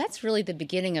 But that's really the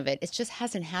beginning of it. It just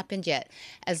hasn't happened yet.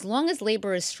 As long as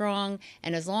labor is strong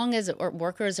and as long as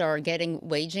workers are getting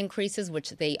wage increases,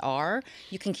 which they are,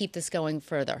 you can keep this going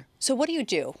further. So what do you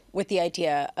do with the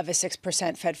idea of a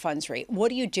 6% Fed funds rate? What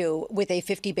do you do with a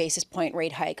 50 basis point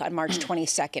rate hike on March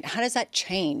 22nd? How does that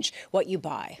change what you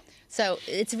buy? So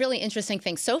it's a really interesting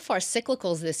thing. So far,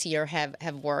 cyclicals this year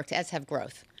have worked, as have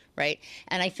growth. Right?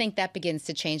 And I think that begins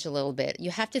to change a little bit. You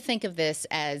have to think of this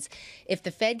as if the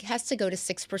Fed has to go to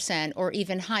 6% or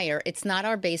even higher, it's not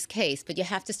our base case, but you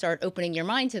have to start opening your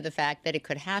mind to the fact that it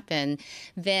could happen.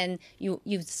 Then you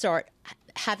start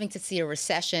having to see a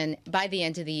recession by the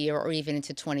end of the year or even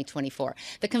into 2024.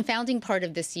 The confounding part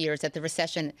of this year is that the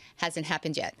recession hasn't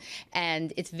happened yet.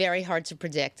 And it's very hard to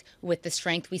predict with the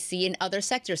strength we see in other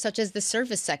sectors, such as the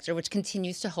service sector, which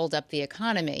continues to hold up the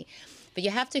economy. But you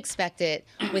have to expect it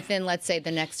within, let's say,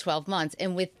 the next 12 months.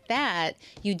 And with that,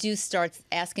 you do start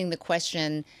asking the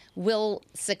question, will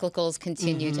cyclicals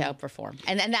continue to outperform?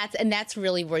 And that's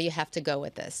really where you have to go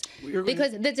with this.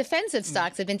 Because the defensive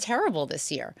stocks have been terrible this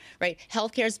year, right?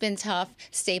 Healthcare's been tough,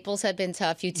 staples have been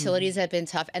tough, utilities have been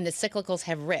tough, and the cyclicals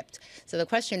have ripped. So the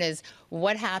question is,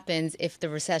 what happens if the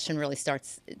recession really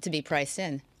starts to be priced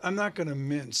in? I'm not going to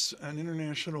mince. On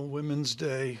International Women's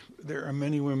Day, there are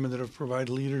many women that have provided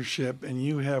leadership, and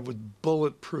you have with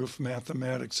bulletproof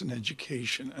mathematics and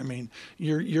education. I mean,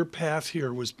 your path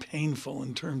here was painful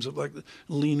in terms of like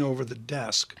lean over the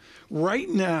desk. Right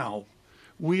now,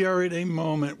 we are at a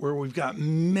moment where we've got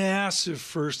massive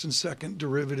first and second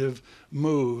derivative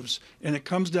moves, and it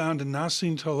comes down to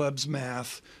Nassim Taleb's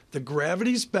math. The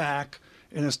gravity's back.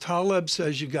 And as Taleb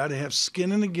says, you got to have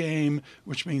skin in the game,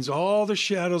 which means all the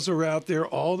shadows are out there,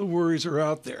 all the worries are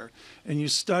out there. And you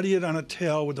study it on a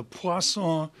tail with a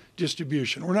Poisson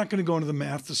distribution. We're not going to go into the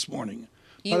math this morning.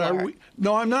 You are.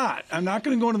 No, I'm not. I'm not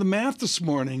going to go into the math this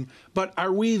morning. But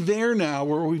are we there now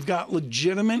where we've got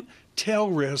legitimate tail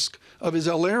risk of, as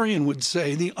Alarian would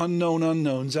say, the unknown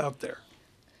unknowns out there?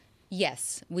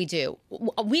 Yes, we do.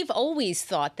 We've always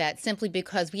thought that simply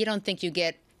because we don't think you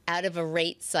get out of a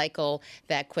rate cycle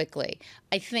that quickly.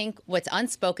 I think what's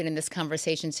unspoken in this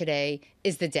conversation today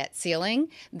is the debt ceiling.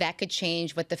 That could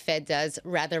change what the Fed does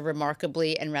rather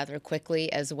remarkably and rather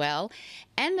quickly as well.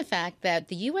 And the fact that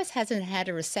the U.S. hasn't had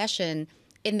a recession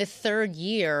in the third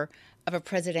year of a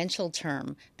presidential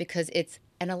term because it's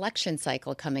an election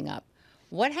cycle coming up.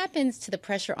 What happens to the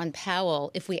pressure on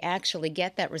Powell if we actually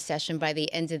get that recession by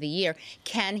the end of the year?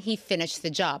 Can he finish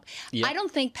the job? Yep. I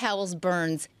don't think Powell's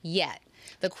burns yet.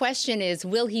 The question is,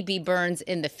 will he be Burns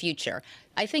in the future?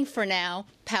 I think for now,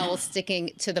 Powell's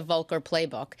sticking to the Volcker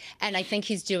playbook, and I think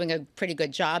he's doing a pretty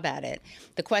good job at it.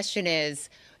 The question is,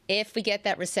 if we get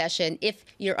that recession, if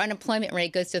your unemployment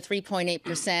rate goes to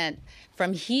 3.8%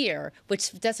 from here,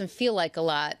 which doesn't feel like a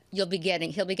lot, he'll be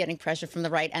getting pressure from the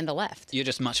right and the left. You're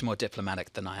just much more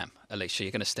diplomatic than I am, Alicia.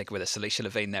 You're going to stick with us. Alicia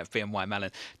Levine there of BNY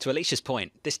Mellon. To Alicia's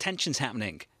point, this tension's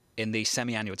happening in the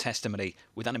semi-annual testimony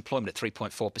with unemployment at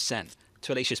 3.4%.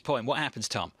 To Alicia's point, what happens,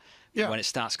 Tom, when it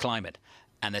starts climbing?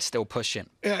 And they're still pushing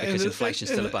because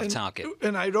inflation's still above target.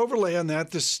 And I'd overlay on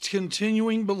that this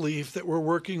continuing belief that we're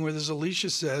working with, as Alicia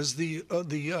says, the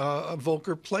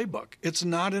Volcker playbook. It's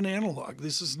not an analog.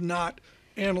 This is not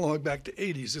analog back to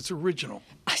 80s. It's original.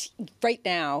 Right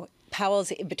now,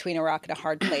 Powell's between a rock and a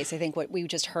hard place. I think what we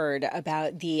just heard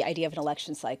about the idea of an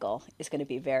election cycle is going to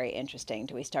be very interesting.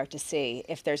 Do we start to see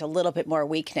if there's a little bit more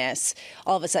weakness?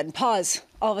 All of a sudden, pause.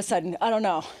 All of a sudden, I don't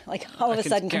know. Like all of a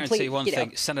sudden, I can guarantee one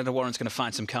thing. Senator Warren's going to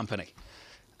find some company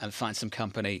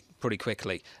pretty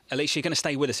quickly. Alicia, you're going to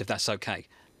stay with us if that's okay,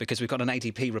 because we've got an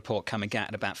ADP report coming out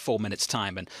in about 4 minutes'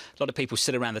 time. And a lot of people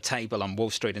sit around the table on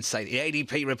Wall Street and say the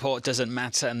ADP report doesn't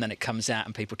matter, and then it comes out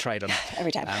and people trade on it.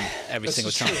 Every time. Every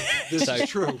single time. This is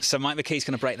true. So Mike McKee's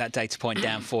going to break that data point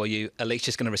down for you.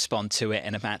 Alicia's going to respond to it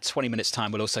in about 20 minutes'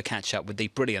 time. We'll also catch up with the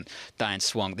brilliant Diane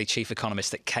Swong, the chief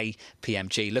economist at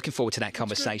KPMG. Looking forward to that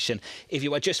conversation. If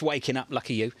you are just waking up,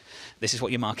 lucky you, this is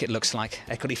what your market looks like.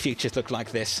 Equity futures look like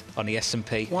this on the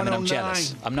S&P. I mean, I'm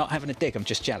jealous. I'm not having a dig. I'm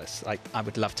just jealous. I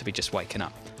would love to be just waking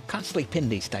up. Can't sleep in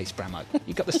these days, Bramo.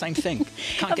 You've got the same thing.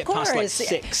 Can't get past like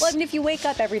 6. Well, I mean, if you wake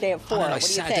up every day at 4, what do you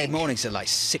Saturday think? mornings are like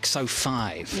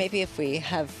 6:05. Maybe if we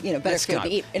have, better food to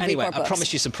eat and Anyway, read more books. I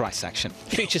promise you some price action.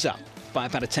 Futures up by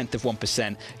about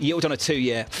 0.1%. Yield on a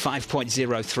 2-year,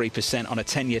 5.03%. On a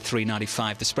 10-year,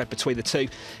 3.95. The spread between the two,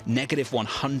 negative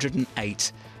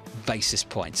 108 basis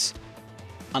points.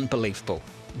 Unbelievable.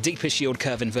 Deepest yield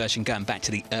curve inversion going back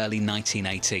to the early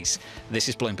 1980s. This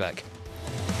is Bloomberg.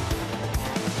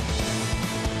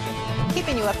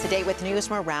 Keeping you up to date with news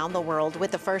from around the world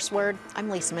with the first word, I'm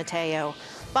Lisa Mateo.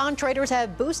 Bond traders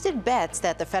have boosted bets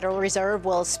that the Federal Reserve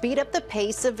will speed up the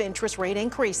pace of interest rate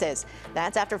increases.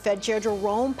 That's after Fed Chair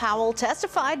Jerome Powell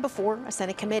testified before a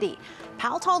Senate committee.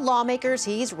 Powell told lawmakers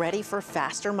he's ready for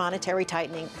faster monetary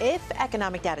tightening if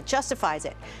economic data justifies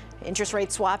it. Interest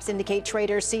rate swaps indicate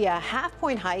traders see a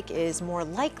half-point hike is more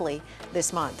likely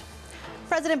this month.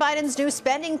 President Biden's new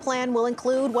spending plan will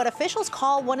include what officials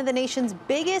call one of the nation's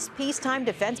biggest peacetime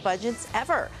defense budgets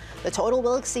ever. The total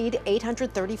will exceed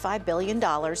 $835 billion.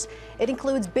 It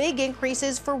includes big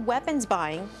increases for weapons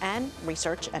buying and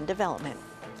research and development.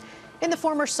 In the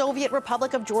former Soviet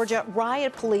Republic of Georgia,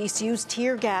 riot police used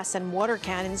tear gas and water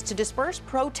cannons to disperse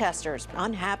protesters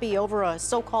unhappy over a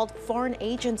so-called foreign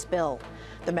agents bill.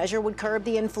 The measure would curb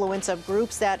the influence of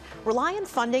groups that rely on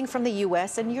funding from the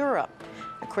U.S. and Europe.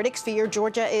 Critics fear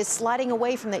Georgia is sliding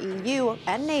away from the EU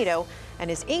and NATO and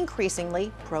is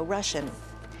increasingly pro-Russian.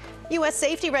 U.S.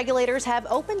 safety regulators have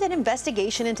opened an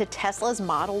investigation into Tesla's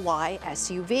Model Y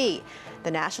SUV.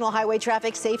 The National Highway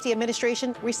Traffic Safety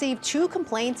Administration received 2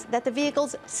 complaints that the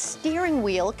vehicle's steering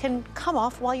wheel can come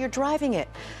off while you're driving it.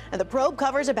 And the probe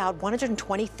covers about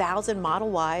 120,000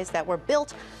 Model Ys that were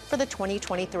built for the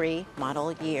 2023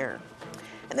 model year.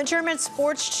 And the German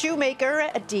sports shoemaker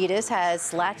Adidas has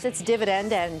slashed its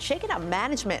dividend and shaken up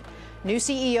management. New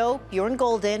CEO Bjorn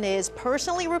Gulden is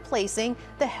personally replacing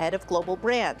the head of global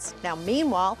brands. Now,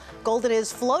 meanwhile, Gulden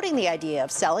is floating the idea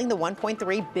of selling the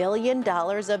 $1.3 billion of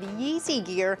Yeezy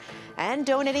gear and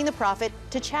donating the profit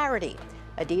to charity.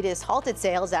 Adidas halted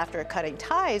sales after cutting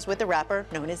ties with the rapper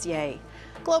known as Ye.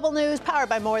 Global news powered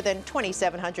by more than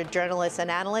 2,700 journalists and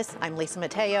analysts. I'm Lisa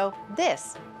Mateo.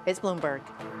 This is Bloomberg.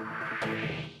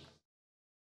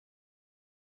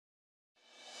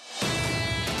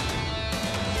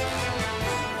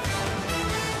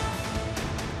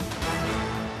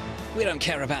 We don't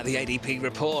care about the ADP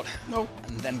report. No.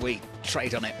 And then we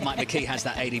trade on it. Mike McKee has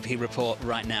that ADP report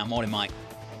right now. Morning, Mike.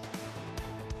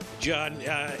 John,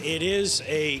 it is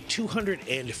a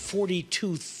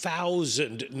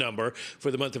 242,000 number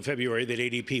for the month of February that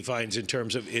ADP finds in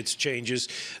terms of its changes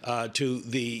to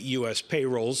the U.S.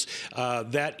 payrolls.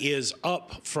 That is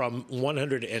up from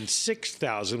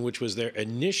 106,000, which was their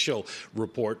initial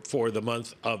report for the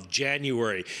month of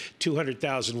January.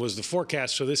 200,000 was the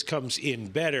forecast, so this comes in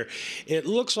better. It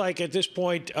looks like at this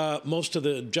point, most of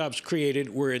the jobs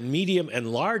created were in medium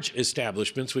and large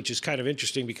establishments, which is kind of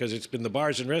interesting because it's been the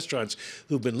bars and restaurants restaurants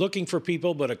who've been looking for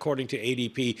people, but according to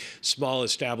ADP, small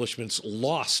establishments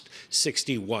lost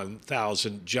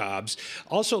 61,000 jobs.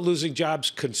 Also losing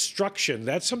jobs, construction.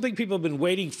 That's something people have been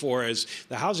waiting for as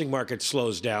the housing market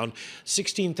slows down.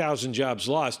 16,000 jobs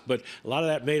lost, but a lot of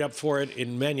that made up for it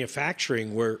in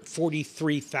manufacturing, where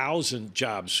 43,000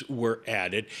 jobs were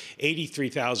added,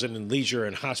 83,000 in leisure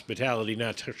and hospitality.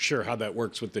 Not sure how that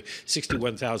works with the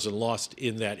 61,000 lost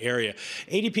in that area.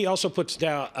 ADP also puts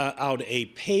down, out a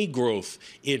pay growth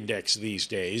index these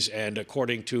days, and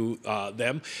according to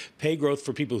them, pay growth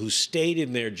for people who stayed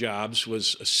in their jobs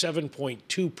was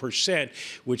 7.2%,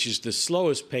 which is the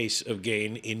slowest pace of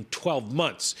gain in 12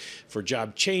 months. For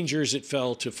job changers, it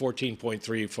fell to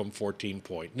 14.3 from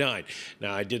 14.9.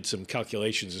 Now, I did some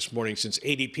calculations this morning. Since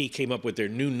ADP came up with their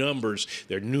new numbers,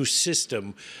 their new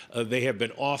system, they have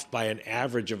been off by an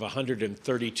average of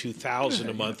 132,000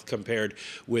 a month compared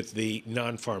with the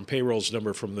non-farm payrolls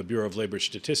number from the Bureau of Labor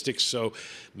Statistics. So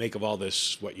make of all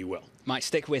this what you will. Mike,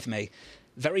 stick with me.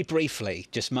 Very briefly,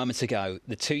 just moments ago,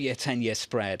 the 2-year, 10-year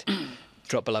spread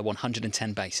dropped below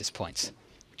 110 basis points.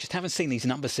 Just haven't seen these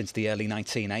numbers since the early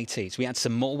 1980s. We had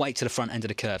some more weight to the front end of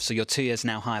the curve. So your 2 years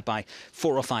now higher by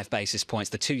 4 or 5 basis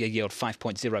points. The 2-year yield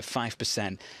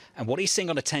 5.05%. And what are you seeing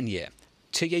on a 10-year?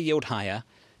 2-year yield higher,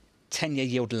 10-year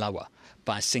yield lower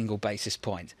by a single basis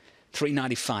point.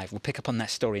 395. We'll pick up on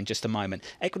that story in just a moment.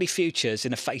 Equity futures,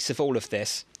 in the face of all of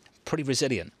this, pretty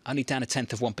resilient, only down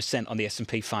 0.1% on the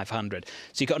S&P 500.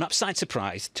 So you've got an upside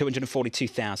surprise,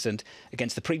 242,000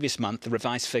 against the previous month, the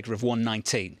revised figure of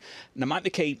 119. Now, Mike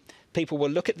McKee, people will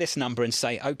look at this number and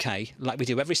say, OK, like we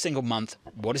do every single month,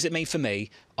 what does it mean for me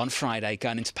on Friday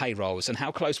going into payrolls? And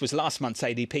how close was last month's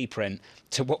ADP print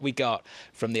to what we got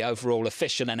from the overall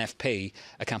official NFP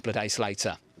a couple of days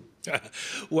later?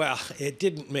 Well, it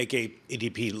didn't make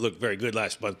ADP look very good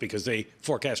last month because they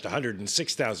forecast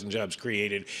 106,000 jobs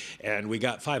created, and we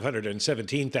got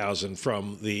 517,000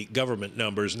 from the government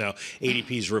numbers. Now,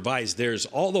 ADP's revised theirs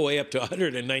all the way up to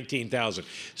 119,000.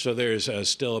 So there's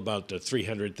still about a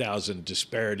 300,000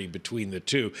 disparity between the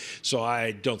two. So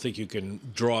I don't think you can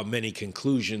draw many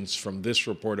conclusions from this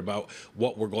report about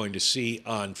what we're going to see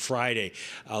on Friday.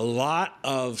 A lot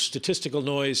of statistical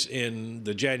noise in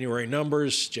the January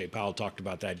numbers. Jay Powell talked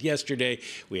about that yesterday.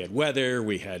 We had weather,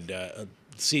 we had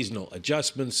seasonal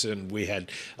adjustments, and we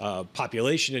had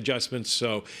population adjustments.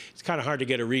 So it's kind of hard to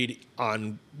get a read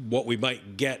on what we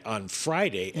might get on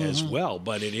Friday as well.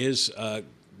 But it is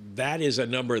that is a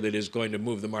number that is going to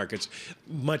move the markets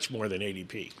much more than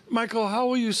ADP. Michael, how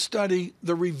will you study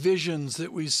the revisions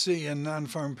that we see in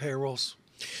non-farm payrolls?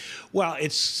 Well,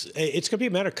 it's going to be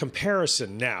a matter of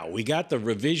comparison now. We got the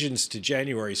revisions to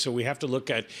January, so we have to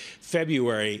look at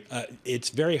February. It's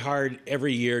very hard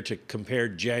every year to compare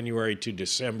January to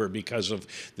December because of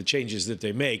the changes that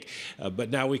they make.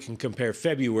 But now we can compare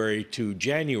February to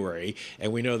January,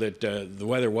 and we know that the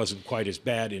weather wasn't quite as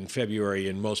bad in February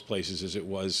in most places as it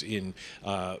was in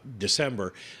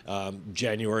December.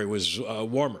 January was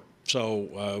warmer.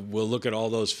 So we'll look at all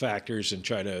those factors and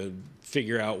try to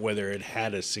figure out whether it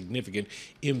had a significant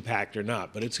impact or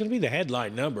not. But it's going to be the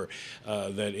headline number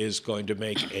that is going to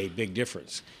make a big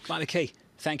difference. Mike McKee,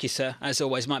 thank you, sir. As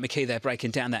always, Mike McKee there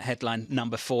breaking down that headline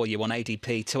number for you on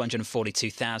ADP,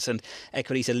 242,000.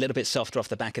 Equities a little bit softer off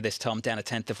the back of this, Tom, down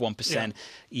 0.1%. Yeah.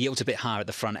 Yields a bit higher at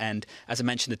the front end. As I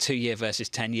mentioned, the 2-year versus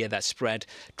 10-year, that spread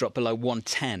dropped below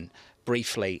 110.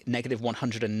 Briefly, negative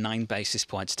 109 basis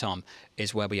points, Tom,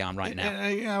 is where we are right now.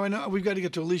 I know we've got to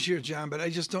get to Alicia here, John, but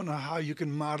I just don't know how you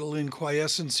can model in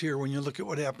quiescence here when you look at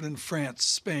what happened in France,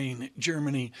 Spain,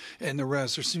 Germany, and the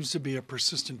rest. There seems to be a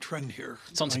persistent trend here.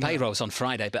 It's on to payrolls on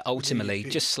Friday, but ultimately,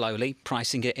 just slowly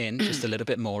pricing it in just a little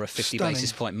bit more, a 50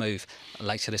 basis point move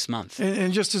later this month.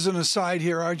 And just as an aside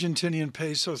here, Argentinian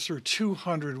peso through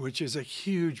 200, which is a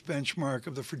huge benchmark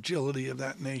of the fragility of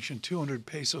that nation, 200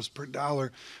 pesos per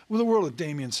dollar. With the world of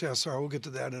Damien Sassar, we'll get to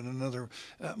that in another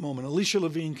moment. Alicia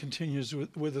Levine continues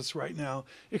with us right now.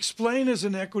 Explain as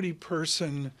an equity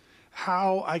person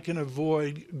how I can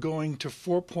avoid going to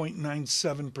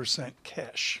 4.97%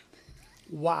 cash.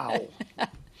 Wow.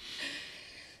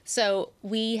 So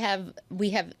we have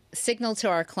signaled to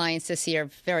our clients this year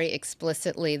very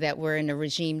explicitly that we're in a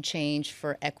regime change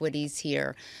for equities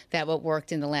here, that what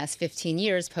worked in the last 15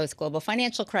 years post-global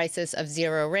financial crisis of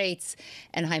zero rates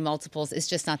and high multiples is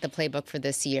just not the playbook for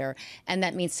this year. And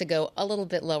that means to go a little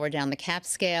bit lower down the cap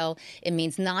scale. It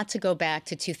means not to go back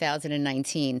to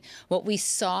 2019. What we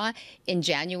saw in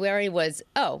January was,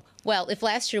 oh, well, if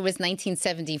last year was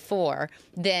 1974,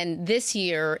 then this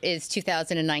year is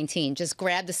 2019. Just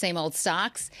grab the same old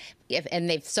stocks. and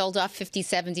they've sold off 50,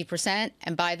 70%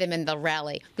 and buy them in the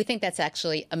rally. We think that's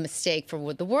actually a mistake for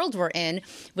what the world we're in,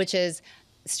 which is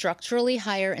structurally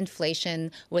higher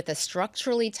inflation with a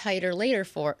structurally tighter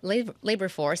labor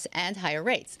force and higher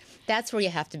rates. That's where you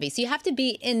have to be. So you have to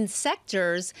be in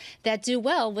sectors that do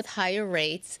well with higher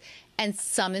rates and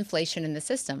some inflation in the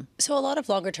system. So a lot of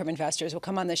longer-term investors will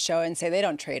come on the show and say they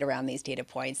don't trade around these data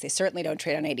points. They certainly don't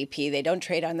trade on ADP. They don't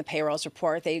trade on the payrolls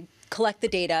report. They collect the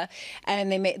data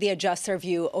and they adjust their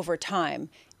view over time.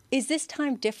 Is this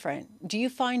time different? Do you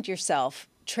find yourself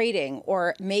trading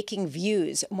or making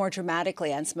views more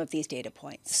dramatically on some of these data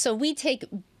points? So we take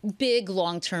big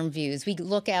long-term views. We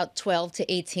look out 12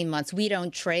 to 18 months. We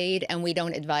don't trade and we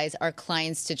don't advise our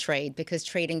clients to trade because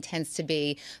trading tends to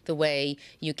be the way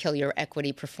you kill your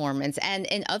equity performance and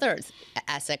in other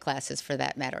asset classes for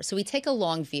that matter. So we take a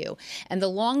long view. And the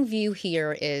long view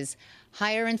here is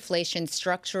higher inflation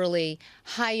structurally,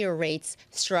 higher rates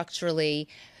structurally,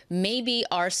 maybe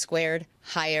R squared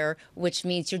higher, which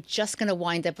means you're just going to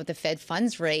wind up with the Fed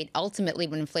funds rate ultimately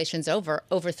when inflation's over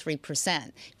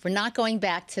 3%. If we're not going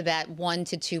back to that 1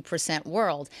 to 2%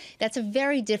 world, that's a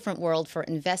very different world for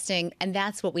investing, and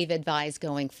that's what we've advised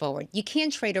going forward. You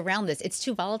can't trade around this. It's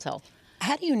too volatile.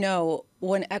 How do you know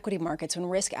when equity markets, when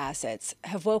risk assets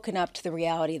have woken up to the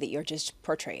reality that you're just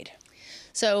portrayed?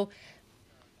 So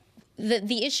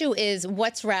the issue is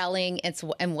what's rallying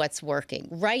and what's working.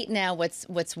 Right now,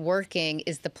 what's working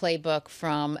is the playbook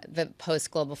from the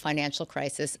post-global financial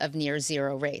crisis of near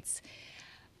zero rates.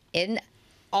 In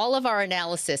all of our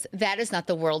analysis, that is not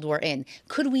the world we're in.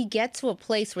 Could we get to a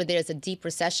place where there's a deep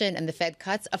recession and the Fed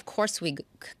cuts? Of course we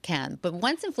can. But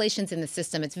once inflation's in the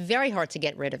system, it's very hard to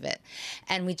get rid of it.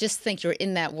 And we just think you're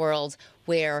in that world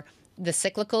where the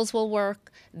cyclicals will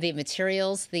work, the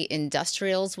materials, the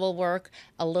industrials will work,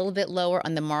 a little bit lower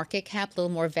on the market cap, a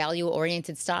little more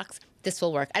value-oriented stocks. This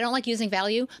will work. I don't like using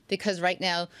value because right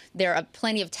now there are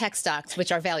plenty of tech stocks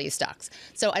which are value stocks.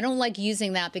 So I don't like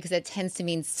using that because it tends to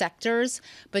mean sectors,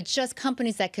 but just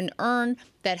companies that can earn,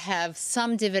 that have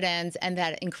some dividends and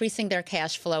that increasing their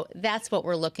cash flow. That's what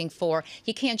we're looking for.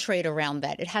 You can't trade around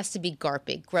that. It has to be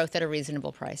GARPy, growth at a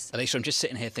reasonable price. Alicia, I'm just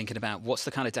sitting here thinking about what's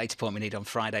the kind of data point we need on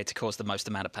Friday to cause the most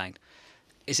amount of pain.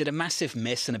 Is it a massive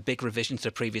miss and a big revision to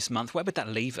the previous month? Where would that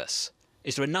leave us?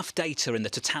 Is there enough data in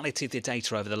the totality of the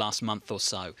data over the last month or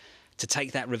so to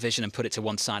take that revision and put it to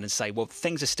one side and say, well,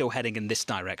 things are still heading in this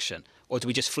direction? Or do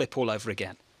we just flip all over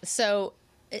again? So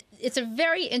it's a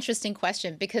very interesting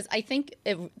question because I think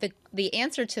the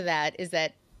answer to that is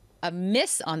that a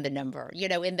miss on the number,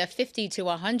 in the 50 to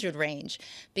 100 range,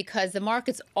 because the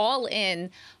market's all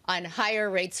in on higher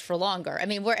rates for longer. I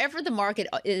mean, wherever the market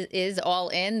is all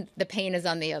in, the pain is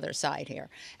on the other side here.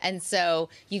 And so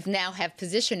you now have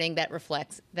positioning that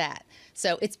reflects that.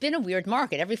 So it's been a weird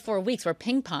market. Every 4 weeks, we're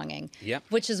ping-ponging,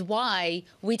 which is why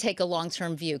we take a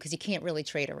long-term view, because you can't really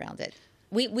trade around it.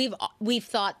 We've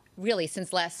thought, really,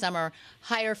 since last summer,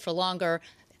 higher for longer.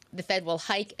 The Fed will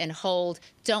hike and hold.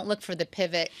 Don't look for the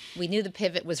pivot. We knew the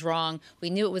pivot was wrong. We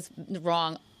knew it was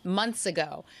wrong months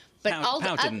ago. But Powell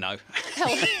didn't know.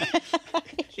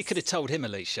 You could have told him,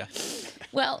 Alicia.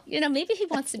 Well, maybe he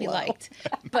wants to be liked.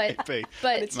 But maybe.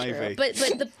 But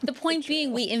the point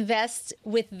being, we invest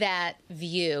with that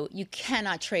view. You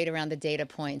cannot trade around the data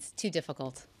points. Too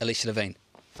difficult. Alicia Levine,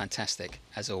 fantastic,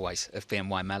 as always, of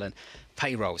BNY Mellon.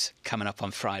 Payrolls coming up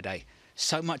on Friday.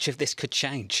 So much of this could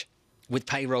change with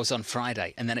payrolls on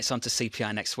Friday, and then it's on to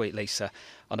CPI next week, Lisa,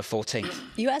 on the 14th.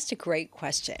 You asked a great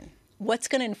question. What's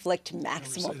going to inflict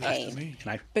maximal pain?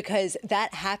 Because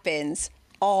that happens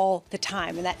all the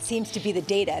time, and that seems to be the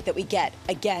data that we get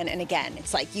again and again.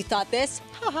 It's like, you thought this?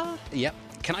 Ha-ha. Yep.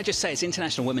 Can I just say, it's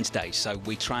International Women's Day, so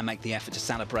we try and make the effort to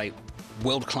celebrate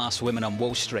world-class women on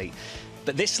Wall Street.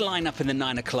 But this lineup in the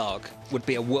 9 o'clock would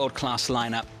be a world-class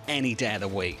lineup any day of the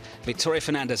week. Victoria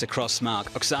Fernandez across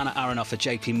Mark, Oksana Aronoff at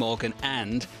JP Morgan,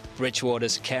 and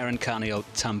Bridgewater's Karen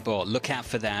Carniel-Tambor. Look out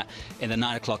for that in the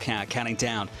 9 o'clock hour, counting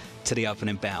down to the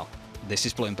opening bell. This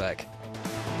is Bloomberg.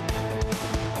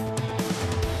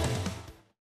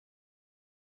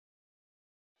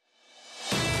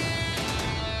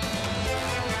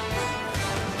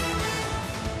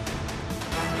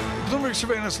 Bloomberg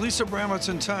Surveillance, Lisa Abramowicz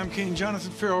and Tom Keene,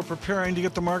 Jonathan Ferro preparing to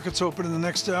get the markets open in the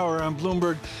next hour on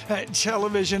Bloomberg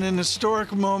Television. An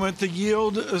historic moment, the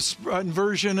yield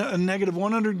inversion, a negative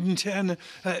 110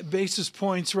 basis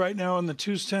points right now on the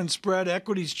 210 spread.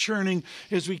 Equities churning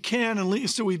as we can. And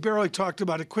Lisa, we barely talked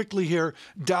about it quickly here.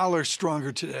 Dollar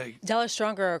stronger today. Dollar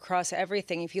stronger across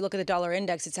everything. If you look at the dollar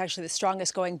index, it's actually the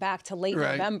strongest going back to late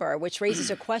November, which raises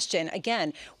a question.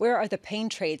 Again, where are the pain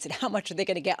trades and how much are they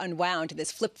going to get unwound to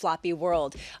this flip-flop choppy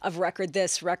world of record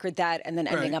this, record that, and then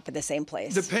ending up in the same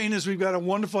place. The pain is we've got a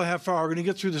wonderful half hour. We're going to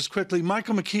get through this quickly.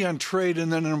 Michael McKee on trade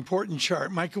and then an important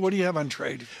chart. Michael, what do you have on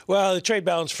trade? Well, the trade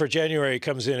balance for January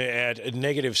comes in at a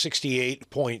negative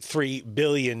 $68.3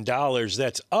 billion.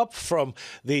 That's up from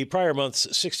the prior month's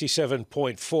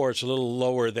 $67.4. It's a little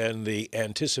lower than the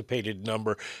anticipated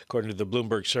number, according to the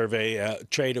Bloomberg survey.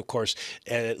 Trade, of course,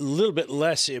 a little bit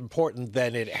less important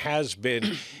than it has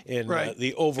been in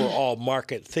the overall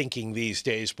market thinking these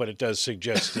days, but it does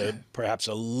suggest perhaps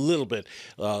a little bit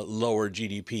lower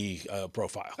GDP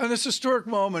profile. On this historic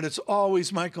moment, it's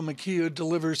always Michael McKee who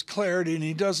delivers clarity, and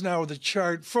he does now with the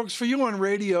chart. Folks, for you on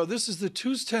radio, this is the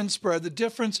 2-10 spread, the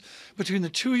difference between the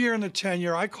 2-year and the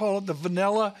 10-year. I call it the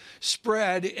vanilla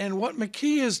spread, and what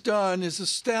McKee has done is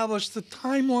establish the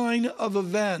timeline of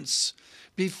events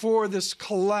before this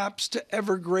collapse to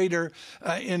ever greater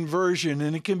inversion.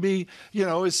 And it can be,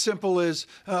 as simple as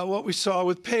what we saw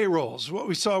with payrolls, what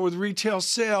we saw with retail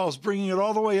sales, bringing it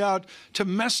all the way out to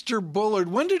Mester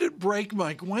Bullard. When did it break,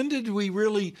 Mike? When did we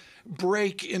really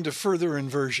break into further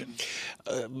inversion?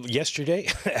 Yesterday.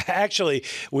 Actually,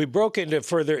 we broke into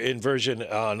further inversion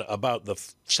on about the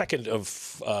 2nd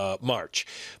of March.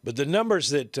 But the numbers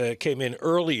that came in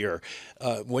earlier,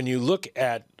 when you look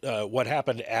at what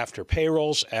happened after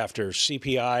payrolls, after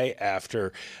CPI,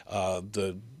 after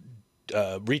the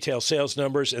retail sales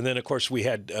numbers, and then, of course, we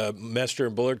had Mester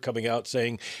and Bullard coming out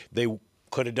saying they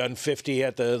could have done 50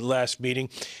 at the last meeting.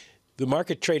 The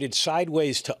market traded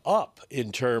sideways to up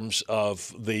in terms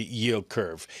of the yield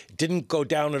curve. It didn't go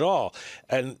down at all.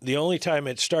 And the only time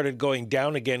it started going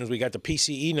down again is we got the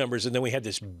PCE numbers, and then we had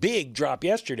this big drop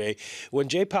yesterday when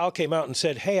Jay Powell came out and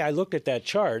said, hey, I looked at that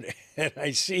chart, and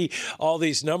I see all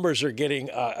these numbers are getting,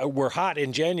 we're hot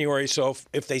in January, so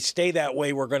if they stay that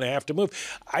way, we're going to have to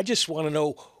move. I just want to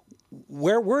know,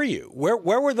 where were you? Where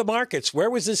were the markets? Where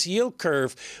was this yield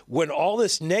curve when all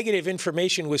this negative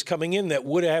information was coming in that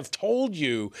would have told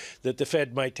you that the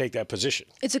Fed might take that position?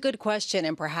 It's a good question,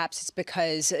 and perhaps it's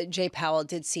because Jay Powell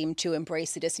did seem to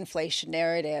embrace the disinflation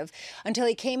narrative until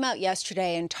he came out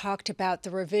yesterday and talked about the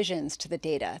revisions to the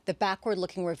data, the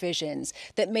backward-looking revisions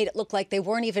that made it look like they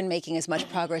weren't even making as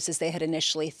much progress as they had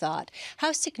initially thought.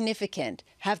 How significant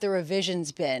have the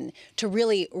revisions been to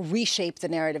really reshape the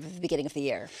narrative at the beginning of the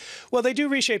year? Well, they do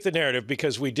reshape the narrative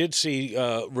because we did see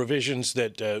revisions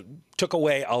that took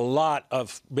away a lot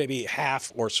of, maybe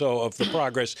half or so of the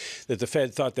progress that the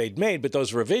Fed thought they'd made. But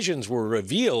those revisions were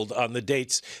revealed on the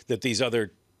dates that these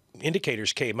other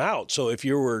indicators came out. So if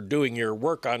you were doing your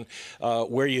work on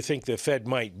where you think the Fed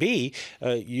might be,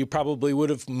 you probably would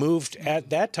have moved at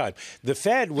that time. The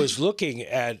Fed was looking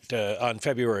at, on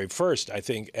February 1st, I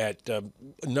think, at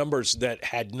numbers that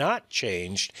had not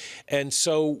changed. And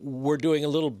so we're doing a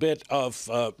little bit of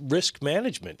risk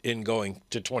management in going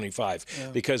to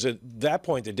 25, because at that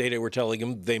point, the data were telling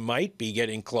them they might be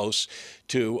getting close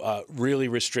to really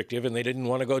restrictive, and they didn't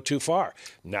want to go too far.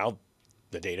 Now,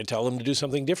 the data tell them to do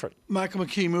something different. Michael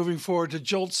McKee, moving forward to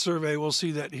JOLTS survey. We'll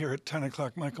see that here at 10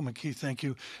 o'clock. Michael McKee, thank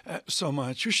you so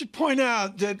much. We should point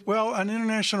out that, well, on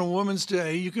International Women's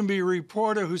Day, you can be a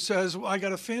reporter who says, well, I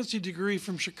got a fancy degree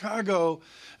from Chicago,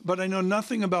 but I know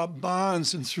nothing about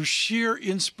bonds. And through sheer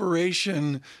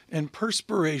inspiration and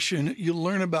perspiration, you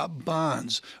learn about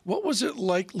bonds. What was it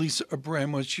like, Lisa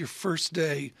Abramowicz, your first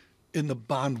day in the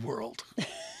bond world?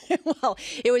 Well,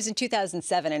 it was in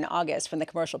 2007 in August when the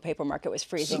commercial paper market was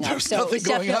freezing up. So it was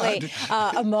definitely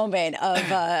a moment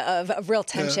of real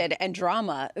tension and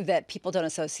drama that people don't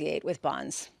associate with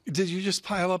bonds. Did you just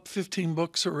pile up 15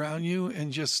 books around you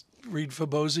and just read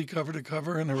Fabozzi cover to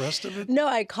cover and the rest of it? No,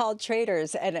 I called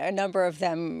traders, and a number of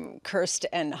them cursed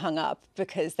and hung up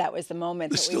because that was the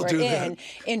moment that we were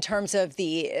in terms of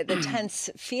the tense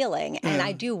feeling. And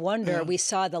I do wonder, we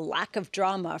saw the lack of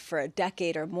drama for a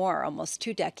decade or more, almost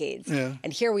 2 decades.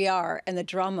 And here we are, and the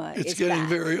drama is It's getting back.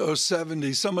 very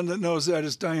 070. Someone that knows that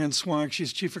is Diane Swank.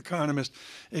 She's chief economist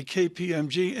at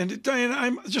KPMG. And Diane,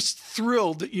 I'm just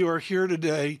thrilled that you are here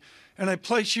today. And I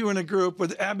place you in a group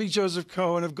with Abby Joseph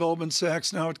Cohen of Goldman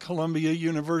Sachs, now at Columbia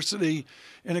University.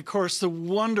 And, of course, the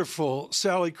wonderful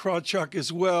Sally Krawchuk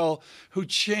as well, who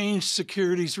changed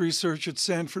securities research at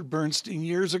Sanford Bernstein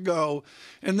years ago.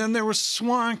 And then there was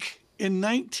Swank in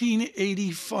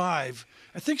 1985.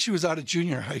 I think she was out of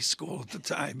junior high school at the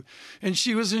time. And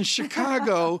she was in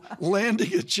Chicago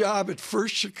landing a job at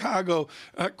First Chicago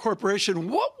Corporation.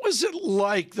 What was it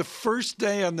like the first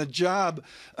day on the job,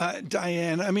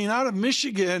 Diane? I mean, out of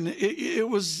Michigan, it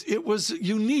was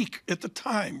unique at the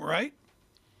time, right?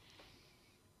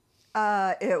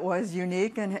 It was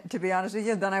unique. And to be honest with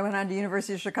you, then I went on to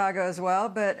University of Chicago as well.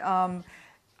 But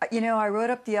You know, I rode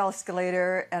up the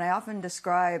escalator, and I often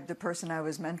describe the person I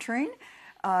was mentoring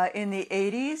in the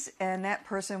 80s, and that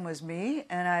person was me,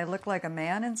 and I looked like a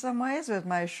man in some ways with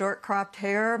my short cropped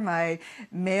hair, my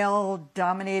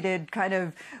male-dominated kind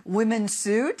of women's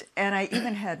suit, and I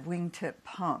even had wingtip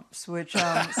pumps, which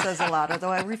says a lot,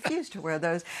 although I refused to wear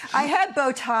those. I had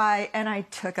bow tie, and I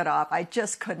took it off. I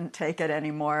just couldn't take it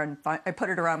anymore, and I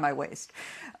put it around my waist,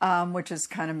 which is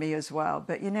kind of me as well.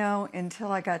 But, you know,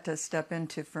 until I got to step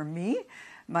into, for me,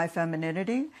 my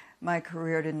femininity, my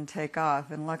career didn't take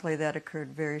off, and luckily that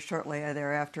occurred very shortly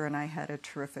thereafter, and I had a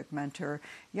terrific mentor.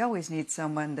 You always need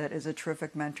someone that is a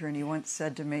terrific mentor, and he once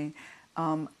said to me,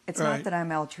 it's not that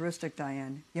I'm altruistic,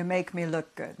 Diane. You make me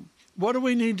look good. What do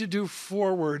we need to do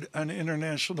forward on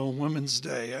International Women's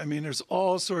Day? I mean, there's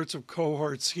all sorts of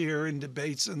cohorts here and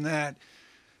debates and that.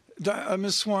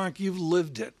 Ms. Swank, you've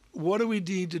lived it. What do we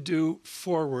need to do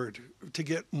forward to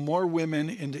get more women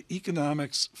into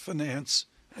economics, finance,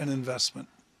 and investment?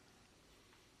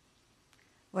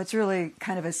 Well, it's really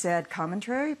kind of a sad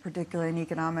commentary, particularly in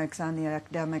economics on the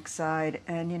academic side.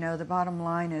 And, you know, the bottom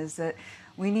line is that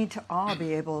we need to all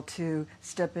be able to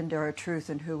step into our truth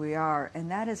and who we are.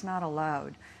 And that is not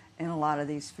allowed in a lot of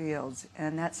these fields.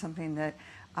 And that's something that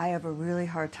I have a really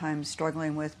hard time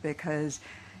struggling with, because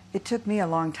it took me a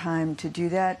long time to do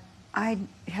that. I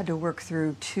had to work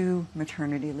through 2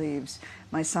 maternity leaves.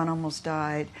 My son almost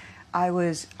died. I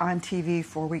was on TV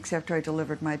 4 weeks after I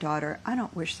delivered my daughter. I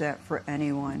don't wish that for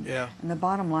anyone. Yeah. And the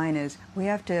bottom line is we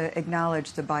have to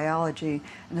acknowledge the biology,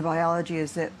 and the biology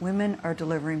is that women are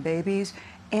delivering babies,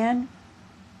 and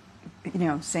you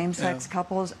know, same-sex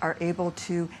couples are able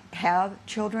to have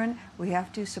children. We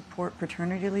have to support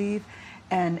paternity leave,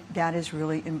 and that is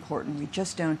really important. We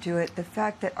just don't do it. The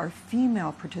fact that our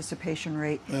female participation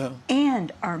rate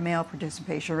and our male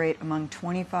participation rate among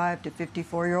 25 to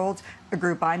 54-year-olds, a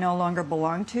group I no longer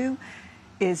belong to,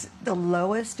 is the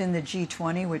lowest in the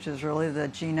G20, which is really the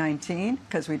G19,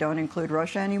 because we don't include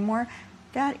Russia anymore.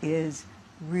 That is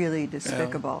really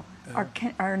despicable.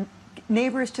 Our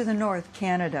neighbors to the north,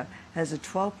 Canada, has a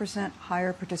 12%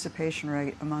 higher participation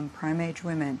rate among prime-age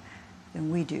women than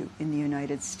we do in the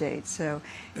United States. So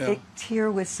it's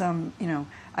here with some, you know,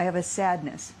 I have a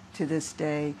sadness to this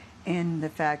day in the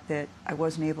fact that I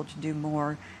wasn't able to do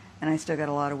more, and I still got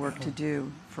a lot of work to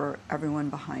do for everyone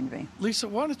behind me. Lisa,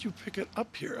 why don't you pick it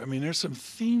up here? I mean, there's some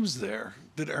themes there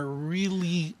that are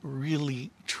really,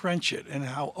 really trenchant, and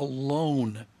how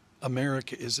alone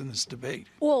America is in this debate.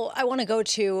 Well, I want to go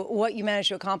to what you managed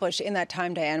to accomplish in that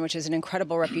time, Diane, which is an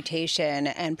incredible reputation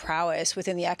and prowess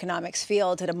within the economics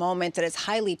field at a moment that is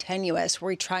highly tenuous,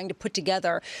 where we're trying to put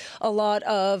together a lot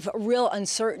of real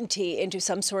uncertainty into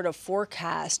some sort of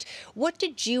forecast. What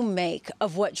did you make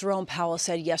of what Jerome Powell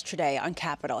said yesterday on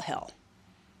Capitol Hill?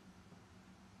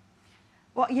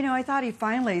 Well, you know, I thought he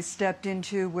finally stepped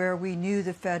into where we knew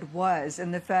the Fed was,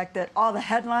 and the fact that all the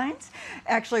headlines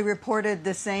actually reported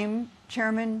the same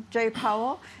Chairman Jay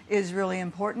Powell is really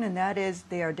important, and that is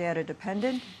they are data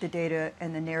dependent. The data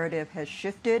and the narrative has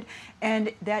shifted,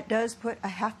 and that does put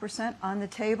 0.5% on the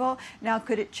table. Now,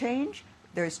 could it change?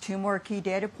 There's 2 more key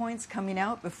data points coming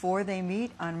out before they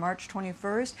meet on March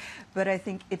 21st, but I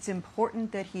think it's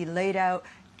important that he laid out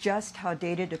just how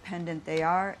data dependent they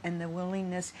are and the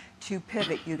willingness to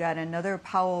pivot. You got another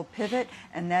Powell pivot,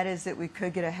 and that is that we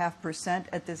could get 0.5%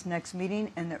 at this next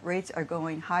meeting, and that rates are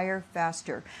going higher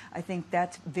faster. I think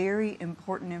that's very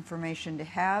important information to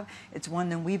have. It's one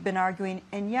that we've been arguing,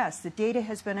 and yes, the data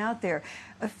has been out there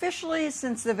officially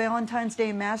since the Valentine's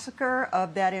Day massacre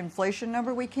of that inflation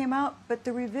number we came out, but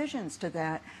the revisions to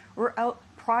that were out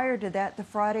prior to that, the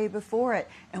Friday before it,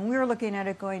 and we were looking at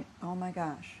it going, oh my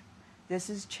gosh, this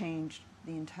has changed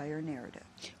the entire narrative.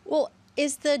 Well,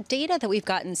 is the data that we've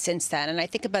gotten since then, and I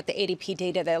think about the ADP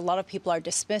data that a lot of people are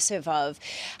dismissive of,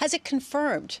 has it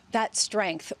confirmed that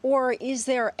strength? Or is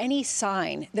there any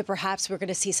sign that perhaps we're going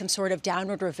to see some sort of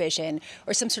downward revision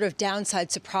or some sort of downside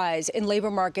surprise in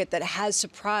labor market that has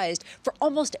surprised for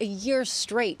almost a year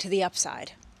straight to the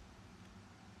upside?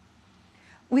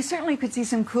 We certainly could see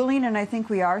some cooling, and I think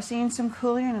we are seeing some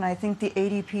cooling, and I think the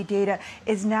ADP data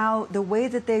is now the way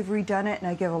that they've redone it, and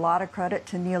I give a lot of credit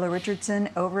to Neela Richardson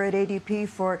over at ADP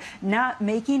for not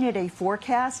making it a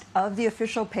forecast of the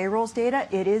official payrolls data.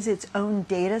 It is its own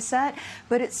data set,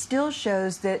 but it still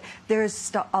shows that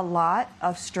there's a lot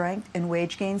of strength in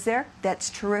wage gains there. That's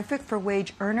terrific for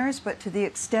wage earners, but to the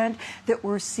extent that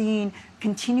we're seeing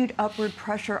continued upward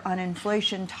pressure on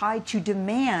inflation tied to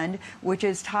demand, which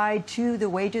is tied to the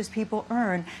wages people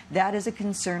earn, that is a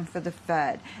concern for the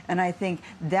Fed. And I think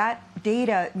that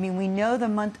data, I mean, we know the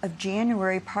month of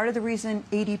January, part of the reason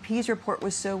ADP's report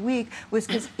was so weak was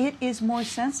because it is more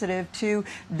sensitive to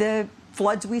the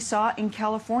floods we saw in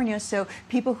California. So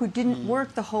people who didn't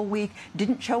work the whole week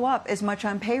didn't show up as much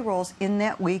on payrolls in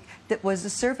that week that was the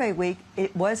survey week.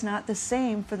 It was not the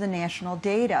same for the national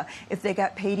data. If they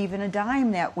got paid even a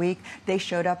dime that week, they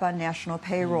showed up on national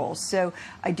payrolls. So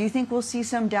I do think we'll see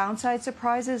some downside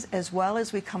surprises as well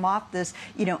as we come off this,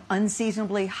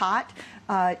 unseasonably hot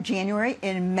January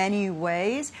in many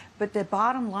ways. But the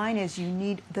bottom line is you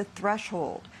need the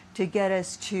threshold to get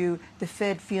us to the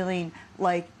Fed feeling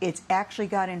like it's actually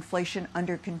got inflation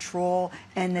under control,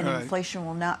 and then inflation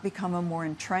will not become a more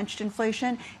entrenched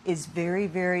inflation, is very,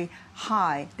 very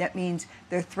high. That means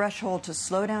their threshold to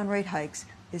slow down rate hikes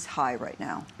is high right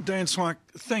now. Diane Swonk,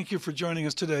 thank you for joining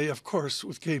us today, of course,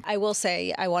 with Kate. I will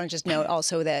say, I want to just note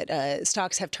also that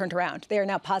stocks have turned around. They are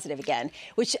now positive again,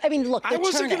 which, I mean, look, I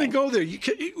wasn't going to go there.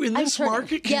 In this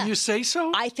market, can you say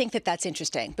so? I think that that's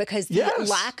interesting because the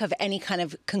lack of any kind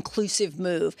of conclusive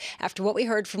move after what we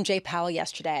heard from Jay Powell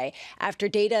yesterday, after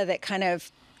data that kind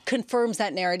of confirms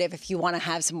that narrative, if you want to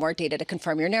have some more data to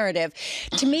confirm your narrative,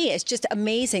 to me, it's just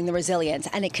amazing, the resilience,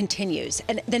 and it continues.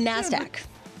 And the NASDAQ.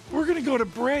 We're going to go to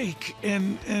break,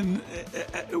 and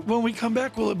when we come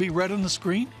back, will it be red on the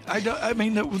screen? I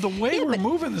mean, the way we're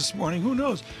moving this morning, who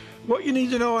knows? What you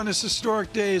need to know on this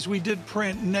historic day is we did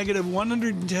print negative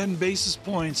 110 basis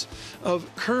points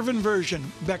of curve inversion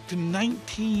back to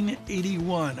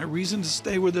 1981. A reason to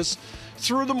stay with us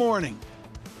through the morning.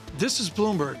 This is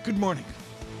Bloomberg. Good morning.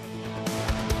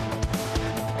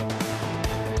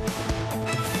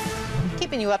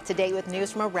 Keeping you up to date with news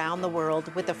from around the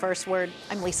world with the first word,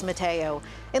 I'm Lisa Mateo.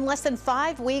 In less than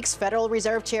 5 weeks, Federal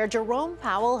Reserve Chair Jerome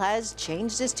Powell has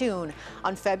changed his tune.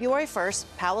 On February 1st,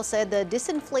 Powell said the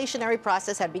disinflationary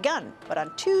process had begun. But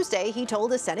on Tuesday, he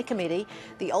told the Senate committee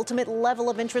the ultimate level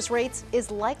of interest rates is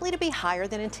likely to be higher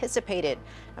than anticipated.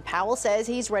 Now, Powell says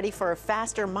he's ready for a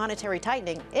faster monetary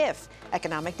tightening if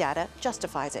economic data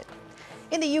justifies it.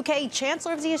 In the UK,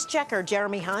 Chancellor of the Exchequer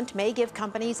Jeremy Hunt may give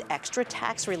companies extra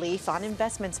tax relief on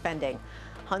investment spending.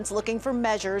 Hunt's looking for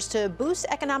measures to boost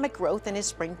economic growth in his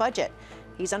spring budget.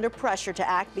 He's under pressure to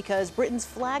act because Britain's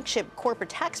flagship corporate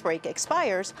tax break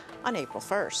expires on April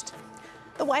 1st.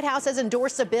 The White House has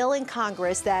endorsed a bill in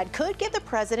Congress that could give the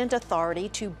president authority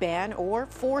to ban or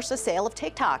force a sale of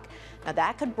TikTok. Now,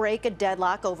 that could break a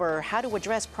deadlock over how to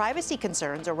address privacy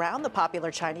concerns around the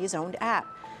popular Chinese-owned app.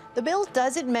 The bill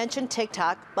doesn't mention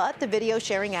TikTok, but the video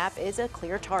sharing app is a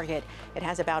clear target. It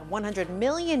has about 100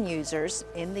 million users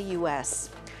in the U.S.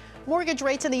 Mortgage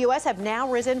rates in the U.S. have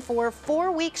now risen for 4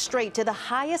 weeks straight to the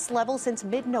highest level since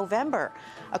mid-November.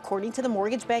 According to the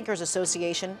Mortgage Bankers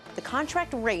Association, the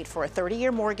contract rate for a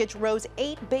 30-year mortgage rose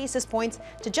 8 basis points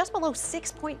to just below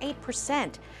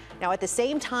 6.8%. Now, at the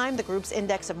same time, the group's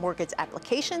index of mortgage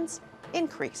applications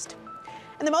increased.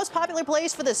 And the most popular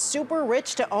place for the super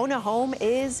rich to own a home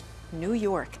is New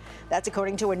York. That's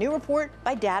according to a new report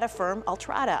by data firm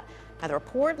Altrata. Now, the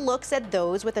report looks at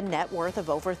those with a net worth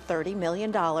of over $30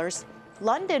 million.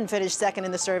 London finished second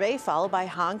in the survey, followed by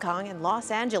Hong Kong and Los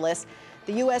Angeles.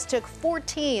 The U.S. took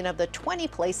 14 of the 20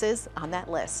 places on that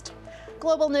list.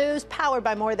 Global news powered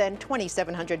by more than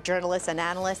 2,700 journalists and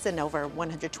analysts in over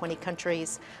 120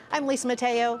 countries. I'm Lisa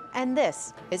Mateo, and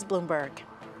this is Bloomberg.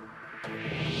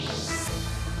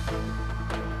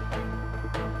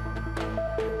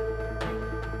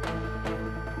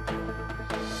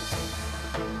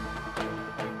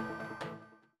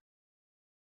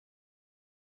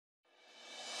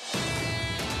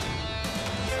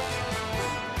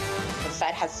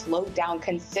 Fed has slowed down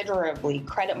considerably.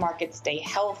 Credit markets stay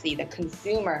healthy. The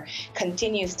consumer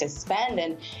continues to spend,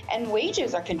 and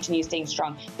wages are continue staying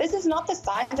strong. This is not the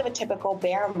signs of a typical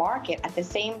bear market. At the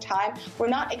same time, we're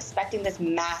not expecting this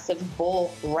massive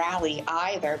bull rally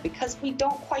either because we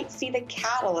don't quite see the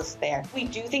catalyst there. We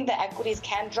do think that equities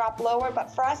can drop lower, but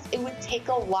for us, it would take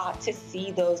a lot to see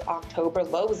those October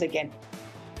lows again.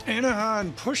 Anna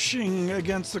Hahn pushing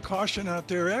against the caution out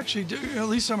there. Actually,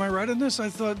 Lisa, am I right on this? I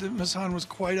thought that Ms. Hahn was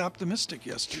quite optimistic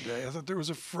yesterday. I thought there was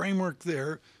a framework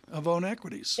there of own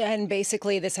equities. And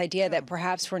basically this idea that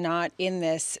perhaps we're not in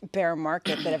this bear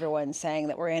market that everyone's saying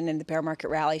that we're in the bear market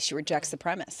rally. She rejects the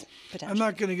premise. I'm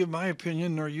not going to give my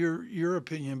opinion nor your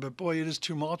opinion, but boy, it is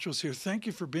tumultuous here. Thank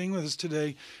you for being with us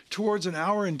today towards an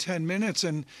hour and 10 minutes.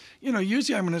 And,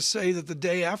 usually I'm going to say that the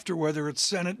day after, whether it's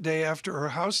Senate day after or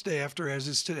House day after, as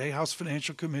is today, House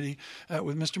Financial Committee,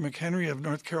 with Mr. McHenry of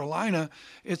North Carolina.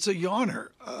 It's a yawner.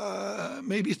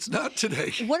 Maybe it's not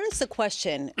today. What is the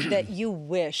question that you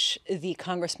wish the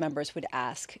Congress members would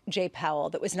ask Jay Powell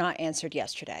that was not answered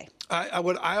yesterday?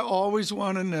 What I always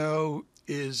want to know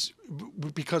is,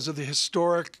 because of the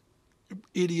historic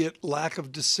idiot lack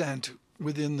of dissent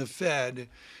within the Fed,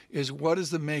 is what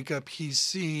is the makeup he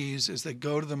sees as they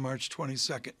go to the March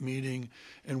 22nd meeting,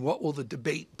 and what will the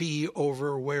debate be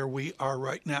over where we are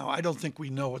right now? I don't think we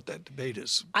know what that debate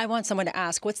is. I want someone to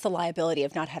ask, what's the liability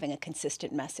of not having a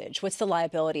consistent message? What's the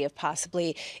liability of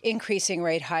possibly increasing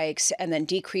rate hikes and then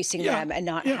decreasing them and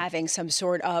not having some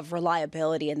sort of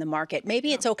reliability in the market?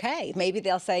 Maybe it's okay. Maybe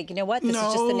they'll say, you know what, this is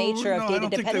just the nature of data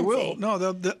dependency. I don't think they will. No,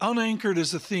 the unanchored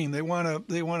is the theme. They want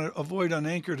to avoid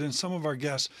unanchored, and some of our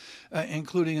guests,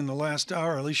 including in the last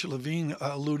hour, Alicia Levine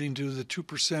alluding to the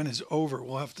 2% is over.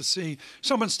 We'll have to see.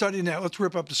 Someone's studying that. Let's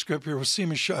rip up the script here with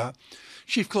Seema Shah,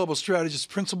 Chief Global Strategist,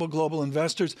 Principal Global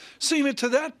Investors. Seema, to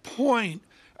that point,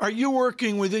 are you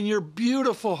working within your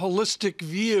beautiful holistic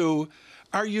view?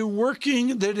 Are you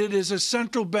working that it is a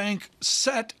central bank,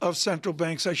 set of central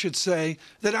banks, I should say,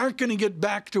 that aren't going to get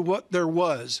back to what there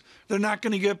was? They're not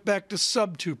going to get back to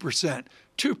sub 2%.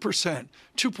 2%,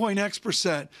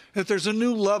 2.x%, that there's a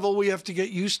new level we have to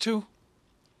get used to?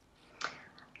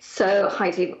 So, hi,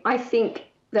 team. I think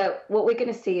that what we're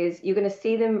going to see is you're going to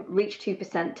see them reach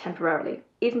 2% temporarily,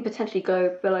 even potentially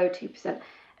go below 2%,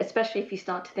 especially if you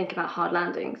start to think about hard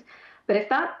landings. But if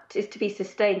that is to be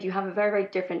sustained, you have a very, very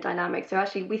different dynamic. So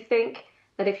actually, we think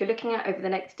that if you're looking at over the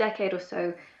next decade or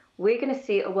so, we're going to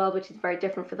see a world which is very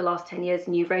different for the last 10 years.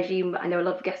 New regime. I know a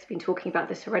lot of guests have been talking about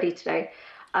this already today.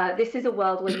 This is a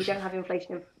world where you don't have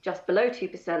inflation of just below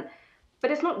 2%,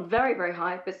 but it's not very, very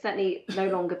high, but certainly no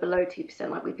longer below 2%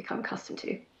 like we've become accustomed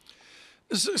to.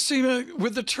 Seema,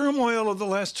 with the turmoil of the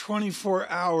last 24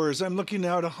 hours, I'm looking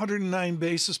now at 109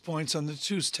 basis points on the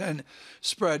 2-10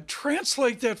 spread.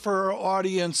 Translate that for our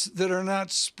audience that are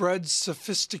not spread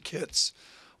sophisticates.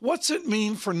 What's it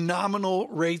mean for nominal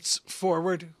rates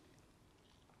forward?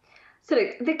 So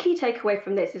look, the key takeaway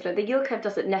from this is that the yield curve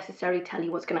doesn't necessarily tell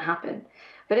you what's going to happen,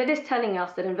 but it is telling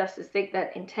us that investors think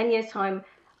that in 10 years' time,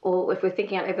 or if we're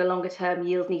thinking out over longer term,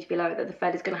 yields need to be lower, that the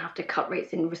Fed is going to have to cut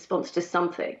rates in response to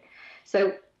something.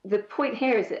 So the point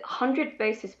here is that 100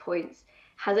 basis points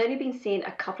has only been seen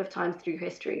a couple of times through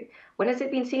history. When has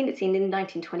it been seen? It's seen in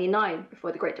 1929,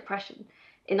 before the Great Depression,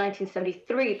 in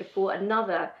 1973, before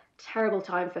another terrible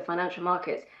time for financial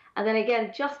markets, and then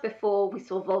again just before we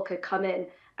saw Volcker come in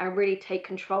and really take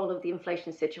control of the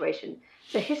inflation situation.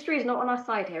 So history is not on our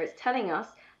side here. It's telling us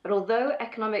that although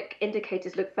economic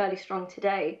indicators look fairly strong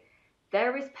today,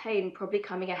 there is pain probably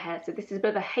coming ahead. So this is a bit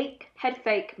of a head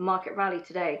fake market rally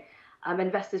today.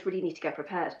 Investors really need to get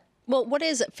prepared. Well, what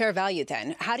is fair value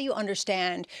then? How do you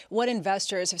understand what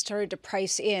investors have started to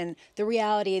price in the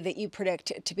reality that you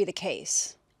predict to be the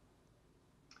case?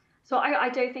 So I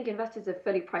don't think investors have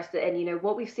fully priced it in. You know,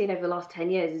 what we've seen over the last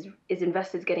 10 years is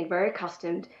investors getting very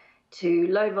accustomed to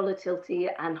low volatility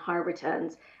and higher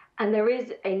returns. And there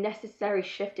is a necessary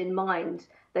shift in mind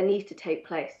that needs to take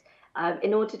place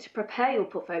in order to prepare your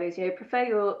portfolios, you know,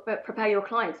 prepare your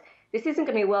clients. This isn't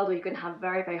going to be a world where you're going to have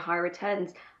very, very high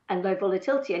returns and low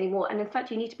volatility anymore. And in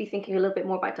fact, you need to be thinking a little bit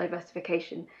more about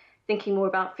diversification, thinking more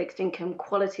about fixed income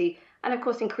quality, and of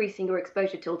course, increasing your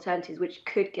exposure to alternatives, which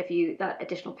could give you that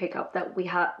additional pickup that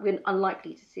we're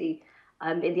unlikely to see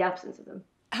in the absence of them.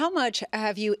 How much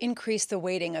have you increased the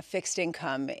weighting of fixed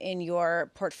income in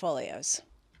your portfolios?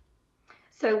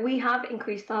 So we have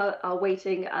increased our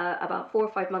weighting about 4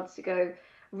 or 5 months ago,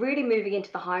 really moving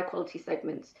into the higher quality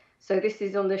segments. So this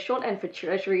is on the short end for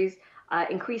treasuries,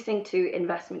 increasing to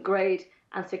investment grade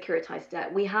and securitized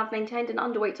debt. We have maintained an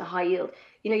underweight to high yield.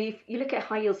 You know, you look at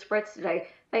high yield spreads today,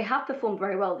 they have performed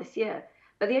very well this year.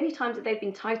 But the only times that they've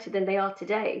been tighter than they are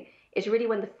today is really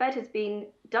when the Fed has been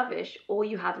dovish or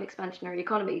you have an expansionary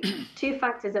economy. Two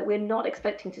factors that we're not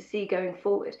expecting to see going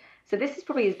forward. So this is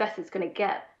probably as best it's going to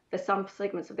get for some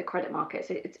segments of the credit market.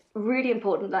 So it's really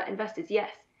important that investors, yes,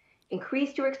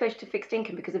 increase your exposure to fixed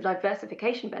income because of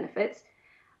diversification benefits,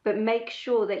 but make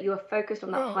sure that you are focused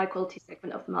on that high quality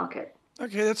segment of the market.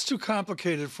 Okay, that's too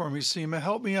complicated for me, Seema.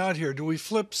 Help me out here. Do we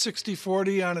flip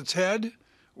 60-40 on its head,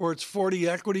 or it's 40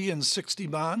 equity and 60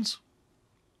 bonds?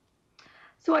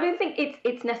 So I don't think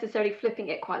it's necessarily flipping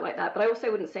it quite like that, but I also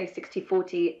wouldn't say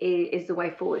 60-40 is the way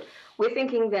forward. We're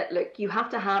thinking that, look, you have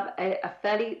to have a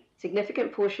fairly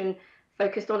significant portion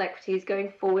focused on equities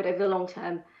going forward over the long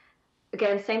term.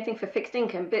 Again, same thing for fixed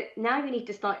income, but now you need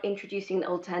to start introducing the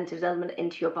alternatives element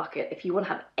into your bucket if you want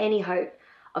to have any hope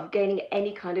of gaining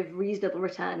any kind of reasonable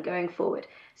return going forward.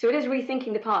 So it is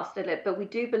rethinking the past a little, but we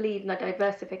do believe in the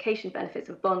diversification benefits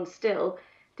of bonds still,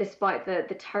 despite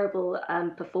the terrible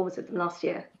performance of them last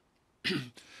year.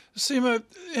 Seema,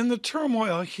 in the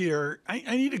turmoil here,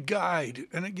 I need a guide.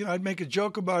 And I'd make a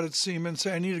joke about it, Seema, and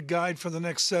say I need a guide for the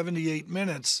next 78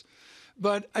 minutes.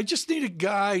 But I just need a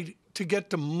guide to get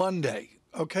to Monday.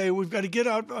 Okay, we've got to get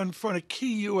out in front of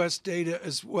key U.S. data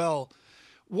as well.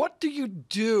 What do you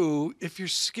do if you're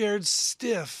scared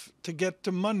stiff to get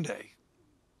to Monday?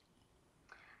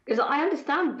 Because I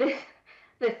understand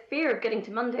the fear of getting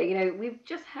to Monday. We've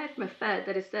just heard from a Fed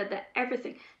that has said that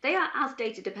they are as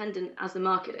data dependent as the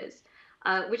market is,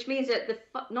 which means that the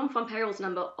non-farm payrolls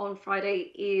number on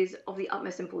Friday is of the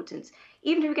utmost importance.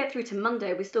 Even if we get through to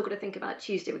Monday, we've still got to think about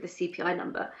Tuesday with the CPI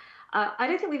number. I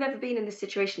don't think we've ever been in this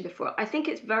situation before. I think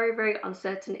it's very, very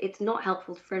uncertain. It's not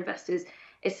helpful for investors.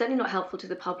 It's certainly not helpful to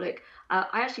the public.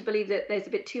 I actually believe that there's a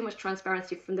bit too much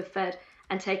transparency from the Fed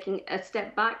and taking a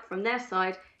step back from their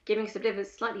side, giving us a bit of a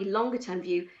slightly longer term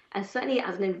view, and certainly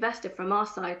as an investor from our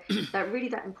side,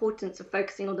 that importance of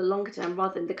focusing on the longer term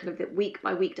rather than the kind of the week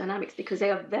by week dynamics, because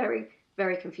they are very,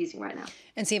 very confusing right now.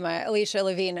 And Seema, Alicia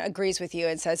Levine agrees with you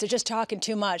and says they're just talking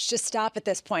too much. Just stop at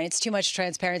this point. It's too much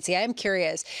transparency. I am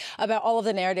curious about all of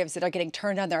the narratives that are getting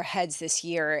turned on their heads this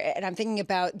year. And I'm thinking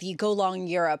about the go long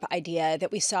Europe idea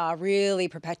that we saw really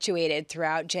perpetuated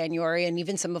throughout January and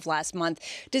even some of last month.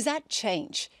 Does that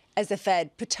change as the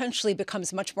Fed potentially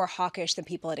becomes much more hawkish than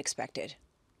people had expected?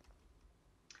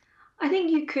 I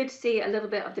think you could see a little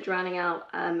bit of the drowning out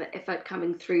effect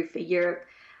coming through for Europe.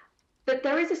 But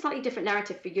there is a slightly different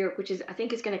narrative for Europe, which I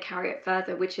think is going to carry it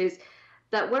further, which is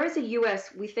that whereas the US,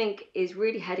 we think, is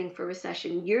really heading for a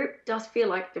recession, Europe does feel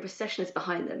like the recession is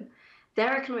behind them.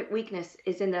 Their economic weakness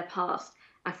is in their past.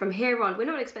 And from here on, we're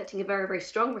not expecting a very, very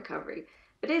strong recovery,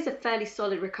 but it is a fairly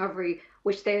solid recovery,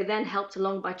 which they are then helped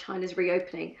along by China's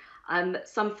reopening.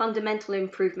 Some fundamental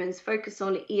improvements, focus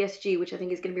on ESG, which I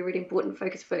think is going to be a really important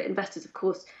focus for investors, of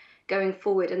course, going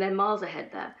forward, and they're miles ahead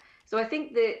there. So I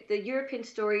think the European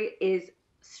story is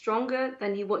stronger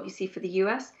than what you see for the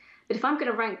US. But if I'm going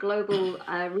to rank global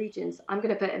regions, I'm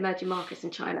going to put emerging markets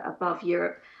in China above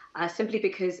Europe, simply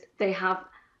because they have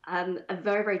a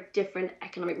very, very different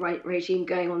economic regime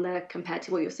going on there compared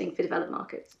to what you're seeing for developed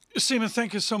markets. Seema,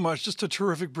 thank you so much. Just a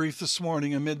terrific brief this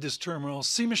morning amid this turmoil.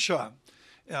 Seema Shah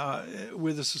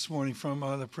with us this morning from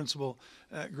the Principal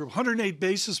Group. 108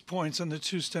 basis points on the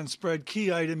 2-cent spread.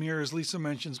 Key item here, as Lisa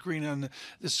mentions, green on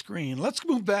the screen. Let's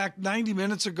move back 90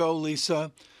 minutes ago,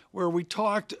 Lisa, where we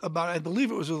talked about, I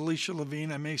believe it was with Alicia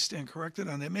Levine, I may stand corrected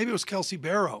on that, maybe it was Kelsey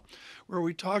Barrow, where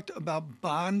we talked about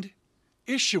bond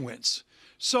issuance.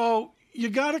 So you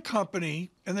got a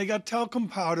company, and they got talcum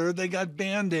powder, they got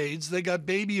Band-Aids, they got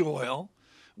baby oil.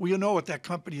 We know what that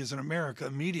company is in America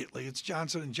immediately. It's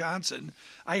Johnson & Johnson.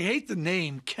 I hate the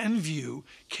name Kenvue,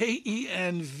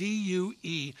 Kenvue.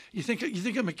 You think a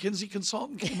McKinsey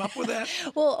consultant came up with that?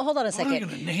 Well, hold on a second. How are you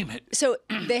going to name it? So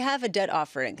they have a debt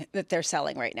offering that they're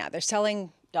selling right now. They're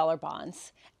selling dollar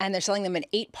bonds, and they're selling them in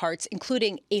 8 parts,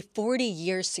 including a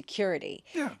 40-year security.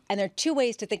 Yeah. And there are 2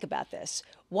 ways to think about this.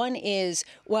 One is,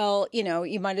 well,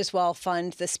 you might as well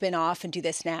fund the spin-off and do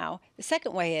this now. The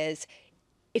second way is,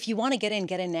 if you want to get in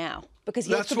now, because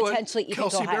you have to potentially even go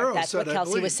higher. That's what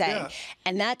Kelsey was saying. Yeah.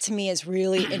 And that to me is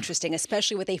really interesting,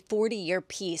 especially with a 40-year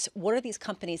piece. What are these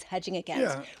companies hedging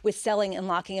against with selling and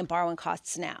locking and borrowing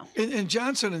costs now? And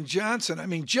Johnson & Johnson, they're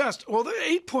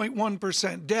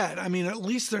 8.1% debt. At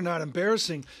least they're not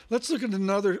embarrassing. Let's look at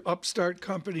another upstart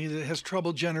company that has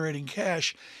trouble generating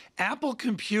cash. Apple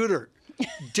Computer,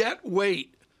 debt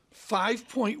weight,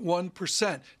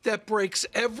 5.1%. That breaks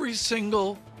every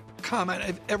single comment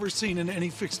I've ever seen in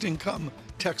any fixed income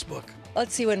textbook.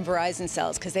 Let's see when Verizon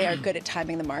sells, because they are good at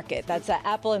timing the market. That's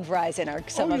Apple and Verizon are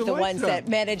some of the ones that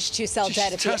manage to sell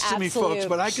debt at the absolute me, folks,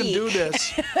 but I can do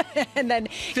this. And then,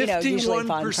 usually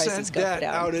bond prices go down. 51% debt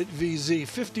out at VZ,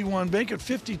 51 bank at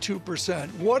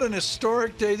 52%. What an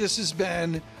historic day this has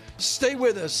been. Stay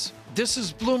with us. This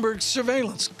is Bloomberg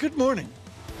Surveillance. Good morning.